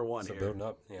 Right. Number 1 so here. Building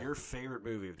up. Yeah. Your favorite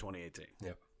movie of 2018.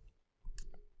 Yep.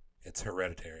 It's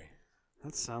Hereditary.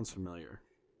 That sounds familiar.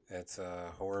 It's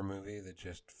a horror movie that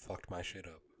just fucked my shit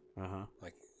up. Uh-huh.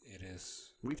 Like, it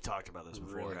is... We've talked about this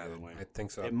before, really haven't we? I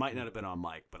think so. It might not have been on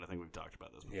mic, but I think we've talked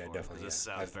about this before. Yeah, definitely. This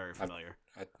sounds very familiar.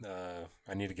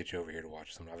 I need to get you over here to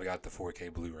watch some. I've got the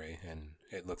 4K Blu-ray, and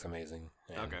it looks amazing.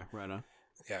 And okay, right on.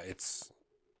 Yeah, it's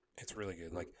really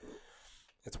good. Like,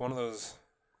 it's one of those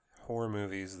horror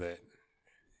movies that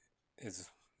is...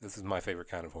 This is my favorite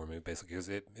kind of horror movie, basically, because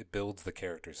it builds the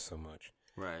characters so much.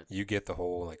 Right. You get the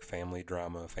whole, like, family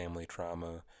drama, family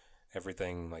trauma,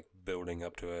 everything, like, building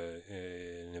up to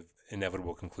an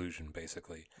inevitable conclusion,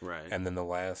 basically. Right. And then the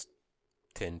last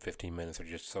 10, 15 minutes are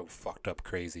just so fucked up,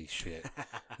 crazy shit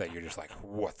that you're just like,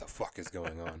 what the fuck is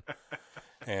going on?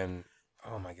 And,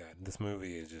 oh my God, this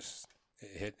movie is just,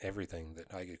 it hit everything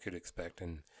that I could expect.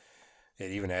 And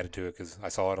it even added to it because I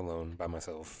saw it alone by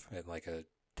myself at, like, a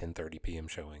 10:30 p.m.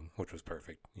 showing, which was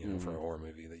perfect, for a horror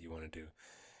movie that you want to do.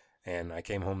 And I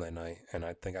came home that night, and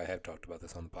I think I have talked about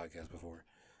this on the podcast before.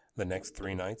 The next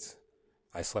 3 nights,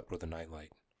 I slept with a nightlight.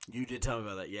 You did tell me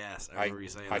about that, yes. I remember you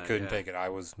saying that. I couldn't take it.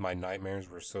 My nightmares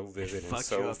were so vivid and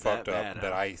so fucked up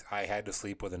that I had to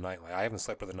sleep with a nightlight. I haven't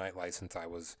slept with a nightlight since I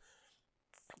was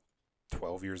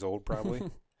 12 years old, probably.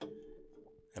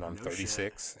 And I'm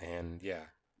 36, and yeah.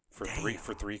 For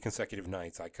three consecutive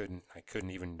nights, I couldn't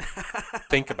even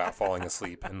think about falling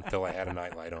asleep until I had a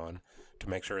nightlight on to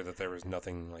make sure that there was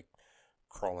nothing like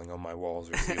crawling on my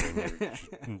walls or ceiling.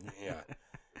 Yeah,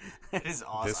 it is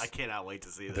awesome. I cannot wait to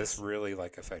see this. This really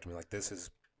like affected me. Like this is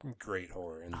great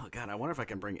horror. And oh God, I wonder if I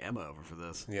can bring Emma over for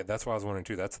this. Yeah, that's what I was wondering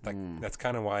too. That's that's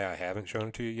kind of why I haven't shown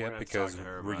it to you yet because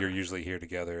you're usually here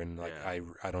together, and like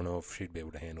I don't know if she'd be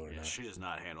able to handle it or not. She does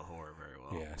not handle horror very well.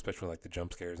 Yeah, especially like the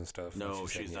jump scares and stuff. No,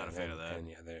 she's not a fan of that. And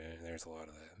yeah, there's a lot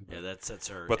of that. But, yeah, that sets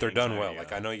her. But they're done well.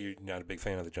 Like I know you're not a big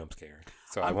fan of the jump scare.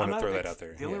 So I want to throw that out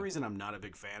there. The only reason I'm not a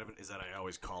big fan of it is that I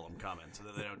always call them comments so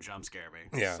that they don't jump scare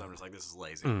me. Yeah. So I'm just like, this is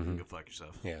lazy. You can go fuck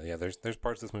yourself. Yeah. There's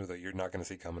parts of this movie that you're not going to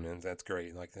see coming in. That's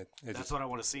great. Like that's what I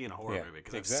want to see in a horror movie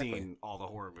because I've seen all the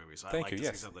horror movies. So I like to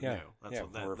see something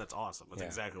new. That's awesome. That's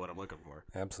exactly what I'm looking for.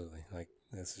 Absolutely. Like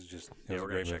this is just a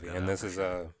great movie, and this is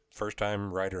first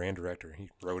time writer and director. He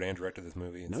wrote and directed this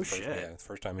movie. No shit. Yeah,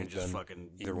 first time he's done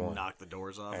fucking either one. Knock the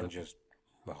doors off and just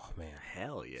oh man,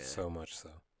 hell yeah, so much so.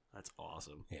 That's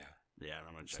awesome. Yeah. Yeah,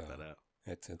 I'm gonna check that out.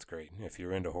 It's great. If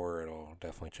you're into horror at all,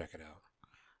 definitely check it out.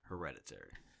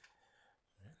 Hereditary.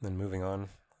 Then moving on,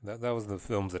 that was the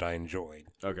films that I enjoyed.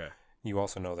 Okay. You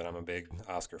also know that I'm a big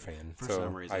Oscar fan. For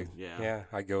some reason, yeah.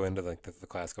 I go into like the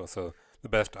classical. So the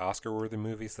best Oscar-worthy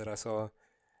movies that I saw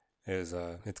is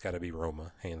it's got to be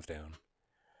Roma, hands down.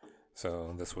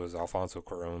 So this was Alfonso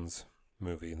Cuarón's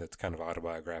movie that's kind of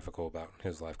autobiographical about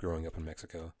his life growing up in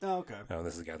Mexico. Oh, okay.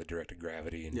 This is the guy that directed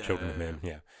Gravity and Children of Men.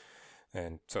 Yeah.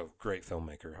 And so, great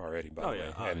filmmaker already, by the way. Oh,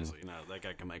 yeah, obviously. That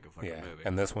guy can make a fucking movie.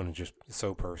 And this one is just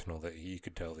so personal that you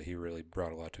could tell that he really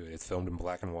brought a lot to it. It's filmed in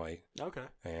black and white. Okay.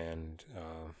 And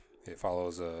it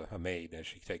follows a maid as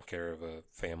she takes care of a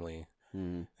family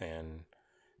and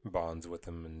bonds with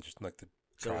them and just like the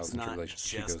trials and tribulations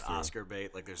she goes through. So it's not just Oscar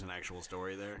bait, like there's an actual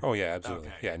story there? Oh, yeah, absolutely.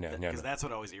 Okay. Yeah, no. Because that's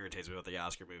what always irritates me about the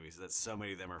Oscar movies, that so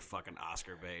many of them are fucking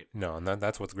Oscar bait. No, and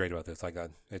that's what's great about this. Like,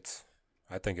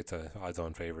 I think it's a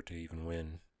odds-on favorite to even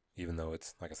win, even though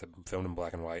it's, like I said, filmed in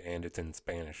black and white, and it's in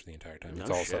Spanish the entire time. It's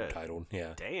all subtitled,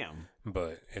 yeah. Damn.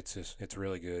 But it's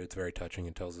really good. It's very touching.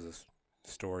 It tells us a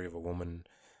story of a woman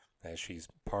as she's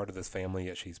part of this family,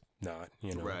 yet she's not,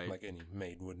 like any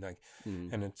maid would.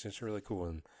 And it's just really cool.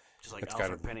 And just like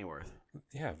Alfred Pennyworth.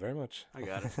 Yeah, very much. I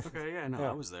got it. Okay, yeah, no,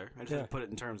 I was there. I just had to put it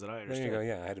in terms that I understood. There you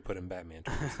go, yeah. I had to put it in Batman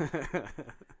terms.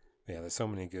 Yeah, there's so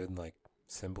many good, like,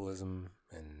 symbolism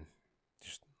and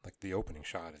just like the opening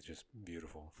shot is just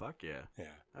beautiful. Fuck yeah. Yeah.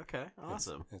 Okay,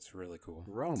 awesome. It's really cool.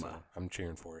 Roma. So I'm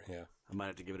cheering for it, yeah. I might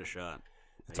have to give it a shot.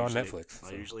 It's on Netflix.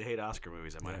 I usually hate Oscar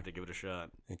movies. I might have to give it a shot.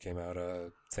 It came out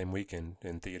same weekend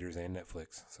in theaters and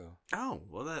Netflix. So. Oh,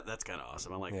 well, that's kind of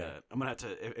awesome. I like that. I'm going to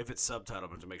have to, if it's subtitled, I'm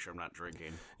going to make sure I'm not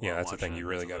drinking. Yeah, that's the thing. You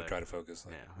really got to try to focus.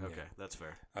 Yeah, okay, that's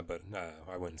fair. But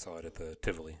I went and saw it at the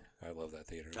Tivoli. I love that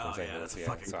theater. Oh, yeah, that's a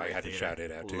fucking so great I had to shout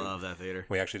it out, too. Love that theater.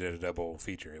 We actually did a double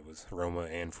feature. It was Roma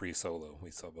and Free Solo.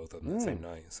 We saw both of them the same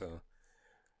night, so...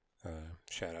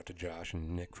 shout out to Josh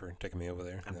and Nick for taking me over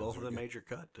there. And both of them made your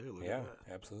cut, too. Look at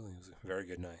that. Absolutely. It was a very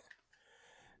good night.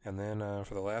 And then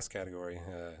for the last category,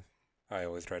 I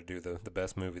always try to do the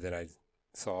best movie that I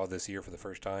saw this year for the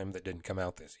first time that didn't come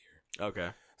out this year. Okay.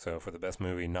 So for the best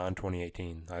movie,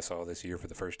 non-2018, I saw this year for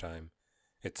the first time,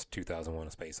 it's 2001: A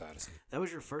Space Odyssey. That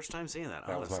was your first time seeing that,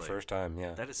 honestly. That was my first time,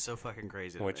 yeah. That is so fucking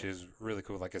crazy. Which is really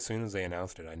cool. Like, as soon as they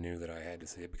announced it, I knew that I had to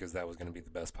see it because that was going to be the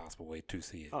best possible way to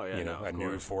see it. Oh, yeah, a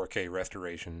new 4K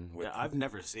restoration with I've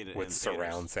never seen it with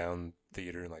surround sound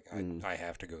theater. Like, I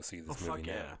have to go see this movie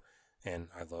now. Yeah. And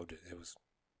I loved it. It was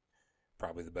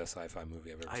probably the best sci-fi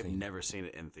movie I've ever seen. I've never seen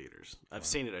it in theaters. I've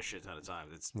seen it a shit ton of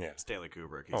times. It's Stanley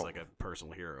Kubrick. He's like a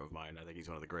personal hero of mine. I think he's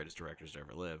one of the greatest directors to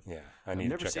ever live. Yeah, I've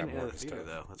never seen it in the theater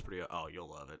though. That's pretty. Oh, you'll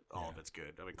love it. All of it's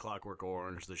good. I mean, Clockwork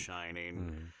Orange, The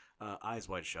Shining, Eyes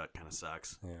Wide Shut kind of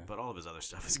sucks. Yeah. But all of his other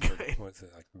stuff is good. What's it,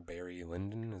 like Barry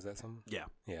Lyndon? Is that something? Yeah.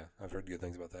 Yeah, I've heard good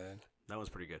things about that. That was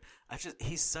pretty good.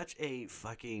 He's such a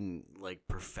fucking like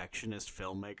perfectionist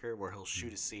filmmaker where he'll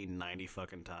shoot a scene 90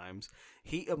 fucking times.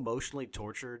 He emotionally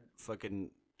tortured fucking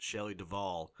Shelley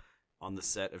Duvall on the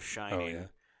set of Shining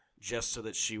just so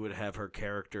that she would have her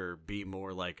character be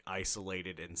more like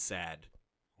isolated and sad.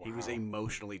 Wow. He was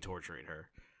emotionally torturing her.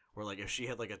 Where like if she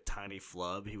had like a tiny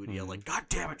flub, he would yell like, "God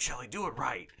damn it, Shelley, do it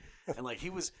right!" And like he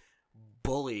was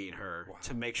bullying her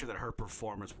to make sure that her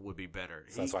performance would be better.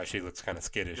 So that's why she looks kind of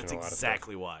skittish in a lot of stuff. That's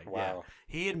exactly why. Wow. Yeah.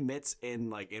 He admits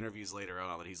in like interviews later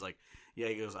on that he's like,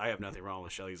 he goes, I have nothing wrong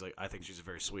with Shelley. He's like, I think she's a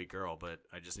very sweet girl, but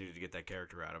I just needed to get that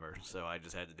character out of her, so I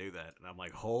just had to do that. And I'm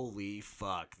like, holy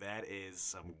fuck, that is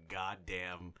some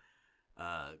goddamn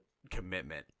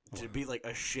commitment to be like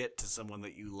a shit to someone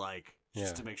that you like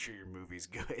just to make sure your movie's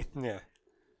good. Yeah.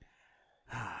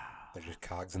 They're just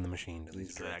cogs in the machine to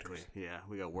these directors. Exactly. Yeah,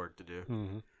 we got work to do.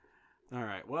 Mm-hmm. All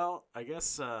right. Well, I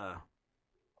guess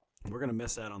we're going to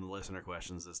miss out on the listener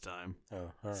questions this time. Oh,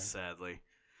 all right. Sadly.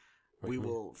 We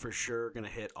will for sure going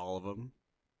to hit all of them.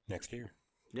 Next year.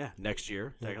 Yeah, next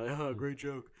year. Yeah. Like, oh, great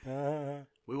joke.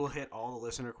 We will hit all the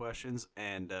listener questions,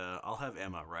 and I'll have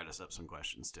Emma write us up some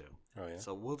questions, too. Oh, yeah?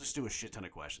 So we'll just do a shit ton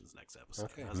of questions next episode.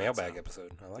 Okay, mailbag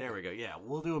episode. I like there we go. Yeah,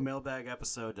 we'll do a mailbag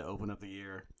episode to open up the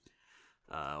year.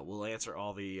 We'll answer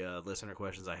all the listener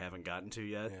questions I haven't gotten to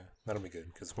yet. Yeah, that'll be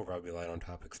good because we'll probably be light on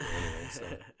topics still anyway. So.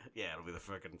 Yeah, it'll be the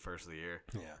freaking first of the year.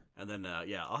 Yeah. And then,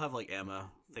 I'll have like Emma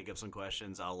think of some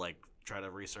questions. I'll like try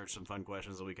to research some fun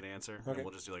questions that we can answer. Okay. And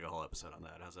we'll just do like a whole episode on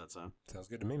that. How's that sound? Sounds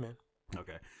good to me, man.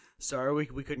 Okay. Sorry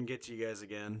we couldn't get to you guys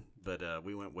again, but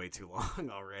we went way too long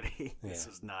already. Yeah. This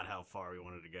is not how far we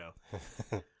wanted to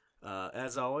go.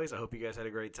 As always, I hope you guys had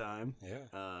a great time. Yeah.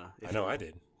 I know I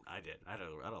did. I did. I had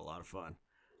a lot of fun.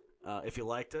 If you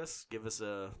liked us, give us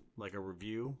a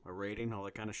review, a rating, all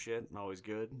that kind of shit. Always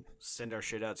good. Send our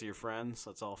shit out to your friends.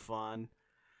 That's all fun.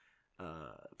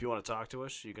 If you want to talk to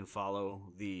us, you can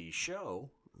follow the show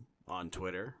on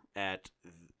Twitter at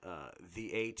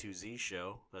the A to Z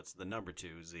show. That's the number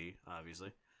 2Z,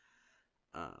 obviously.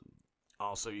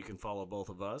 Also, you can follow both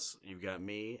of us. You've got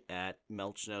me at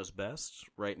Melch Knows Best.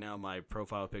 Right now, my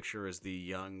profile picture is the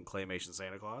young claymation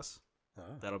Santa Claus.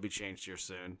 Oh. That'll be changed here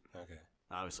soon. Okay.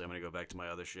 Obviously, I'm going to go back to my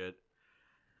other shit.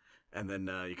 And then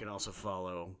you can also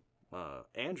follow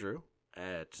Andrew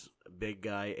at Big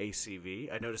Guy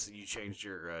ACV. I noticed that you changed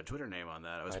your Twitter name on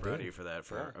that. I was proud of you for that,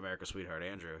 for America's Sweetheart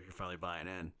Andrew. You're finally buying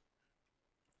in.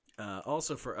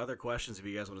 Also, for other questions, if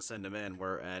you guys want to send them in,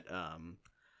 we're at,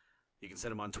 you can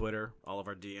send them on Twitter. All of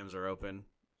our DMs are open.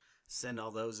 Send all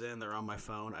those in. They're on my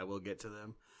phone. I will get to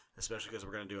them, especially because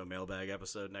we're going to do a mailbag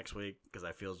episode next week because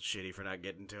I feel shitty for not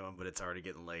getting to them, but it's already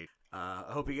getting late. I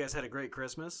hope you guys had a great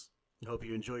Christmas. I hope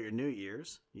you enjoy your New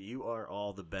Year's. You are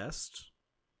all the best.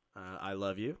 I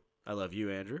love you. I love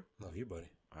you, Andrew. Love you, buddy.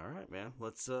 All right, man.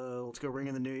 Let's go ring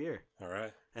in the new year. All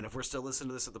right. And if we're still listening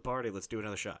to this at the party, let's do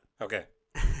another shot. Okay.